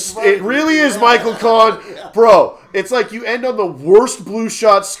 It really is, Michael Kahn, bro. It's like you end on the worst blue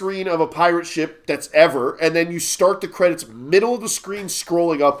shot screen of a pirate ship that's ever, and then you start the credits middle of the screen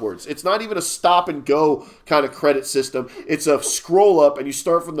scrolling upwards. It's not even a stop and go kind of credit system. It's a scroll up, and you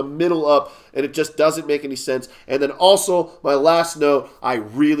start from the middle up, and it just doesn't make any sense. And then also, my last note, I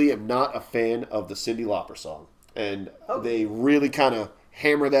really am not a fan of the Cyndi Lauper song. And they really kind of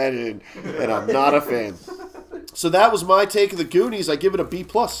hammer that in, and I'm not a fan. So that was my take of the Goonies. I give it a B+.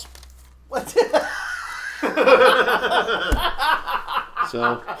 What?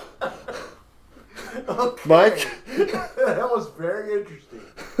 So, okay. Mike? That was very interesting.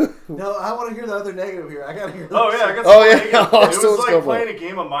 No, I want to hear the other negative here. I got to hear the I got it was like playing a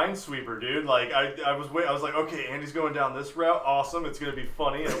game of Minesweeper, dude. Like, I was like, okay, Andy's going down this route. Awesome. It's going to be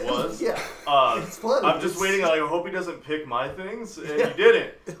funny, and it was. Yeah. It's funny. I'm just waiting. Like, I hope he doesn't pick my things, and you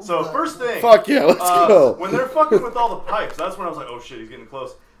didn't. So, first thing. Fuck yeah, let's go. When they're fucking with all the pipes, that's when I was like, oh shit, he's getting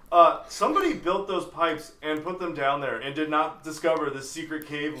close. Somebody built those pipes and put them down there and did not discover this secret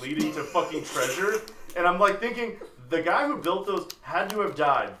cave leading to fucking treasure. And I'm like thinking, the guy who built those had to have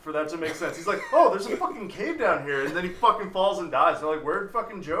died for that to make sense. He's like, oh, there's a fucking cave down here. And then he fucking falls and dies. And I'm like, where'd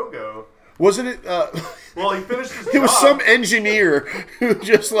fucking Joe go? Wasn't it? Well, he finished his It was some engineer who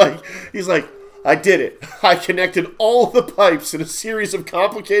just like, he's like, I did it. I connected all the pipes in a series of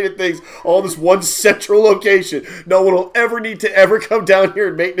complicated things, all this one central location. No one will ever need to ever come down here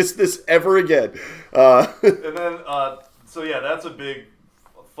and maintenance this ever again. And then, so yeah, that's a big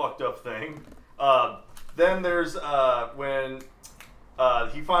fucked up thing. Then there's when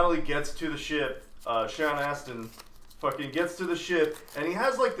he finally gets to the ship, Sean Astin fucking gets to the ship, and he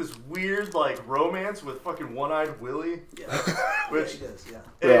has like this weird like romance with fucking One-Eyed Willie. Yeah. Which, he does, yeah.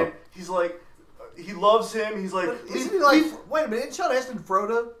 And he's like, he loves him. He's like, isn't he like? Wait a minute, isn't Sean Astin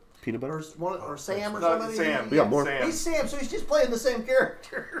Frodo? Peanut butter? Or Sam or somebody? Sam. We got more. Sam. He's Sam, so he's just playing the same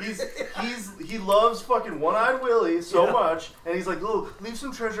character. He loves fucking One-Eyed Willie so much, and he's like, oh, leave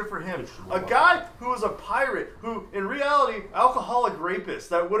some treasure for him. A guy who was a pirate, who in reality, alcoholic rapist,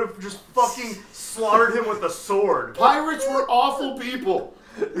 that would have just fucking slaughtered him with a sword. Pirates were awful people.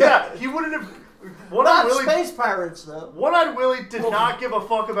 Yeah, he wouldn't have. Not space pirates, though. One-Eyed Willie did not give a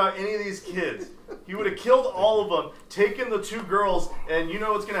fuck about any of these kids. He would have killed all of them, taken the two girls, and you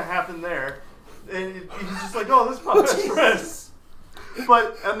know what's going to happen there. And he's just like, oh, this is my best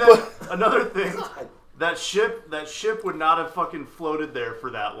friend. And then another thing, that ship would not have fucking floated there for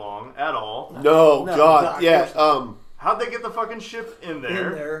that long at all. No, God, yeah. How'd they get the fucking ship in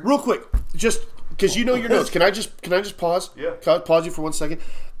there? Real quick, just because you know your notes, can I just pause? Yeah. Can I pause you for 1 second?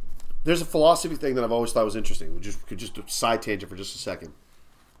 There's a philosophy thing that I've always thought was interesting. Just a side tangent for just a second.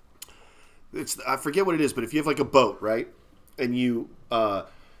 I forget what it is, but if you have like a boat, right, and you the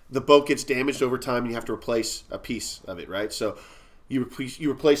boat gets damaged over time, and you have to replace a piece of it, right? So you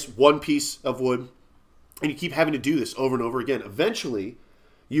replace one piece of wood, and you keep having to do this over and over again. Eventually,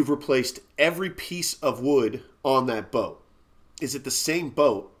 you've replaced every piece of wood on that boat. Is it the same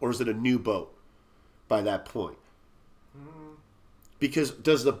boat or is it a new boat by that point? Because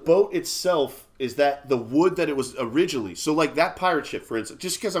does the boat itself, is that the wood that it was originally? So like that pirate ship, for instance,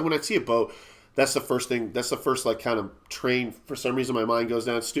 just because when I see a boat, that's the first thing, that's the first like kind of train, for some reason my mind goes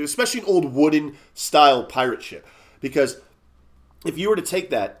down to, especially an old wooden style pirate ship. Because if you were to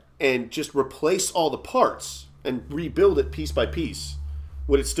take that and just replace all the parts and rebuild it piece by piece,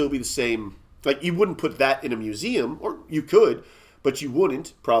 would it still be the same? Like you wouldn't put that in a museum, or you could, but you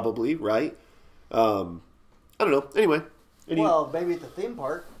wouldn't probably, right? I don't know. Anyway. Well, maybe at the theme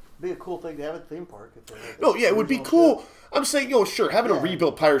park. It'd be a cool thing to have at the theme park. No, yeah, it would be cool. Ship. I'm saying, sure, having a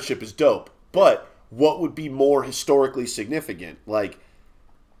rebuilt pirate ship is dope. But what would be more historically significant? Like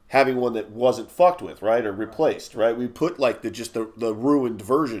having one that wasn't fucked with, right? Or replaced, right? We put like the ruined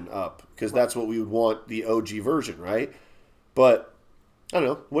version up because that's what we would want, the OG version, right? But I don't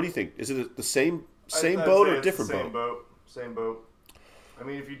know. What do you think? Is it the same boat or different boat? Same boat. I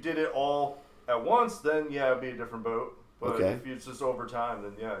mean, if you did it all at once, then yeah, it'd be a different boat. But if it's just over time,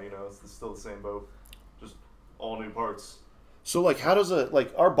 then yeah, it's still the same boat, just all new parts. So like, how does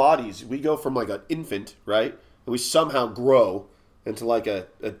our bodies? We go from like an infant, right, and we somehow grow into like a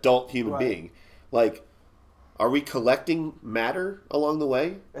adult human being. Like, are we collecting matter along the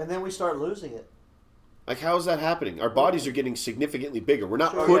way? And then we start losing it. Like, how is that happening? Our bodies are getting significantly bigger. We're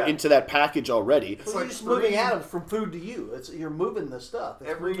not put into that package already. It's like just moving atoms from food to you. You're moving the stuff.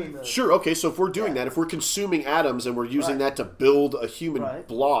 Sure, okay, so if we're doing that, if we're consuming atoms and we're using that to build a human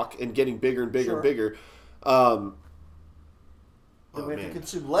block and getting bigger and bigger and bigger, then we have to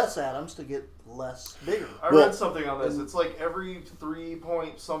consume less atoms to get less bigger. I read something on this. It's like every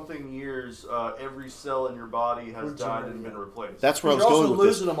 3-point-something years, every cell in your body has died and been replaced. That's where I was going with this. You're also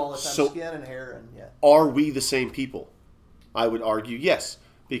losing them all the time, skin and hair. Are we the same people? I would argue yes,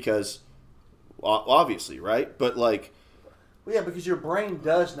 because obviously, right? But like... Well, yeah, because your brain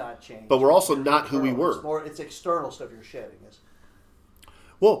does not change. But we're also not who we were. It's external stuff you're shedding.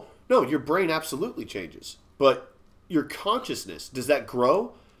 Well, no, your brain absolutely changes. But your consciousness, does that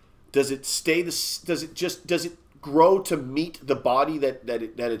grow? Does it stay does it grow to meet the body that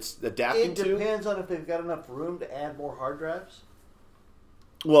it's adapting to? It depends on if they've got enough room to add more hard drives.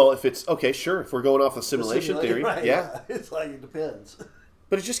 Well, if it's okay, sure. If we're going off of simulation theory, yeah. It's like it depends.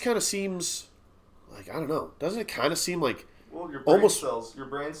 But it just kind of seems like, I don't know. Doesn't it kind of seem like your brain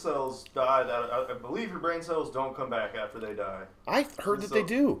cells died. I believe your brain cells don't come back after they die. I heard that they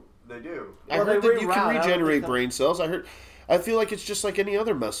do. They do. I heard that you can regenerate brain cells. I feel like it's just like any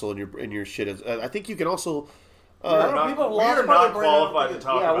other muscle in your shit. I think you can also. We are not qualified to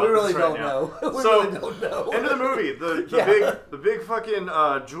talk about this. Yeah, we really don't know. Really don't know. End of the movie. The big fucking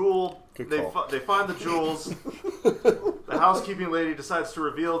jewel. They find the jewels. The housekeeping lady decides to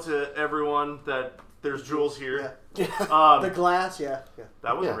reveal to everyone that there's jewels here. Yeah. The glass. Yeah.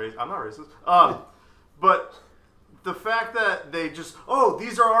 That wasn't racist. I'm not racist. But. The fact that they just,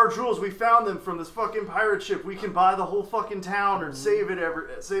 these are our jewels. We found them from this fucking pirate ship. We can buy the whole fucking town and save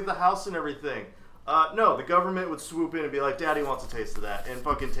the house and everything. No, the government would swoop in and be like, Daddy wants a taste of that, and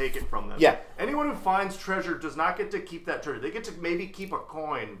fucking take it from them. Yeah. Anyone who finds treasure does not get to keep that treasure. They get to maybe keep a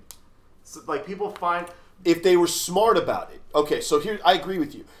coin. So, like, people find... If they were smart about it. Okay, so here, I agree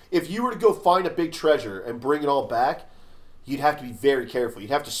with you. If you were to go find a big treasure and bring it all back... You'd have to be very careful. You'd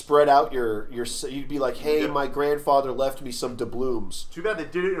have to spread out your. You'd be like, "Hey, my grandfather left me some doubloons." Too bad they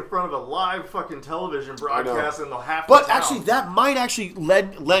did it in front of a live fucking television broadcast, and they'll have. But actually, that might actually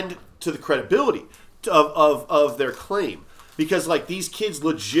lend to the credibility of their claim, because like these kids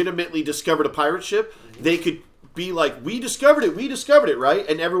legitimately discovered a pirate ship. They could be like, "We discovered it, right?"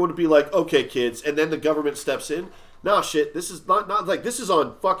 And everyone would be like, "Okay, kids," and then the government steps in. Nah, shit. This is not like this is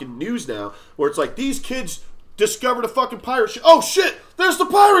on fucking news now, where it's like these kids. Discovered a fucking pirate ship. Oh shit! There's the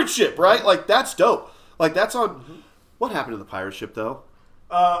pirate ship, right? Like that's dope. Like that's on. What happened to the pirate ship though?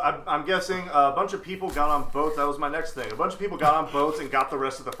 I'm guessing a bunch of people got on boats. That was my next thing. A bunch of people got on boats and got the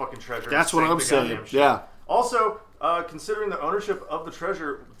rest of the fucking treasure. That's what I'm saying. Yeah. Also, considering the ownership of the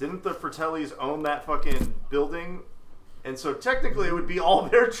treasure, didn't the Fratellis own that fucking building? And so technically, it would be all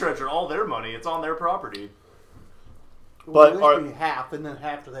their treasure, all their money. It's on their property. But half and then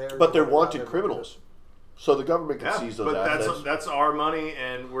half to theirs. But they're wanted criminals. So the government can seize those assets. But that's our money,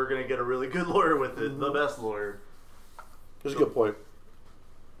 and we're going to get a really good lawyer with it. The best lawyer. That's a good point.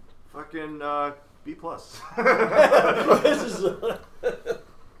 Fucking B+. Kyle?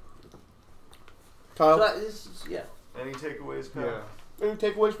 Any takeaways, Kyle? Yeah. Any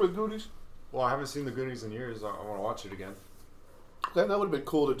takeaways for the Goonies? Well, I haven't seen the Goonies in years. I want to watch it again. That would have been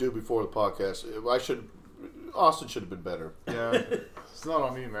cool to do before the podcast. I should Austin should have been better. Yeah, it's not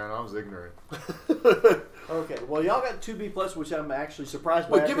on me, man. I was ignorant. Okay, well, y'all got 2 B+, which I'm actually surprised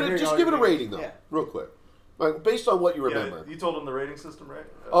by. Wait, give it a rating, though, real quick. Like, based on what you remember. You told them the rating system, right?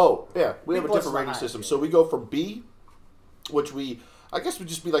 Oh, yeah. We have a different rating high, system. yeah. So we go from B, which I guess would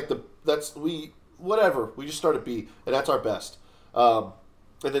just be like whatever. We just start at B, and that's our best. And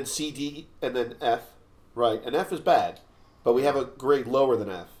then C, D, and then F, right? And F is bad, but we have a grade lower than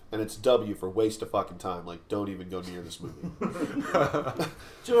F, and it's W for waste of fucking time. Like, don't even go near this movie.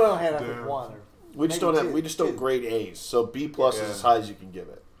 So we don't have it 1 or we just don't have. We just don't grade A's. So B+ is as high as you can give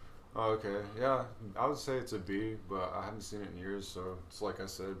it. Oh, okay, yeah, I would say it's a B, but I haven't seen it in years, so it's like I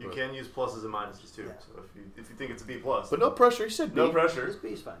said. You can use pluses and minuses too. Yeah. So if you think it's a B+, but no pressure. You said B. No pressure. This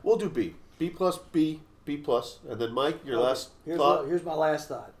B's fine. We'll do B. B+, B+, and then Mike, your last thought. Here's my last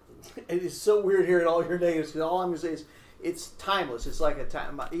thought. It is so weird hearing all your negatives because all I'm going to say is it's timeless. It's like a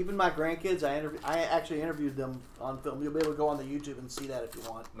time. Even my grandkids, I actually interviewed them on film. You'll be able to go on the YouTube and see that if you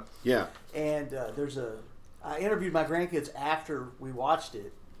want. Yeah. And I interviewed my grandkids after we watched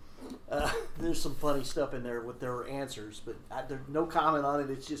it. There's some funny stuff in there with their answers, but there's no comment on it.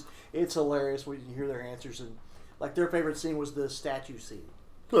 It's hilarious when you hear their answers. And like their favorite scene was the statue scene.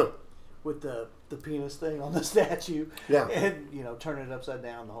 Huh. With the penis thing on the statue, yeah, and turning it upside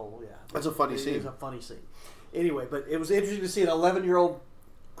down, the whole That's a funny scene. It's a funny scene. Anyway, but it was interesting to see an 11-year-old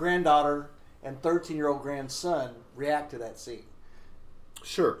granddaughter and 13-year-old grandson react to that scene.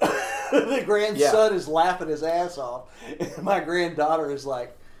 Sure. The grandson is laughing his ass off, and my granddaughter is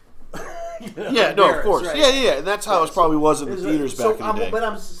like, yeah, no, of course, right? Yeah. And that's how it probably was in the theaters back in the day. But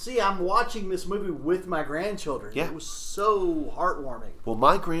I'm watching this movie with my grandchildren. Yeah. It was so heartwarming. Well,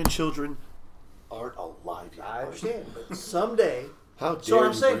 my grandchildren aren't alive yet. I understand, but someday. How dare so what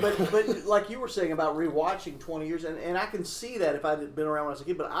I'm saying, but like you were saying about rewatching 20 years, and I can see that if I'd been around when I was a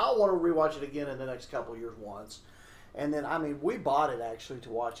kid, but I'll want to rewatch it again in the next couple of years once. And then, we bought it actually to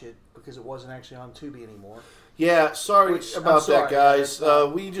watch it because it wasn't actually on Tubi anymore. Yeah, sorry about that, guys.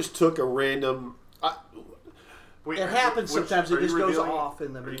 We just took a random... it happens sometimes. It just goes off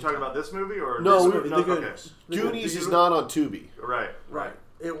in the Are you talking about this movie? Or no, this movie? The Goonies. Okay. Goonies is not on Tubi. Right.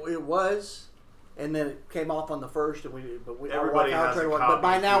 It was, and then it came off on the first, and everybody has a copy. But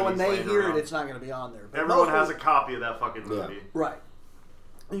by now, when they hear it, it's not going to be on there. But everyone has a copy of that fucking movie. Yeah. Right.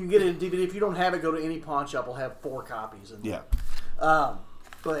 You can get it in DVD. If you don't have it, go to any pawn shop. We'll have 4 copies.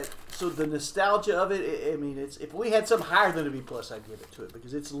 But so the nostalgia of it, it's if we had something higher than a B+, I'd give it to it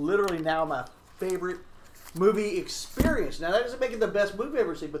because it's literally now my favorite movie experience. Now that doesn't make it the best movie I've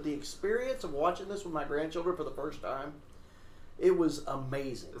ever seen, but the experience of watching this with my grandchildren for the first time, it was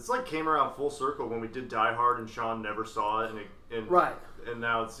amazing. It's like came around full circle when we did Die Hard and Sean never saw it, and right, and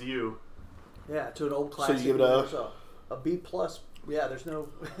now it's you. Yeah, to an old classic. So you give it a B+. Yeah, there's no...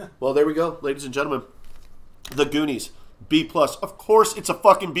 Well, there we go, ladies and gentlemen. The Goonies, B+. Of course it's a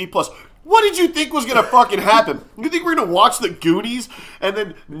fucking B+. What did you think was going to fucking happen? You think we're going to watch The Goonies and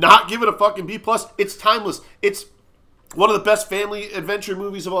then not give it a fucking B+? It's timeless. It's one of the best family adventure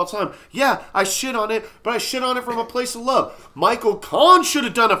movies of all time. Yeah, I shit on it, but I shit on it from a place of love. Michael Kahn should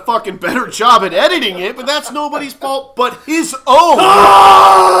have done a fucking better job at editing it, but that's nobody's fault but his own.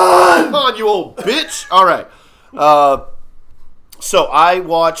 Come on, you old bitch. All right. So I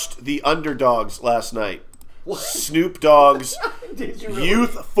watched The Underdogs last night. What? Snoop Dogg's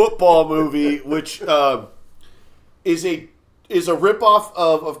youth football movie, which is a ripoff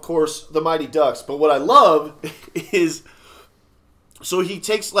of course, The Mighty Ducks. But what I love is, so he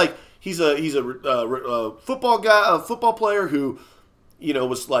takes he's a football guy, a football player who,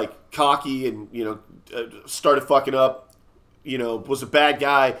 was cocky and started fucking up, was a bad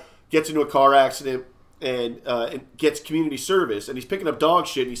guy, gets into a car accident. And gets community service, and he's picking up dog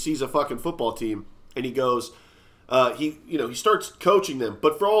shit, and he sees a fucking football team, and he goes, he starts coaching them,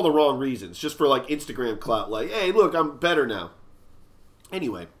 but for all the wrong reasons, just for Instagram clout, hey, look, I'm better now.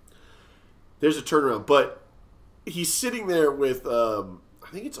 Anyway, there's a turnaround, but he's sitting there with, I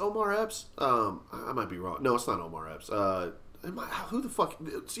think it's Omar Epps. I might be wrong. No, it's not Omar Epps. Who the fuck?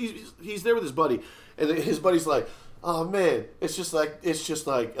 He's there with his buddy, and his buddy's like, oh man, it's just like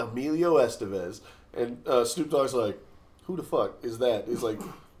Emilio Estevez. And Snoop Dogg's like, who the fuck is that? He's like,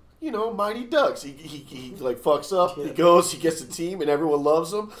 Mighty Ducks. He fucks up. He goes, he gets a team, and everyone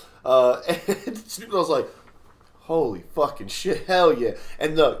loves him. And Snoop Dogg's like, holy fucking shit, hell yeah.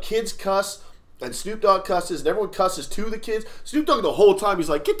 And the kids cuss, and Snoop Dogg cusses, and everyone cusses to the kids. Snoop Dogg the whole time, he's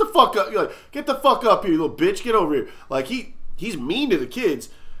like, get the fuck up. You're like, get the fuck up here, you little bitch. Get over here. He's mean to the kids.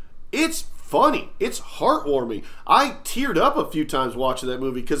 It's funny. It's heartwarming. I teared up a few times watching that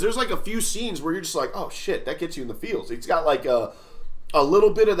movie because there's a few scenes where you're just like, oh shit, that gets you in the feels. It's got a little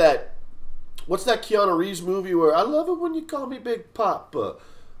bit of that what's that Keanu Reeves movie where I love it when you call me Big Papa?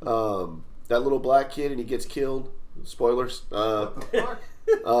 That little black kid and he gets killed. Spoilers. I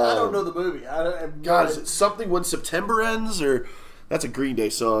don't know the movie. God, is it something when September ends or? That's a Green Day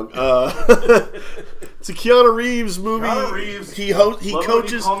song. It's a Keanu Reeves movie. Keanu Reeves. He coaches.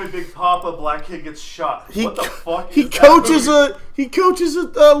 When you call me Big Papa, black kid gets shot. What the fuck? He coaches a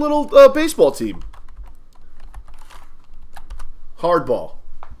little baseball team. Hardball.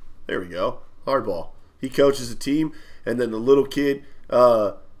 There we go. Hardball. He coaches a team, and then the little kid,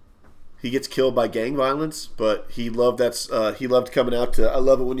 he gets killed by gang violence. But he loved he loved coming out to "I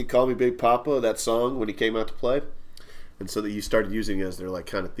Love It When You Call Me Big Papa," that song when he came out to play. And so that you started using it as their like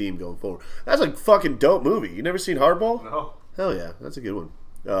kind of theme going forward. That's a fucking dope movie. You never seen Hardball? No. Hell yeah, that's a good one.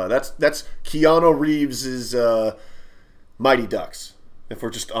 That's Keanu Reeves' Mighty Ducks. If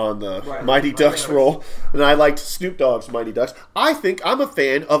we're just on the Mighty Ducks roll, and I liked Snoop Dogg's Mighty Ducks. I think I'm a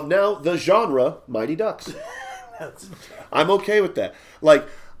fan of now the genre Mighty Ducks. I'm okay with that. Like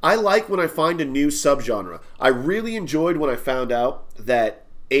I like when I find a new subgenre. I really enjoyed when I found out that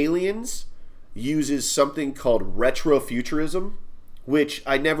Aliens uses something called retrofuturism, which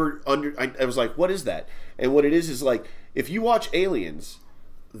I never I was like, what is that? And what it is like, if you watch Aliens,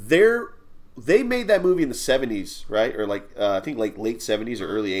 they made that movie in the 70s, right? Or like I think like late 70s or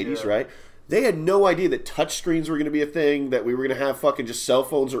early 80s, right? They had no idea that touchscreens were going to be a thing, that we were going to have fucking just cell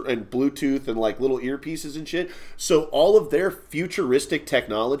phones and Bluetooth and like little earpieces and shit. So all of their futuristic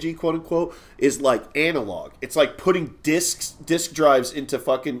technology, quote unquote, is like analog. It's like putting disk drives into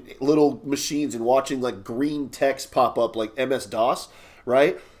fucking little machines and watching like green text pop up like MS-DOS,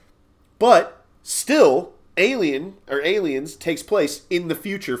 right? But still, Aliens takes place in the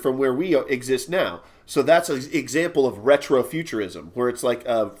future from where we exist now. So that's an example of retrofuturism, where it's like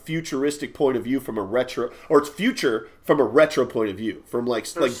a futuristic point of view from a retro, or it's future from a retro point of view. From like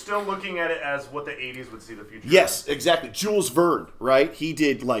still looking at it as what the 80s would see the future. Yes, exactly. Jules Verne, right? He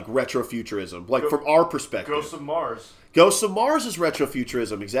did like retrofuturism, like from our perspective. Ghosts of Mars. Ghosts of Mars is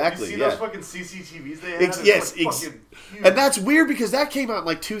retrofuturism, exactly. You see those fucking CCTVs they had? Yes, and that's weird because that came out in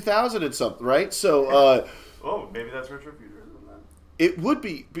like 2000 and something, right? So, oh, maybe that's retrofuturism. It would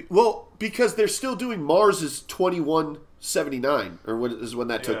be, well, because they're still doing Mars is 2179, or when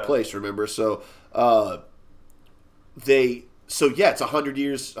that took place, remember? So, it's 100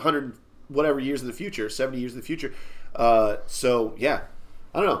 years, 100 whatever years in the future, 70 years in the future. So, yeah,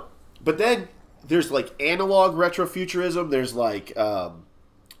 I don't know. But then there's like analog retrofuturism. There's like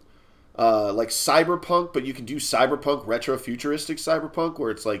cyberpunk, but you can do cyberpunk retrofuturistic cyberpunk,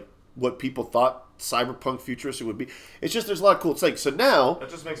 where it's like what people thought cyberpunk futuristic would be. It's just there's a lot of cool. It's like, so now that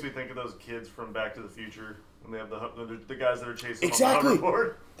just makes me think of those kids from Back to the Future when they have the guys that are chasing exactly. on the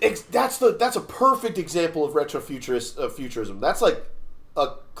hoverboard. That's a perfect example of retrofuturism. That's like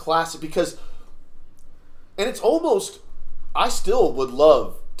a classic because it's almost, I still would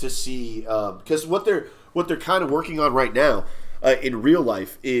love to see because what they're kind of working on right now in real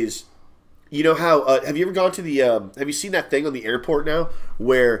life is, you know how have you ever gone to the have you seen that thing on the airport now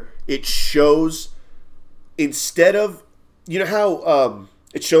where it shows, instead of, you know how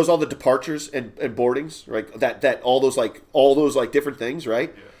it shows all the departures and boardings, right? That all those different things,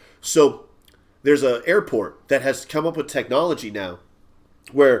 right? Yeah. So there's an airport that has come up with technology now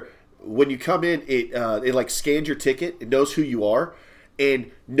where when you come in, it like scans your ticket, it knows who you are,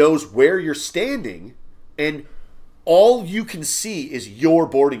 and knows where you're standing, and all you can see is your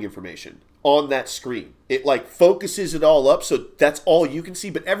boarding information on that screen. It like focuses it all up, so that's all you can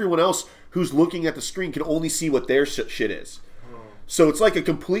see, but everyone else who's looking at the screen can only see what their shit is. So it's like a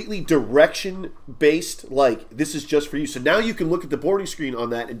completely direction-based, like, this is just for you. So now you can look at the boarding screen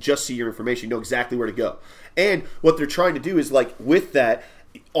on that and just see your information. You know exactly where to go. And what they're trying to do is, like, with that,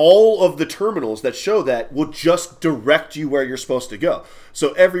 all of the terminals that show that will just direct you where you're supposed to go.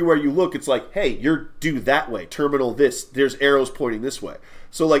 So everywhere you look, it's like, hey, you're due that way. Terminal this. There's arrows pointing this way.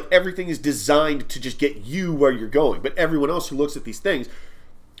 So, like, everything is designed to just get you where you're going. But everyone else who looks at these things,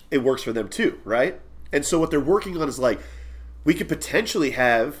 it works for them too, right? And so what they're working on is, like, we could potentially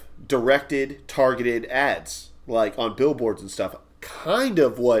have directed, targeted ads, like on billboards and stuff. Kind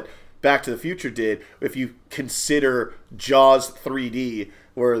of what Back to the Future did, if you consider Jaws 3D,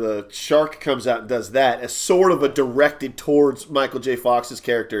 where the shark comes out and does that, as sort of a directed towards Michael J. Fox's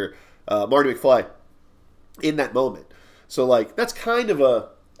character, Marty McFly, in that moment. So, like, that's kind of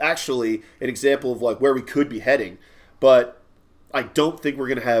actually an example of, like, where we could be heading. But I don't think we're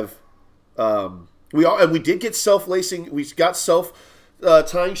going to have... we did get self-lacing. We got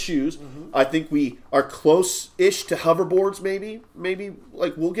self-tying shoes. Mm-hmm. I think we are close-ish to hoverboards, maybe. Maybe,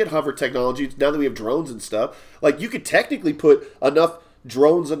 like, we'll get hover technology now that we have drones and stuff. Like, you could technically put enough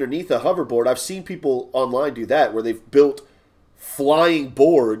drones underneath a hoverboard. I've seen people online do that where they've built flying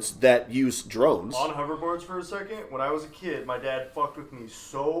boards that use drones. On hoverboards for a second, when I was a kid, my dad fucked with me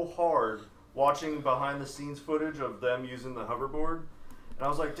so hard watching behind-the-scenes footage of them using the hoverboard. And I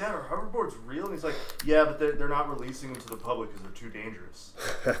was like, Dad, are hoverboards real? And he's like, yeah, but they're not releasing them to the public because they're too dangerous.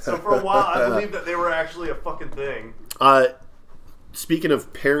 So for a while, I believed that they were actually a fucking thing. Speaking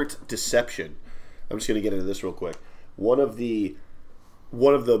of parent deception, I'm just going to get into this real quick. One of the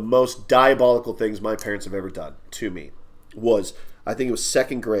most diabolical things my parents have ever done to me was, I think it was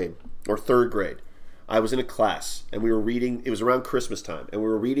 2nd grade or 3rd grade. I was in a class, and we were reading, it was around Christmas time, and we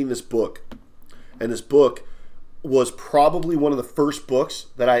were reading this book. And this book was probably one of the first books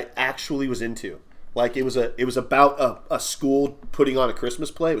that I actually was into. Like, it was about a school putting on a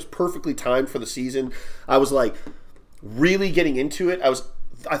Christmas play. It was perfectly timed for the season. I was like really getting into it.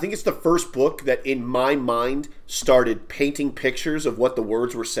 I think it's the first book that in my mind started painting pictures of what the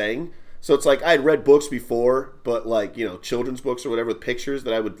words were saying. So it's like I had read books before, but like, you know, children's books or whatever with pictures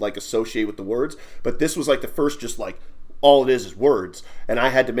that I would like associate with the words. But this was like the first, just like all it is words. And I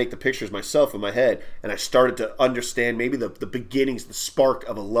had to make the pictures myself in my head. And I started to understand maybe the beginnings, the spark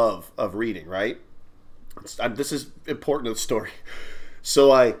of a love of reading, right? This is important to the story.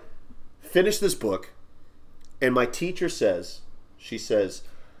 So I finished this book, and my teacher says, she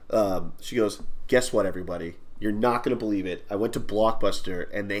goes, guess what, everybody? You're not going to believe it. I went to Blockbuster,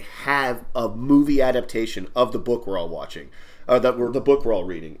 and they have a movie adaptation of the book we're all watching, the book we're all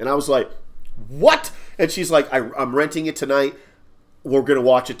reading. And I was like, what? And she's like, I'm renting it tonight. We're going to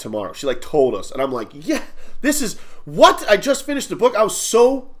watch it tomorrow. She like told us. And I'm like, yeah, this is what? I just finished the book. I was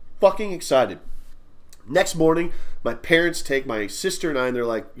so fucking excited. Next morning, my parents take my sister and I, and they're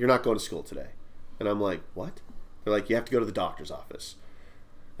like, you're not going to school today. And I'm like, what? They're like, you have to go to the doctor's office.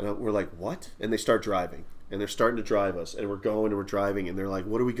 And we're like, what? And they start driving. And they're starting to drive us. And we're going and we're driving. And they're like,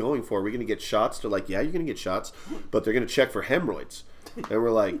 what are we going for? Are we going to get shots? They're like, yeah, you're going to get shots. But they're going to check for hemorrhoids. And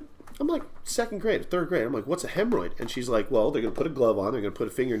we're like, I'm like, 2nd grade, 3rd grade. I'm like, what's a hemorrhoid? And she's like, well, they're going to put a glove on. They're going to put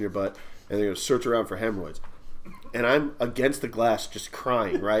a finger in your butt. And they're going to search around for hemorrhoids. And I'm against the glass just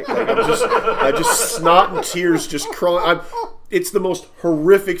crying, right? Like I just snot and tears just crying. It's the most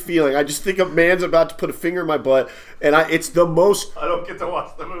horrific feeling. I just think a man's about to put a finger in my butt, and it's the most... I don't get to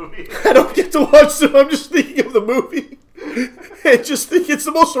watch the movie. I don't get to watch it. I'm just thinking of the movie. And just think it's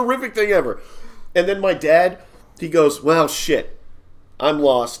the most horrific thing ever. And then my dad, he goes, well, shit. I'm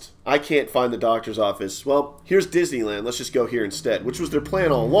lost. I can't find the doctor's office. Well, here's Disneyland. Let's just go here instead, which was their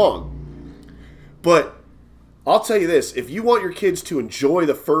plan all along. But I'll tell you this. If you want your kids to enjoy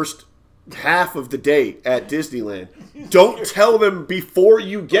the first half of the day at Disneyland, don't tell them before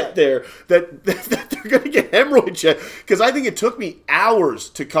you get there that they're going to get hemorrhoid checked. Because I think it took me hours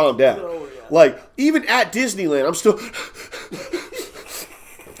to calm down. Oh, yeah. Like, even at Disneyland, I'm still...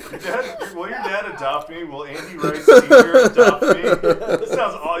 Will your dad adopt me? Will Andy Rice Sr. adopt me? This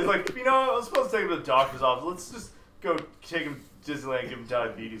sounds awful. He's like, you know, I was supposed to take him to the doctor's office. Let's just go take him to Disneyland and give him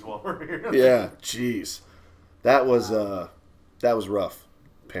diabetes while we're here. Yeah, jeez. That was rough,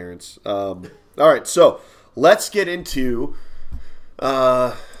 parents. All right, so let's get into...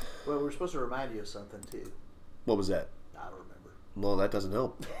 well, we're supposed to remind you of something, too. What was that? I don't remember. Well, that doesn't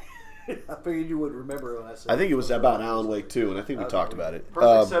help. I figured you would remember when I said... I think it was about Alan Wake, too, and I think we talked about it.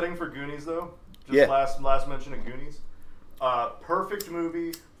 Perfect setting for Goonies, though. Just yeah. last mention of Goonies. Perfect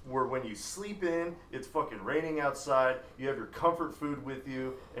movie where when you sleep in, it's fucking raining outside, you have your comfort food with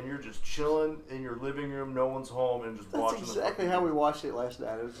you, and you're just chilling in your living room, no one's home, and just watching. That's exactly how we watched it last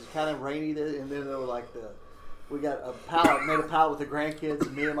night. It was just kind of rainy, and then there were like we got a pallet, made a pallet with the grandkids,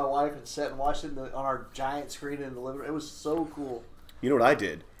 and me and my wife, and sat and watched it on our giant screen in the living room. It was so cool. You know what I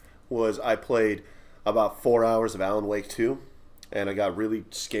did? Was I played about 4 hours of Alan Wake 2, and I got really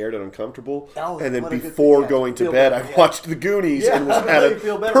scared and uncomfortable. Oh, and then before going to bed, I watched the Goonies and was at a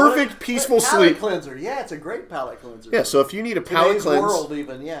perfect, peaceful sleep. Palate cleanser. Yeah, it's a great palate cleanser. Yeah, so if you need a palate cleanse... World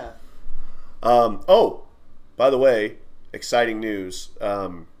even, yeah. Oh, by the way, exciting news.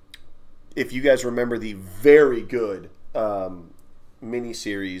 If you guys remember the very good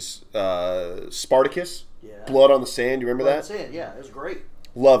miniseries Spartacus, Blood on the Sand, you remember that? Blood on the Sand, yeah, it was great.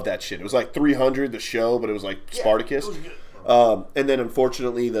 Loved that shit. It was like 300, the show, but it was like Spartacus. It was good. And then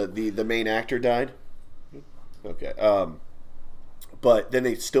unfortunately the main actor died. Okay. But then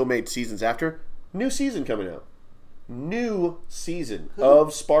they still made seasons after. New season coming out. New season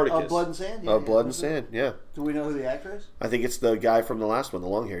of Spartacus. Of Blood and Sand? Of Blood and Sand, yeah. Do we know who the actor is? I think it's the guy from the last one, the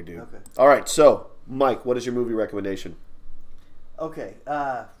long-haired dude. Okay. All right, so, Mike, what is your movie recommendation? Okay.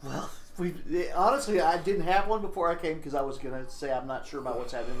 Well, honestly, I didn't have one before I came because I was going to say I'm not sure about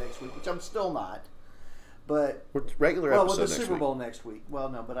what's happening next week, which I'm still not. But regular well, episode with the next Super week. Bowl next week. Well,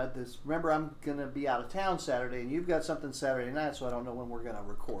 no, but remember I'm gonna be out of town Saturday, and you've got something Saturday night, so I don't know when we're gonna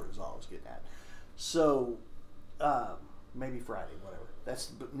record. Is all I was getting at. So maybe Friday, whatever.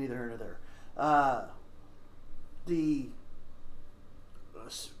 That's neither here nor there.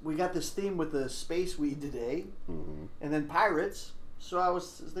 We got this theme with the space weed today, and then pirates. So I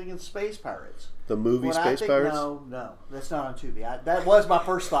was thinking space pirates. The movie Space Pirates? No, that's not on Tubi. That was my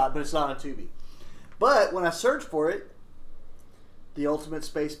first thought, but it's not on Tubi. But when I searched for it, the Ultimate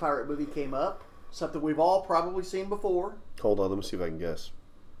Space Pirate movie came up. Something we've all probably seen before. Hold on, let me see if I can guess.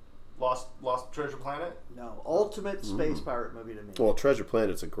 Lost Treasure Planet? No, Ultimate Space Pirate movie to me. Well, Treasure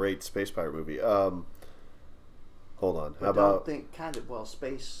Planet's a great space pirate movie. Hold on. How I about don't think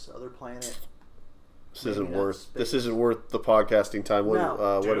space, other planet. this isn't maybe not worth space. the podcasting time. What,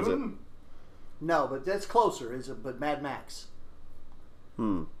 No. what is it? Dune? No, but that's closer. But Mad Max.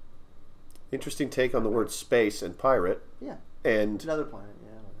 Interesting take on the word space and pirate. Yeah, And another planet. Yeah,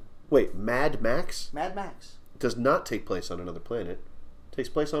 I don't know. wait, Mad Max Mad Max. does not take place on another planet. It takes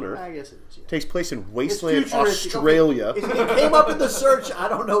place on Earth. I guess it is. Yeah. Takes place in It's Wasteland, futuristic. Australia. It came up in the search. I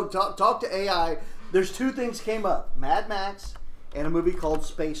don't know. Talk to AI. There's two things came up: Mad Max and a movie called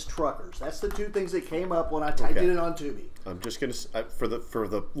Space Truckers. That's the two things that came up when I typed Okay. it in on Tubi. I'm just gonna for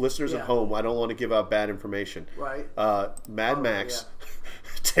the listeners Yeah. at home. I don't want to give out bad information. Right. Mad Max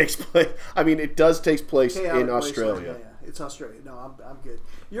takes place. I mean, it does take place Chaotic in Australia. Wasteland. Yeah, it's Australia. No, I'm good.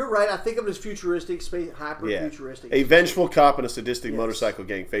 You're right. I think of it as futuristic, hyper futuristic. A vengeful cop and a sadistic motorcycle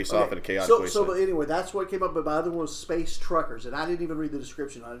gang face off in a chaotic So wasteland. but anyway, that's what came up. But my other one was Space Truckers, and I didn't even read the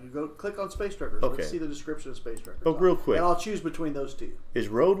description. I go click on Space Truckers. Okay. Let's see the description of Space Truckers. Oh, real quick. and I'll choose between those two. Is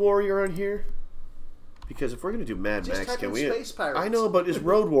Road Warrior on here? Because if we're going to do Mad Just Max, type can in we? Space Pirates. I know, but is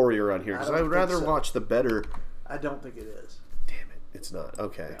Road Warrior on here? Because I I don't would think rather so. watch the better. I don't think it is. Damn it, it's not.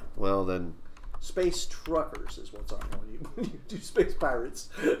 Okay, well then. Space Truckers is what's on here. When you do Space Pirates,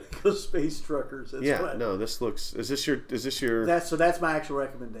 go Space Truckers. That's Yeah, what no. This looks. Is this your? That's my actual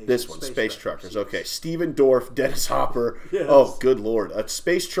recommendation. This one, Space Truckers. yes. Okay, Steven Dorff, Dennis Hopper. Yes. Oh, good lord! A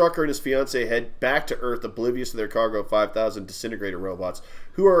space trucker and his fiancee head back to Earth, oblivious of their cargo of 5,000 disintegrator robots,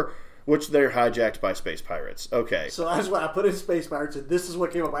 which they're hijacked by space pirates. Okay. So that's why I put in Space Pirates, and this is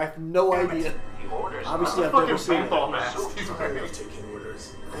what came up. I have no idea. Obviously, I've Fucking never seen paintball it. mask. He's wearing.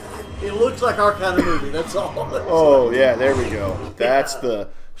 It looks like our kind of movie. That's all. Oh yeah, there we go. That's the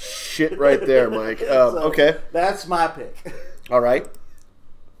shit right there, Mike. So, Okay. That's my pick. All right.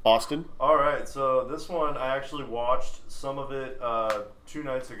 Austin. All right, so this one I actually watched some of it 2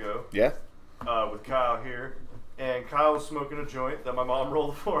 nights ago Yeah. with Kyle here, and Kyle was smoking a joint that my mom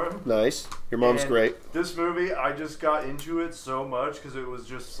rolled for him. Nice. Your mom's And great. This movie, I just got into it so much because it was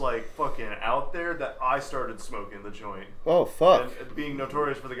just like fucking out there that I started smoking the joint. Oh fuck. And being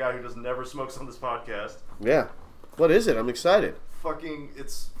notorious for the guy who never smokes on this podcast. Yeah. What is it? I'm excited.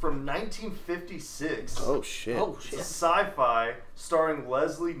 It's from 1956. Oh shit. Oh It's a shit! sci-fi starring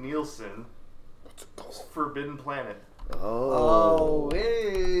Leslie Nielsen. Forbidden Planet. Oh. Oh,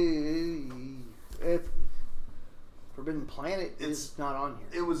 hey. If Forbidden Planet is not on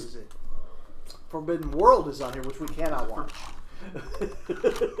here. Is it? Forbidden World is on here, which we cannot watch.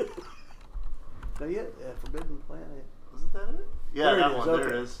 No, yeah, Forbidden Planet. Isn't that it? Yeah, There it that is, one. okay.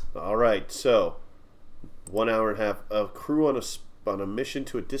 There it is. All right. So, 1 hour and a half. A crew on a mission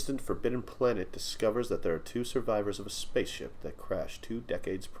to a distant forbidden planet discovers that there are 2 survivors of a spaceship that crashed 2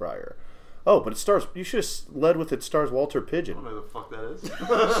 decades prior. Oh, but it stars. You should have led with it. Stars Walter I don't Pigeon. know who the fuck that is.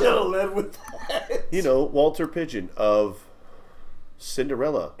 Should have led with that. You know, Walter Pigeon of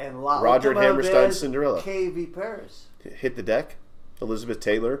Cinderella. And La Roger Ultima Hammerstein's Vez Cinderella. KV Paris. Hit the Deck. Elizabeth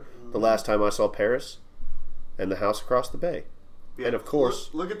Taylor. The Last Time I Saw Paris. And The House Across the Bay. Yeah, And of course,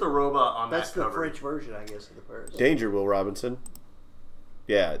 look at the robot on That's that the cover. French version, I guess, of the Paris. Danger, Will Robinson.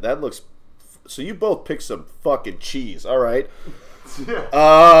 Yeah, that looks. So you both picked some fucking cheese. All right.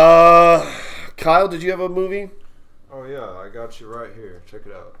 Yeah. Kyle, did you have a movie? Oh yeah, I got you right here. Check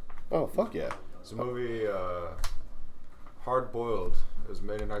it out. Oh fuck yeah. It's a movie, Hard Boiled. It was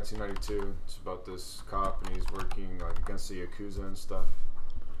made in 1992. It's about this cop and he's working like against the Yakuza and stuff.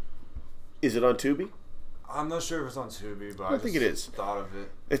 Is it on Tubi? I'm not sure if it's on Tubi, but I don't think it is. thought of it.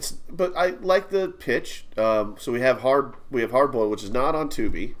 It's, but I like the pitch. So we have Hard Boy, which is not on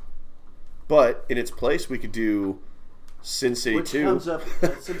Tubi, but in its place we could do Sin City Which 2. comes up,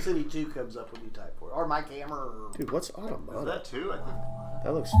 Sin City 2 comes up when you type for it. Or My Camera. Or, Dude, what's Is Automata? that too? I think.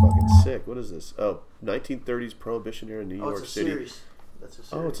 That looks fucking sick. What is this? Oh, 1930s Prohibition era in New oh, York it's a City. series. That's a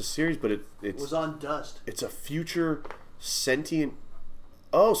series. Oh, it's a series, but It it's was on Dust. it's a future sentient.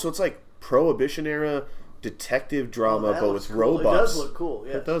 Oh, so it's like Prohibition era detective drama, but with cool. robots. It does look cool.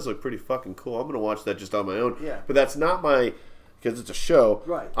 Yeah, it does look pretty fucking cool. I'm gonna watch that just on my own. Yeah, but that's not my because it's a show.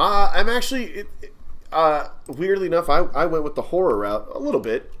 Right. I'm actually weirdly enough, I went with the horror route a little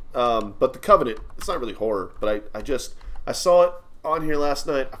bit. But the Covenant, it's not really horror, but I saw it on here last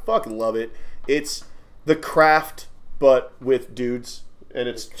night. I fucking love it. It's The Craft, but with dudes, and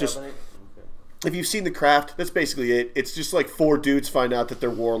it's just. Okay. If you've seen The Craft, that's basically it. It's just like 4 dudes find out that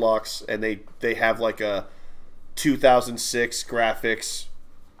they're warlocks, and they have like a 2006 graphics,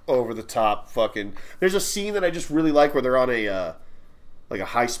 over the top fucking. There's a scene that I just really like where they're on a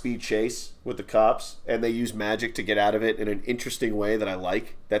high-speed chase with the cops, and they use magic to get out of it in an interesting way that I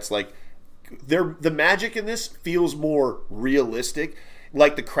like. That's like, the magic in this feels more realistic,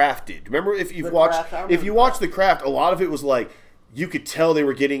 like The Craft did. Remember, if you watched The Craft, a lot of it was like, you could tell they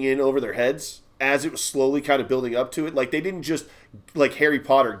were getting in over their heads as it was slowly kind of building up to it. Like, they didn't just, like Harry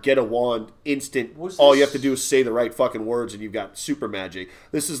Potter, get a wand, instant, all you have to do is say the right fucking words and you've got super magic.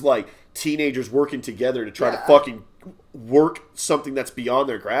 This is like teenagers working together to try to fucking work something that's beyond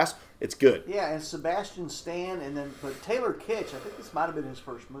their grasp. It's good. Yeah, and Sebastian Stan, but Taylor Kitsch, I think this might have been his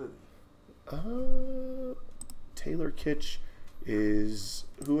first movie. Taylor Kitsch is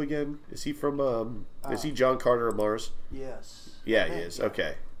who again? Is he from? Is he John Carter of Mars? Yes. Yeah, he is.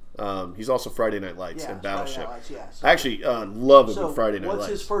 Okay. He's also Friday Night Lights and Battleship. So, I actually love him in Friday Night Lights. What's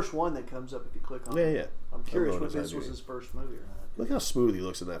his first one that comes up if you click on it? Yeah. I'm curious if this was his first movie or not. Look how smooth he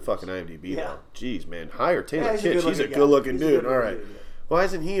looks in that fucking IMDb. Yeah. Jeez, man. Hire Taylor Kitsch. He's a good-looking dude. All right. Why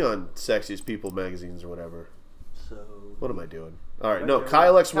isn't he on Sexiest People magazines or whatever? So what am I doing? All right. No,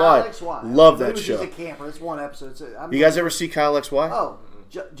 Kyle XY. Love that show. He's a camper. It's one episode. You guys ever see Kyle XY? Oh,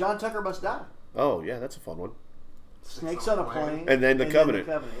 John Tucker Must Die. Oh, yeah. That's a fun one. Snakes on a Plane. And then The Covenant.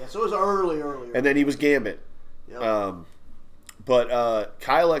 Yeah, so it was early. And then he was Gambit. Yep. But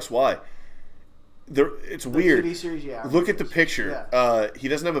Kyle XY, it's weird. TV series, Look at the picture. Yeah. He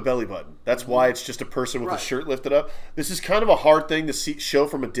doesn't have a belly button. That's why it's just a person with a shirt lifted up. This is kind of a hard thing to show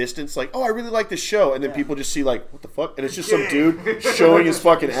from a distance. Like, oh, I really like this show. And then people just see, like, what the fuck? And it's just some dude showing his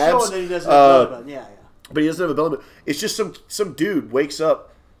fucking abs. Showing that he doesn't have a belly button. Yeah. But he doesn't have a belly button. It's just some dude wakes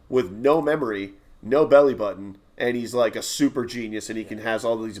up with no memory, no belly button, and he's like a super genius, and he has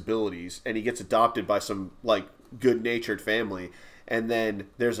all these abilities, and he gets adopted by some like good-natured family, and then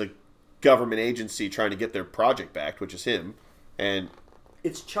there's a government agency trying to get their project back, which is him, and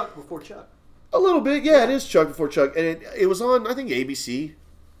it's Chuck before Chuck. A little bit, yeah. It is Chuck before Chuck, and it was on I think ABC,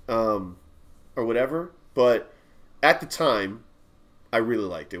 or whatever. But at the time, I really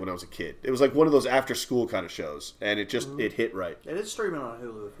liked it when I was a kid. It was like one of those after-school kind of shows, and it just it hit right. It is streaming on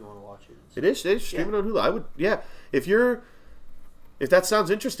Hulu if you want to watch it. It is streaming on Hulu. I would, if that sounds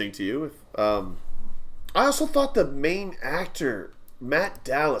interesting to you. I also thought the main actor, Matt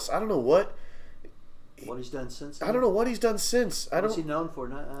Dallas, I don't know what he's done since. I don't know what he's done since. What's he known for?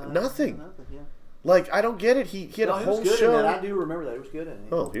 Nothing. Nothing. Yeah. Like, I don't get it. He had a whole good show. In that. I do remember that. He was good in it.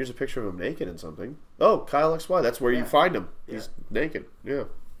 Oh, here's a picture of him naked in something. Oh, Kyle XY. That's where you find him. Yeah. He's naked. Yeah.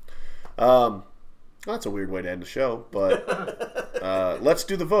 That's a weird way to end the show, but let's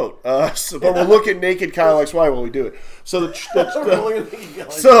do the vote. But we'll look at naked Kyle XY while we do it. So the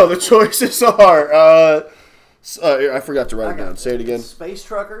choices are... I forgot to write it down. Say it again. Space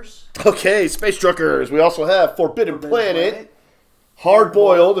Truckers. Okay, Space Truckers. We also have Forbidden Planet. Hard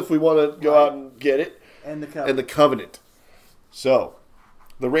Boiled, if we want to go out and get it. And the Covenant. So,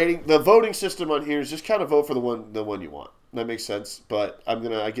 the voting system on here is just kind of vote for the one you want. That makes sense. But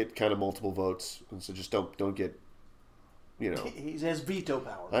I get kind of multiple votes, and so just don't get, He has veto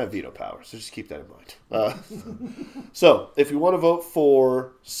power. I have veto power, so just keep that in mind. So, if you want to vote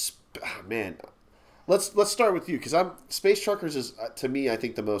for, let's start with you, because Space Truckers is to me I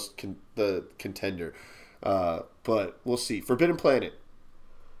think the most the contender. But we'll see. Forbidden Planet.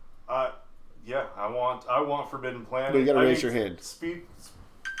 Yeah, I want Forbidden Planet. No, you gotta raise your hand.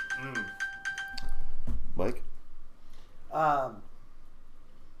 Um, Mike. Well,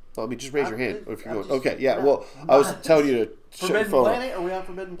 just raise your hand if you're going. Okay, yeah. Well, I was telling you to Forbidden Planet. Are we on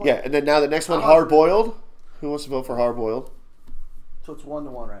Forbidden Planet? Yeah, and then now the next one, Hard Boiled. Who wants to vote for Hard Boiled? So it's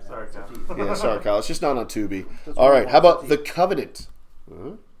 1-1 right now. Sorry, Kyle. Yeah, sorry, Kyle. It's just not on Tubi. All right, how about The Covenant?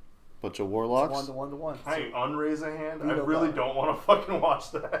 Bunch of warlocks. It's 1-1. Hey, unraise a hand. I really don't want to fucking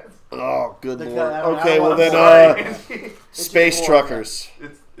watch that. Oh, good lord. Okay, well then, Space Truckers.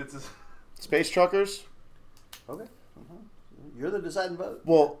 It's Space Truckers. Okay. You're the deciding vote.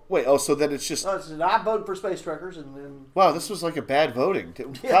 Well, wait. Oh, so then it's just. No, I voted for Space Truckers, and then. Wow, this was like a bad voting.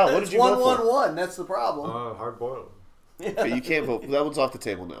 Kyle, what did you vote for? 1-1-1. That's the problem. Hard Boiled. Yeah. Okay, you can't vote. That one's off the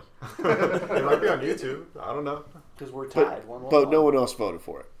table now. It might be on YouTube. I don't know. Because we're tied. 1-1. But no one else voted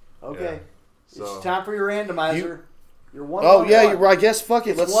for it. Okay. Yeah. So it's time for your randomizer. You're one. Oh yeah, you're right. I guess fuck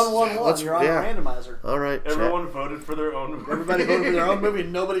it. Let's 1-1-1. You're on the randomizer. All right. Everyone voted for their own movie. Everybody voted for their own movie,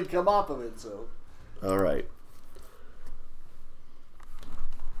 and nobody'd come off of it. So. All right.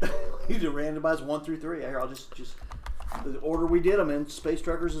 You need to randomize 1 through 3. Here, I'll just the order we did them in. Space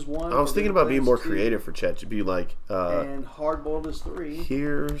Truckers is 1. I was thinking about being more creative for Chet. To be like, and Hard Boiled is 3.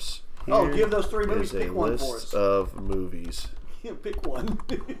 Here's give those 3 movies. Pick one for us. Of movies. Pick one.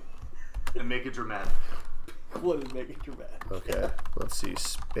 And make it dramatic. Pick one and make it dramatic. Okay. Let's see.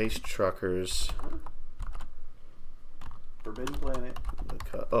 Space Truckers. Forbidden Planet.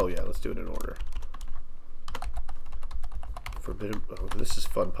 Oh yeah, let's do it in order. Forbidden. Oh, this is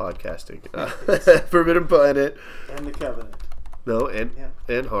fun podcasting. Forbidden Planet. And The Covenant. No,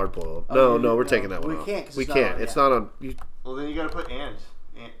 and Hard Boiled. No, we're taking that one off. We can't. It's not on. Well, then you got to put and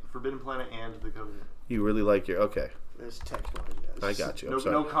Forbidden Planet and The Covenant. You really like your It's text-wise. I got you. I'm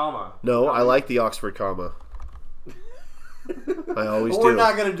sorry. No comma. No, I like the Oxford comma. I always do. We're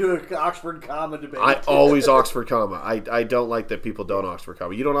not going to do an Oxford comma debate. I always Oxford comma. I don't like that people don't Oxford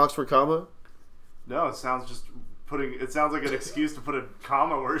comma. You don't Oxford comma? No, it sounds like an excuse to put a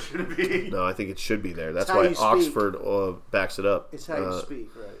comma where it shouldn't be. No, I think it should be there. That's why Oxford backs it up. It's how you speak,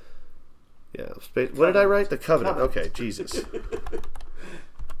 right? Yeah. What did I write? The Covenant. Okay, Jesus.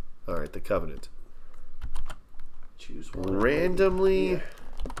 All right, The Covenant. Choose one. Randomly. Yeah.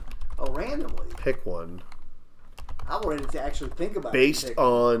 Oh, randomly. Pick one. I wanted to actually think about based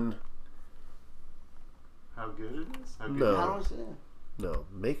on how good it is. No.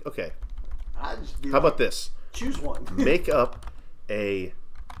 Okay. How about this? Choose one. Make up a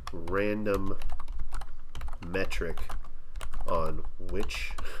random metric on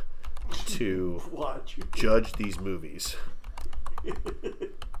which to judge these movies.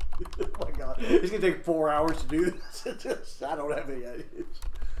 Oh my god. It's going to take 4 hours to do this. I don't have any ideas.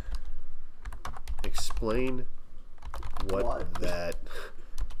 Explain what that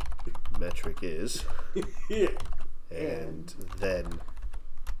metric is. Yeah. And then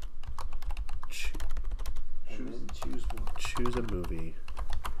choose a movie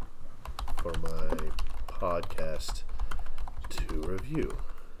for my podcast to review.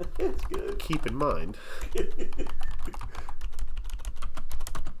 That's good. Keep in mind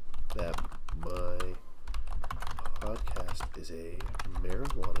that my podcast is a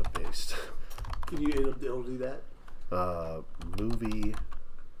marijuana-based. Can you it'll do that? Movie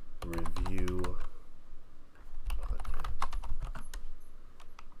review podcast,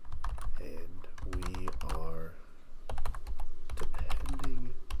 and we are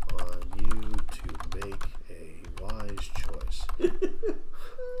depending on you to make a wise choice.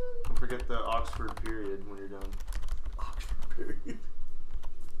 Don't forget the Oxford period when you're done. Oxford period.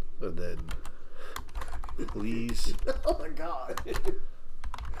 And then please oh my god.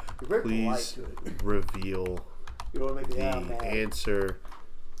 Please reveal the answer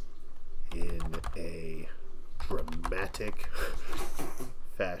in a dramatic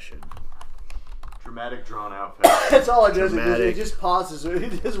fashion. Dramatic, drawn out fashion. That's all it does. It just pauses.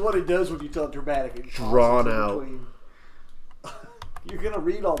 It is what it does when you tell dramatic. It drawn out. You're going to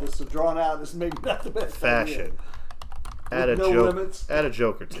read all this, so drawn out is maybe not the best fashion. Add a joke. Add a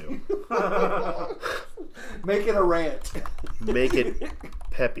joke or two. Make it a rant. Make it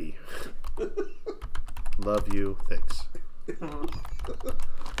peppy. Love you. Thanks.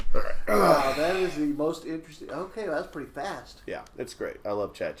 Wow, that is the most interesting. Okay, well, that's pretty fast. Yeah, it's great. I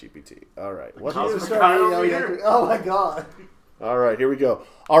love ChatGPT. All right. Oh my god. All right, here we go.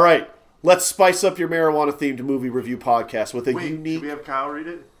 All right, let's spice up your marijuana-themed movie review podcast with a unique. Should we have Kyle read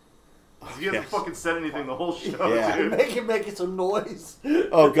it? He hasn't fucking said anything the whole show. Yeah. Dude. Make him make some noise.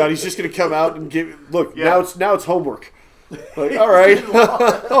 Oh god, he's just gonna come out and give. Look, now it's homework. Like, all right.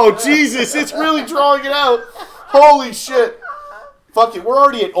 Oh Jesus, it's really drawing it out. Holy shit. Fuck it, we're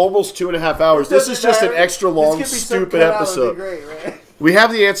already at almost 2.5 hours. This is just an extra long, stupid episode. Great, right? We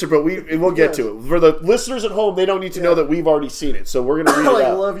have the answer, but we'll get to it. For the listeners at home, they don't need to know that we've already seen it, so we're gonna read it out.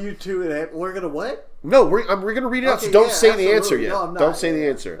 I love you too. We're gonna what? No, we're gonna read it out. So don't say the answer yet. No, I'm not. Don't say the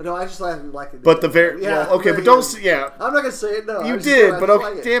answer. No, I just like it. But the very but don't say I'm not gonna say it. No, you did. But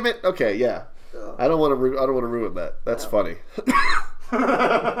okay, damn it. Okay, yeah. I don't want to ruin that. That's funny.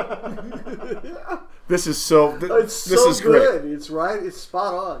 This is so. This is good. Great. It's right. It's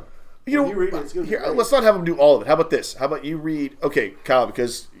spot on. You know, read it, here, let's not have them do all of it. How about this? How about you read? Okay, Kyle,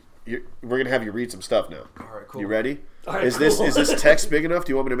 because we're gonna have you read some stuff now. All right, cool. You ready? All right, is this text big enough?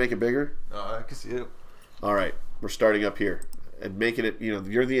 Do you want me to make it bigger? I can see it. All right, we're starting up here and making it. You know,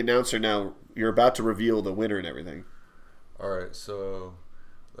 you're the announcer now. You're about to reveal the winner and everything. All right, so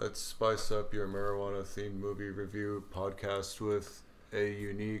let's spice up your marijuana-themed movie review podcast with a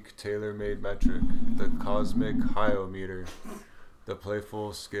unique, tailor-made metric, the cosmic hyometer. The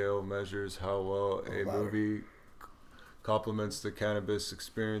playful scale measures how well a movie complements the cannabis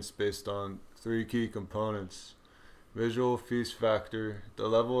experience based on 3 key components. Visual feast factor, the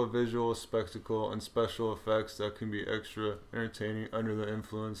level of visual spectacle and special effects that can be extra entertaining under the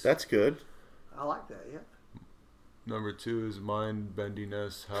influence. That's good. I like that, yeah. Number 2 is mind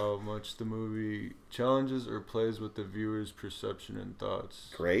bendiness, how much the movie challenges or plays with the viewer's perception and thoughts.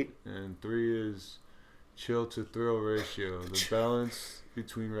 Great. And 3 is chill to thrill ratio, the balance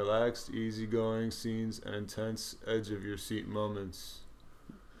between relaxed, easygoing scenes and intense edge of your seat moments.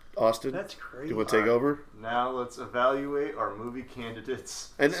 Austin, that's great. Do you want to take over? Now let's evaluate our movie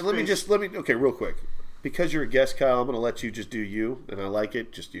candidates. And let me okay, real quick. Because you're a guest, Kyle, I'm going to let you just do you, and I like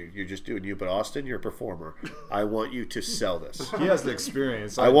it. Just you're just doing you. But Austin, you're a performer. I want you to sell this. He has the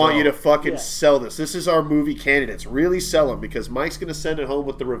experience. I want you to fucking sell this. This is our movie candidates. Really sell them because Mike's going to send it home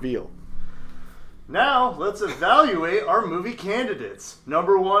with the reveal. Now, let's evaluate our movie candidates.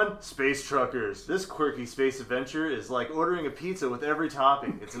 Number 1, Space Truckers. This quirky space adventure is like ordering a pizza with every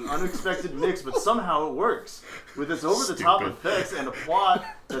topping. It's an unexpected mix, but somehow it works. With its over-the-top effects and a plot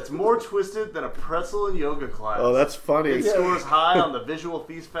that's more twisted than a pretzel in yoga class. Oh, that's funny. It scores high on the visual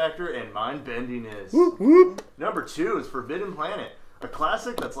feast factor and mind-bendiness. Whoop, whoop. Number 2 is Forbidden Planet. A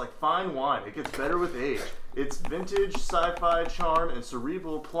classic that's like fine wine. It gets better with age. Its vintage sci-fi charm and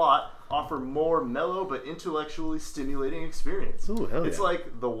cerebral plot offer more mellow but intellectually stimulating experience. Ooh, hell It's yeah.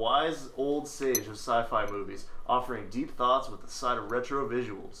 like the wise old sage of sci-fi movies, offering deep thoughts with a side of retro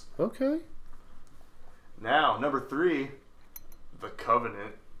visuals. Okay. Now, number 3, The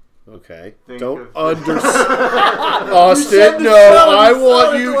Covenant. Okay. Think Don't of- Austin, no, I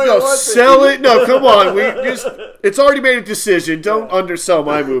want you to sell it. No, come on. It's already made a decision. Don't undersell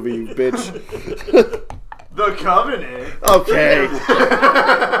my movie, you bitch. The Covenant. Okay.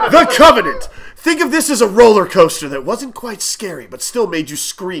 The Covenant. Think of this as a roller coaster that wasn't quite scary, but still made you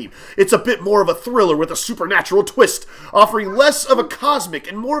scream. It's a bit more of a thriller with a supernatural twist, offering less of a cosmic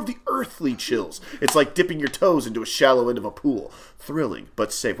and more of the earthly chills. It's like dipping your toes into a shallow end of a pool. Thrilling,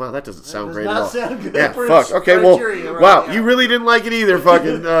 but safe. Wow, that doesn't sound great at all. Sound good Yeah, for fuck. its Okay, well, criteria, right? wow, Yeah. you really didn't like it either,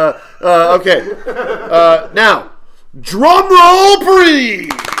 fucking. Okay. Now, drum roll,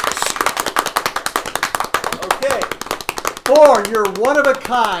 please. Okay. For your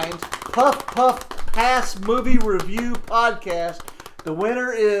one-of-a-kind Puff Puff Pass Movie Review podcast, the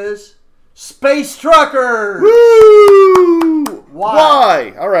winner is Space Truckers! Woo!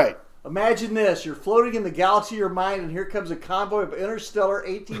 Why? All right. Imagine this. You're floating in the galaxy of your mind, and here comes a convoy of interstellar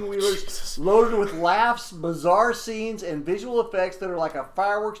 18-wheelers loaded with laughs, bizarre scenes, and visual effects that are like a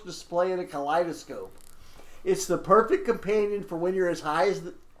fireworks display in a kaleidoscope. It's the perfect companion for when you're as high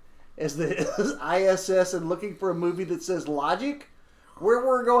as the ISS and looking for a movie that says logic. Where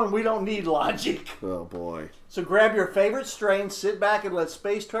we're going, we don't need logic. Oh, boy. So grab your favorite strain, sit back, and let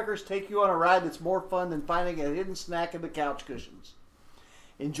Space Truckers take you on a ride that's more fun than finding a hidden snack in the couch cushions.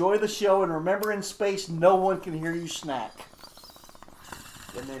 Enjoy the show, and remember, in space, no one can hear you snack.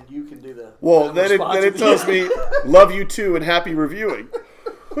 And then you can do the... Well, then it tells me, love you too, and happy reviewing.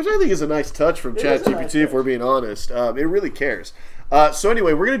 Which I think is a nice touch from ChatGPT, if we're being honest. It really cares. So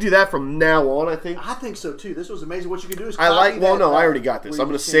anyway, we're going to do that from now on, I think. I think so, too. This was amazing. What you can do is I already got this. where I'm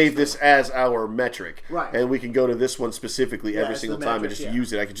going you to can save change this as our metric. Right. And we can go to this one specifically every as single the time metric, and just yeah.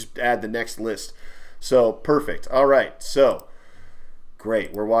 use it. I can just add the next list. So, perfect. All right. So,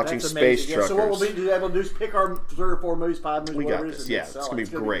 great. We're watching That's Space amazing. Truckers. So what we'll be able to do is pick our 3 or 4 movies, 5 movies, We whatever got it is. this. and Yeah, sell it's it. going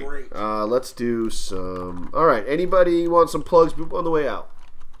to be gonna great. Let's do some... All right. Anybody want some plugs on the way out?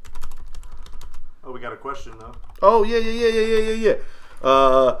 Oh, we got a question, though. Oh, yeah.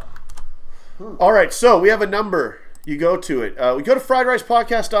 All right, so we have a number. You go to it. We go to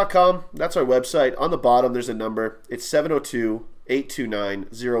friedricepodcast.com. That's our website. On the bottom, there's a number. It's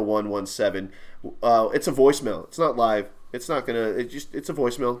 702-829-0117. It's a voicemail. It's not live. It's not going to... It's a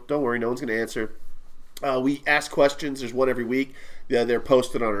voicemail. Don't worry. No one's going to answer. We ask questions. There's one every week. Yeah, they're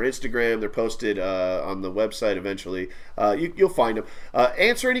posted on our Instagram. They're posted on the website eventually. You'll find them.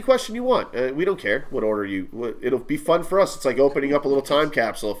 Answer any question you want. We don't care what order you... It'll be fun for us. It's like opening up a little time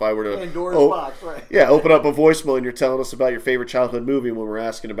capsule if I were to... Pandora's box, right. Yeah, open up a voicemail and you're telling us about your favorite childhood movie when we're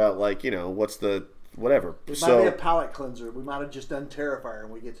asking about, like, you know, what's the... Whatever. It might be a palate cleanser. We might have just done Terrifier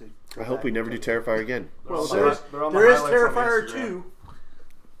and we get to... I hope we never do Terrifier again. Well, They're on the there is highlights on Terrifier Instagram. 2.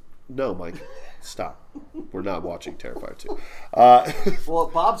 No, Mike. Stop. We're not watching Terrifier 2. Well,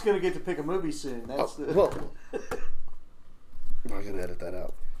 Bob's going to get to pick a movie soon. That's the... Well, I'm not going to edit that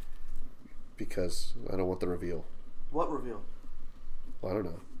out because I don't want the reveal. What reveal? Well, I don't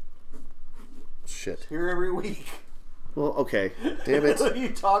know. Shit. Here every week. Well, okay. Damn it. What are you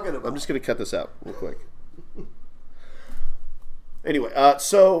talking about? I'm just going to cut this out real quick. Anyway,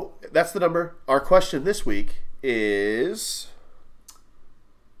 so that's the number. Our question this week is...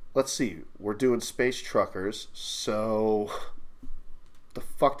 Let's see. We're doing Space Truckers, so... The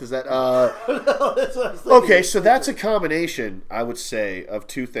fuck does that... Okay, so that's a combination, I would say, of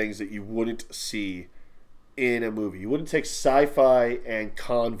two things that you wouldn't see in a movie. You wouldn't take sci-fi and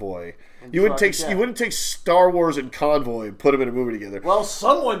Convoy. You wouldn't take Star Wars and Convoy and put them in a movie together. Well,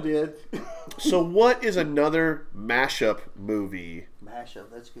 someone did. So what is another mashup movie? Mashup,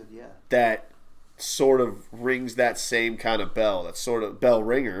 that's good, yeah. That sort of rings that same kind of bell. That sort of bell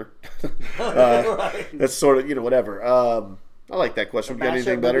ringer. Right. That's sort of, whatever. I like that question. You got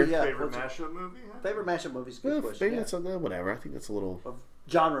anything better? Yeah. Favorite mashup movie? Favorite mashup movie is a good question. Maybe that's whatever. I think that's a little... Of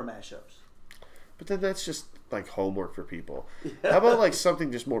genre mashups. But then that's just like homework for people. Yeah. How about like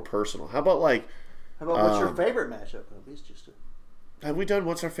something just more personal? How about what's your favorite mashup movie? Have we done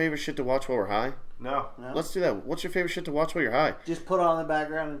what's our favorite shit to watch while we're high? No. Let's do that. What's your favorite shit to watch while you're high? Just put on the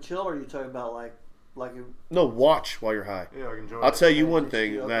background and chill, or are you talking about No, watch while you're high. Yeah, I can enjoy I'll tell you one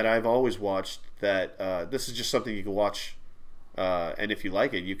thing that I've always watched that this is just something you can watch, and if you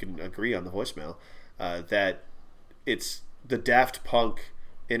like it, you can agree on the voicemail, that it's the Daft Punk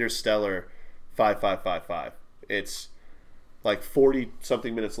Interstellar 5555. It's like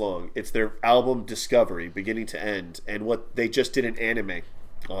 40-something minutes long. It's their album Discovery, beginning to end, and what they just did an anime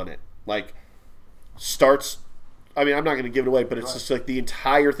on it. Like, starts... I mean, I'm not going to give it away, but it's just like the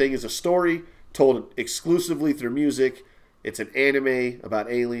entire thing is a story told exclusively through music. It's an anime about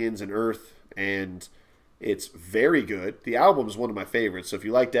aliens and Earth, and it's very good. The album is one of my favorites, so if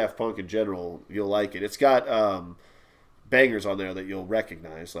you like Daft Punk in general, you'll like it. It's got bangers on there that you'll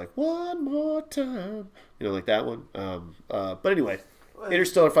recognize, like One More Time, like that one. But anyway,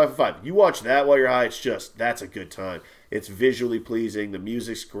 Interstellar 555. You watch that while you're high, that's a good time. It's visually pleasing, the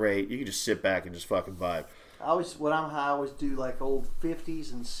music's great, you can just sit back and just fucking vibe. When I'm high, I always do like old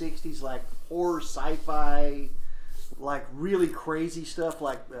 50s and 60s, like horror, sci-fi, like really crazy stuff,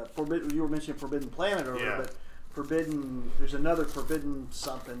 like you were mentioning Forbidden Planet earlier, but there's another Forbidden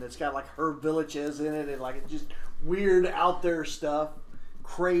something that's got like Herb Villages in it, and like it's just weird out there stuff,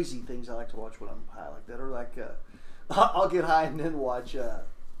 crazy things I like to watch when I'm high like that, or like I'll get high and then watch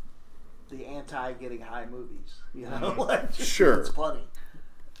the anti-getting high movies, Sure, it's funny.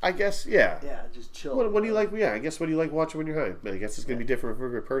 I guess, yeah. Yeah, just chill. What do you like? Yeah, I guess what do you like watching when you're high? I guess it's going to be different for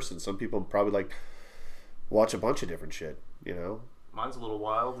every person. Some people probably like watch a bunch of different shit, Mine's a little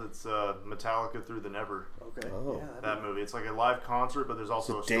wild. It's Metallica Through the Never. Okay. Oh. Yeah, that movie. It's like a live concert, but there's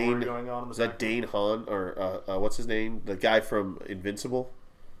also a story going on in the background. Is that Dane Hahn, or what's his name? The guy from Invincible?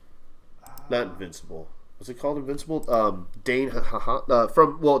 Not Invincible. Was it called Invincible? Dane Hahn.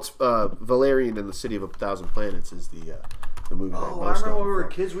 It's Valerian and the City of a Thousand Planets is the movie. Oh, I remember when we were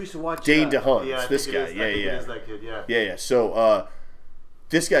kids, we used to watch Dane DeHaan. Yeah, this guy. It is that kid, yeah. Yeah. So,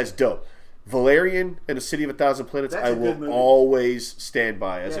 this guy's dope. Valerian and the City of a Thousand Planets, I will always stand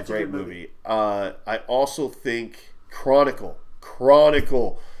by as a great movie. I also think Chronicle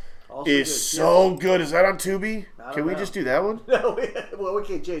also is so good. Is that on Tubi? Can we just do that one? No, we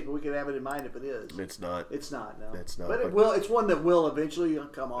can't change, but we can have it in mind if it is. It's not. It's not, no. It's not. But it's one that will eventually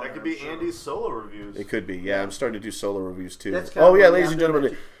come on. That could be Andy's solo reviews. It could be, yeah. I'm starting to do solo reviews too. Ladies and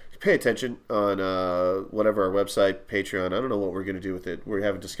gentlemen, pay attention on whatever our website, Patreon. I don't know what we're going to do with it. We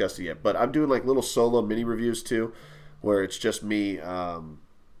haven't discussed it yet. But I'm doing like little solo mini reviews too, where it's just me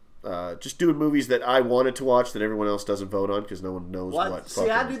just doing movies that I wanted to watch that everyone else doesn't vote on because no one knows what. See,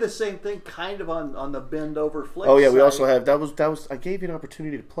 I do the same thing kind of on the Bend Over Flicks. Oh yeah, we also have that was. I gave you an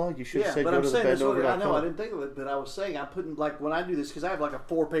opportunity to plug. You should have said but go I'm to saying the that's what I know. bendover.com. I didn't think of it, but I was saying I'm putting like when I do this because I have like a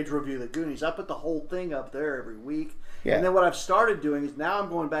 4-page review of the Goonies. I put the whole thing up there every week. Yeah. And then what I've started doing is now I'm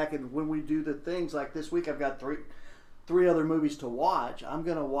going back and when we do the things like this week, I've got three other movies to watch. I'm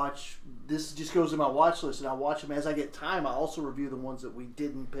gonna watch. This just goes in my watch list, and I'll watch them as I get time. I also review the ones that we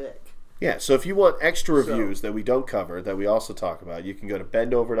didn't pick. Yeah, so if you want extra reviews that we don't cover, that we also talk about, you can go to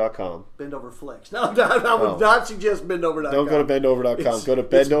bendover.com. Bendover Flicks. No, I would not suggest bendover.com. Don't go to bendover.com. Go to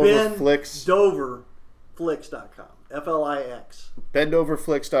bendoverflicks. bendoverflicks.com. F-L-I-X.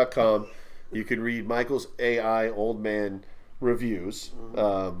 bendoverflicks.com. You can read Michael's AI old man reviews.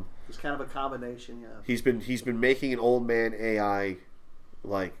 Mm-hmm. It's kind of a combination, yeah. He's been making an old man AI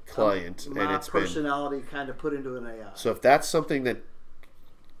like client, and it's personality kind of put into an AI. So if that's something that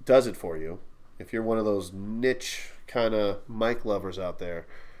does it for you, if you're one of those niche kind of mic lovers out there,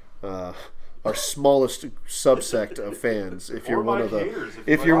 our smallest subsect of fans, if you're one of the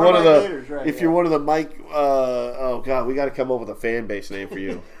mic, oh god, we got to come up with a fan base name for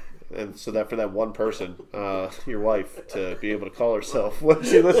you. and so that for that one person, your wife, to be able to call herself when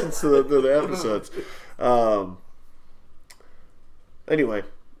she listens to the episodes. Anyway,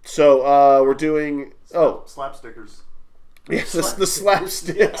 so we're doing slap stickers. Yes, the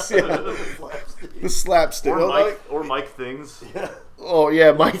slapsticks. Yeah. The slapstick. Or Mike things. Yeah. Oh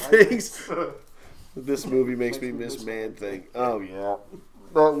yeah, Mike things. This movie makes me miss Man Thing. Oh yeah,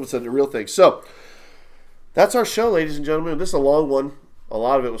 that was a real thing. So that's our show, ladies and gentlemen. This is a long one. A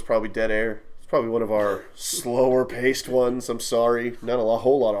lot of it was probably dead air. It's probably one of our slower paced ones. I'm sorry, not a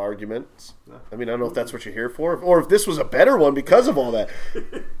whole lot of arguments. I mean, I don't know if that's what you're here for, or if this was a better one because of all that.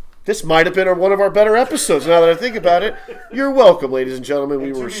 This might have been one of our better episodes. Now that I think about it, you're welcome, ladies and gentlemen.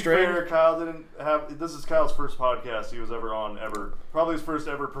 We were restrained. To be fair, Kyle didn't have. This is Kyle's first podcast he was ever on, ever. Probably his first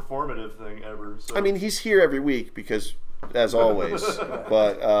ever performative thing ever. So. I mean, he's here every week because, as always.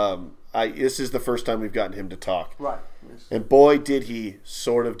 But this is the first time we've gotten him to talk. Right. And boy, did he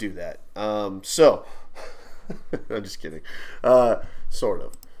sort of do that. So, I'm just kidding. Sort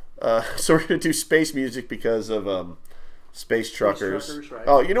of. So we're gonna do space music because of Space Truckers. Right.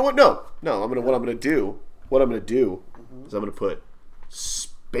 Oh, you know what? No. What I'm gonna do is I'm gonna put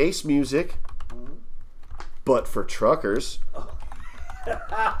space music, but for truckers.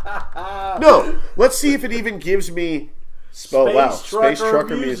 No, let's see if it even gives me. Space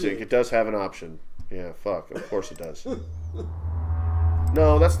trucker music. It does have an option. Yeah, fuck. Of course it does.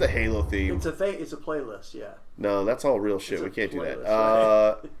 No, that's the Halo theme. It's a playlist. Yeah. No, that's all real shit. We can't do that.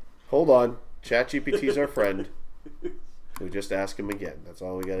 Right? Hold on. ChatGPT's our friend. We just ask him again. That's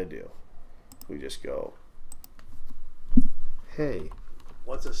all we got to do. We just go, hey.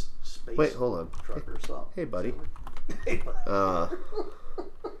 What's a space Wait, hold on. trucker song? Hey, buddy. Hey, buddy.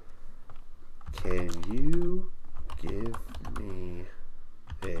 Can you give me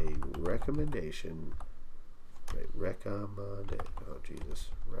a recommendation? Oh, Jesus.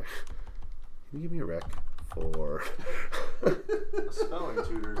 Can you give me a rec for a spelling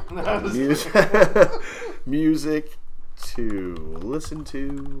tutor? music to listen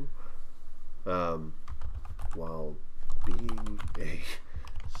to while being a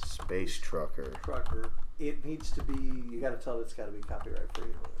space trucker. It needs to be. You got to tell it it's got to be copyright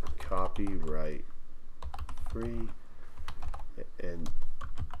free. Copyright free, and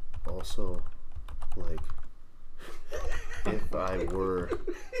also like if I were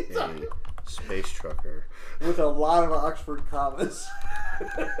a space trucker with a lot of Oxford commas.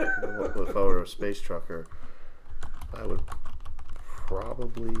 If I were a space trucker, I would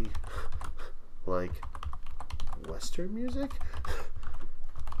probably like Western music,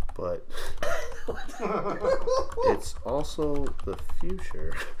 but it's also the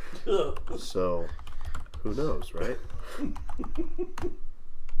future, so who knows, right?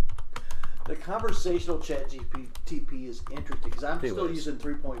 The conversational chat GTP is interesting because I'm still using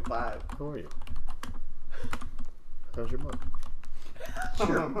 3.5. How are you? How's your mom?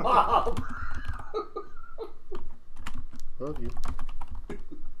 Your mom. Love you.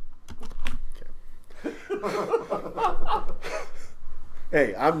 Okay.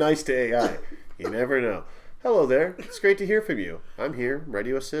 Hey, I'm nice to AI. You never know. Hello there. It's great to hear from you. I'm here, ready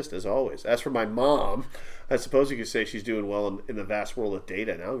to assist as always. As for my mom, I suppose you could say she's doing well in the vast world of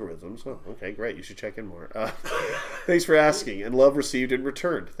data and algorithms. Oh, okay, great. You should check in more. Thanks for asking, and love received and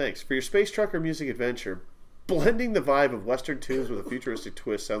returned. Thanks. For your space trucker music adventure, blending the vibe of Western tunes with a futuristic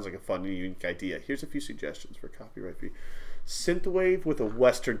twist sounds like a fun and unique idea. Here's a few suggestions for copyright free. Synthwave with a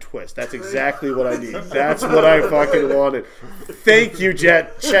Western twist. That's exactly what I need. That's what I fucking wanted. Thank you,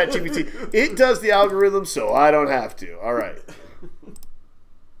 ChatGPT. It does the algorithm, so I don't have to. All right.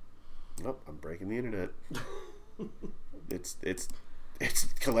 Nope, I'm breaking the internet. It's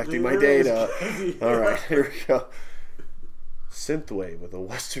collecting my data. All right, here we go. Synthwave with a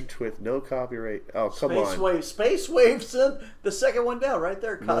Western twist, no copyright. Oh, come on. Space Wave, son. The second one down, right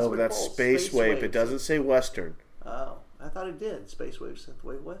there. Cosmic no, that's Pulse. Space Wave. It doesn't say Western. Oh, I thought it did. Space Wave,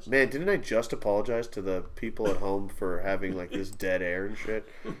 Synthwave, Western. Man, didn't I just apologize to the people at home for having like this dead air and shit?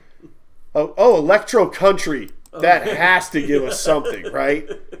 Oh, electro country. That has to give us something, right?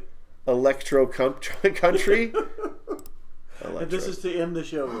 Electro country. And this is to end the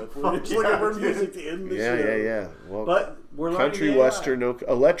show with. We're just looking for music to end the show. Yeah. Well, but we're country western, no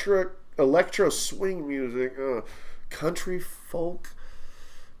electro swing music, country folk,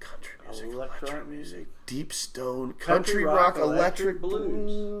 country music, electronic music, deep stone, country rock, electric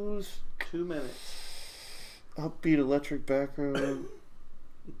blues. 2 minutes. Upbeat electric background.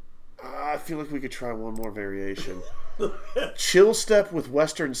 I feel like we could try one more variation. Chill step with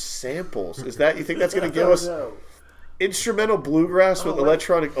western samples. Is that, you think that's going to give us? No. instrumental bluegrass with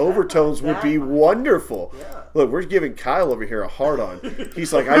electronic overtones would be wonderful. Yeah. Look, we're giving Kyle over here a hard on.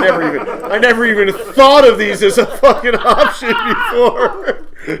 He's like, I never even thought of these as a fucking option before.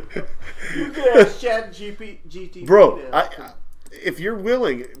 You could have Chat GT. Bro, if you're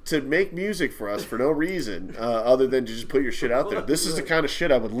willing to make music for us for no reason other than to just put your shit out there, this is the kind of shit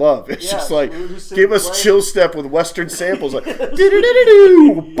I would love. It's just like, give us chill step with Western samples, like,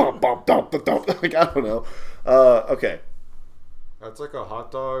 do-do-do-do-do, bum, bum, dum, dum, dum. Like, I don't know. Okay. That's like a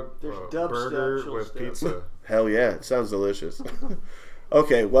hot dog dubstep, burger chill with step. pizza. Hell yeah, it sounds delicious.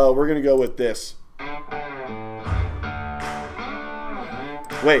 Okay, well, we're going to go with this.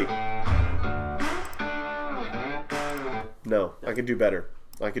 Wait. No, I can do better.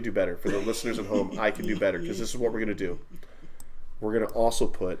 I can do better. For the listeners at home, I can do better, because this is what we're going to do. We're going to also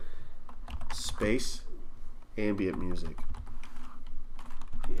put space ambient music.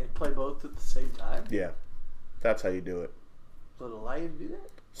 Yeah, play both at the same time? Yeah, that's how you do it. Will it allow you to do that?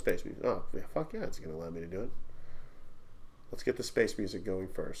 Space music. Oh, yeah, fuck yeah, it's going to allow me to do it. Let's get the space music going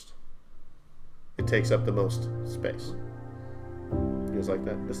first. It takes up the most space. You guys like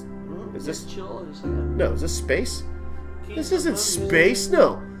that? Is this chill? No, is this space? This isn't space.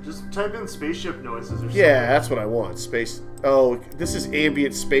 No. Just type in spaceship noises or something. Yeah, that's what I want. Space. Oh, this is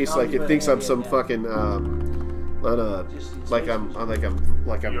ambient space. Like it thinks I'm some fucking like I'm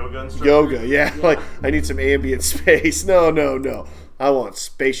yoga. Yeah, like I need some ambient space. No. I want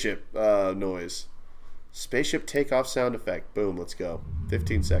spaceship noise. Spaceship takeoff sound effect. Boom. Let's go.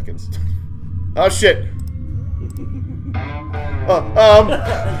 15 seconds. Oh shit.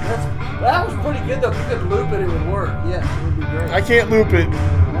 That was pretty good though. If you could loop it, it would work. Yeah, it would be great. I can't loop it.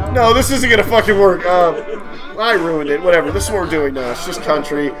 No, this isn't gonna fucking work. I ruined it. Whatever. This is what we're doing now. It's just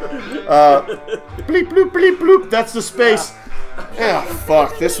country. Bleep bloop bleep bloop. That's the space. Yeah.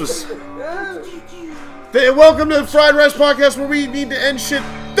 Fuck. This was. Welcome to the Fried Rice Podcast, where we need to end shit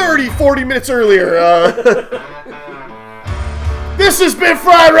 30-40 minutes earlier. This has been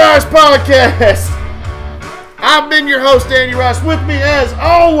Fried Rice Podcast. I've been your host, Andy Rice. With me, as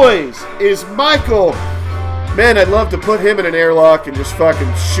always, is Michael. Man, I'd love to put him in an airlock and just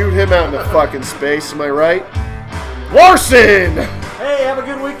fucking shoot him out into fucking space. Am I right? Larson! Hey, have a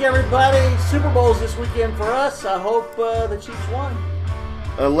good week, everybody. Super Bowl's this weekend for us. I hope the Chiefs won.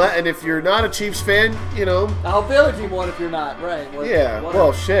 And if you're not a Chiefs fan, you know. I hope the other team won if you're not, right?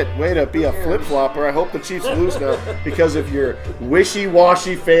 Well, shit. Way to be a flip-flopper. I hope the Chiefs lose now because of your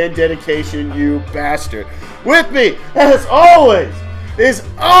wishy-washy fan dedication, you bastard. With me, as always, is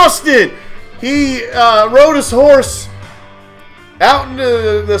Austin. He rode his horse out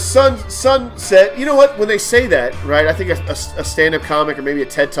into the sunset. You know what? When they say that, right, I think a stand-up comic or maybe a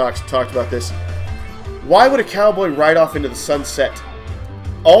TED Talk talked about this. Why would a cowboy ride off into the sunset?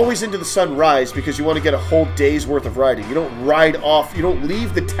 Always into the sunrise, because you want to get a whole day's worth of riding. You don't ride off, you don't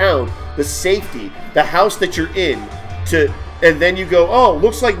leave the town, the safety, the house that you're in, and then you go, oh,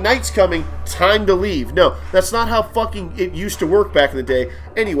 looks like night's coming, time to leave. No, that's not how fucking it used to work back in the day.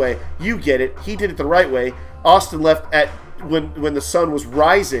 Anyway, you get it. He did it the right way. Austin left at when the sun was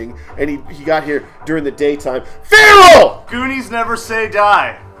rising, and he got here during the daytime. Feral! Goonies never say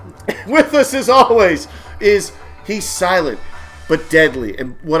die. With us, as always, is he's silent but deadly.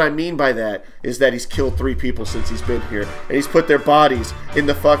 And what I mean by that is that he's killed 3 people since he's been here, and he's put their bodies in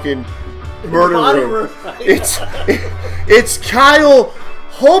the fucking murder room. It's Kyle,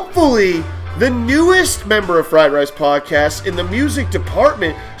 hopefully the newest member of Fried Rice Podcast in the music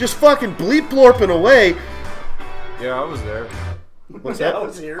department, just fucking bleep blorping away. Yeah, I was there. What's that? I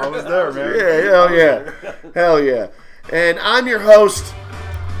was here. I was there, man. Yeah. Hell yeah. And I'm your host,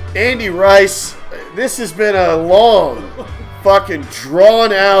 Andy Rice. This has been a long, fucking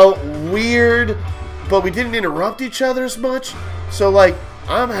drawn out, weird, but we didn't interrupt each other as much. So, like,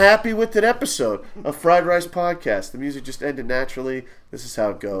 I'm happy with that episode of Fried Rice Podcast. The music just ended naturally. This is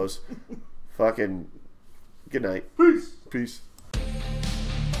how it goes. Fucking good night. Peace.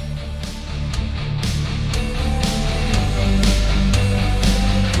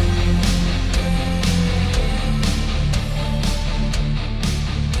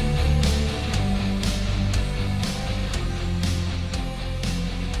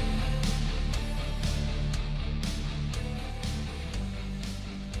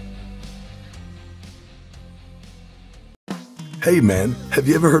 Hey man, have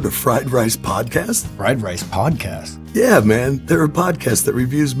you ever heard of Fried Rice Podcast? Fried Rice Podcast? Yeah man, they're a podcast that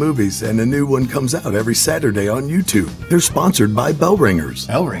reviews movies, and a new one comes out every Saturday on YouTube. They're sponsored by Bell Ringers.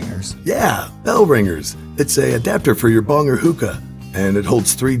 Bell Ringers? Yeah, Bell Ringers. It's a adapter for your bong or hookah, and it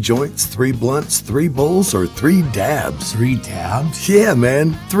holds 3 joints, 3 blunts, 3 bowls, or 3 dabs. 3 dabs? Yeah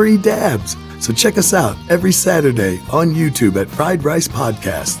man, 3 dabs. So check us out every Saturday on YouTube at Fried Rice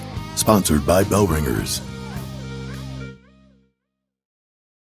Podcast, sponsored by Bell Ringers.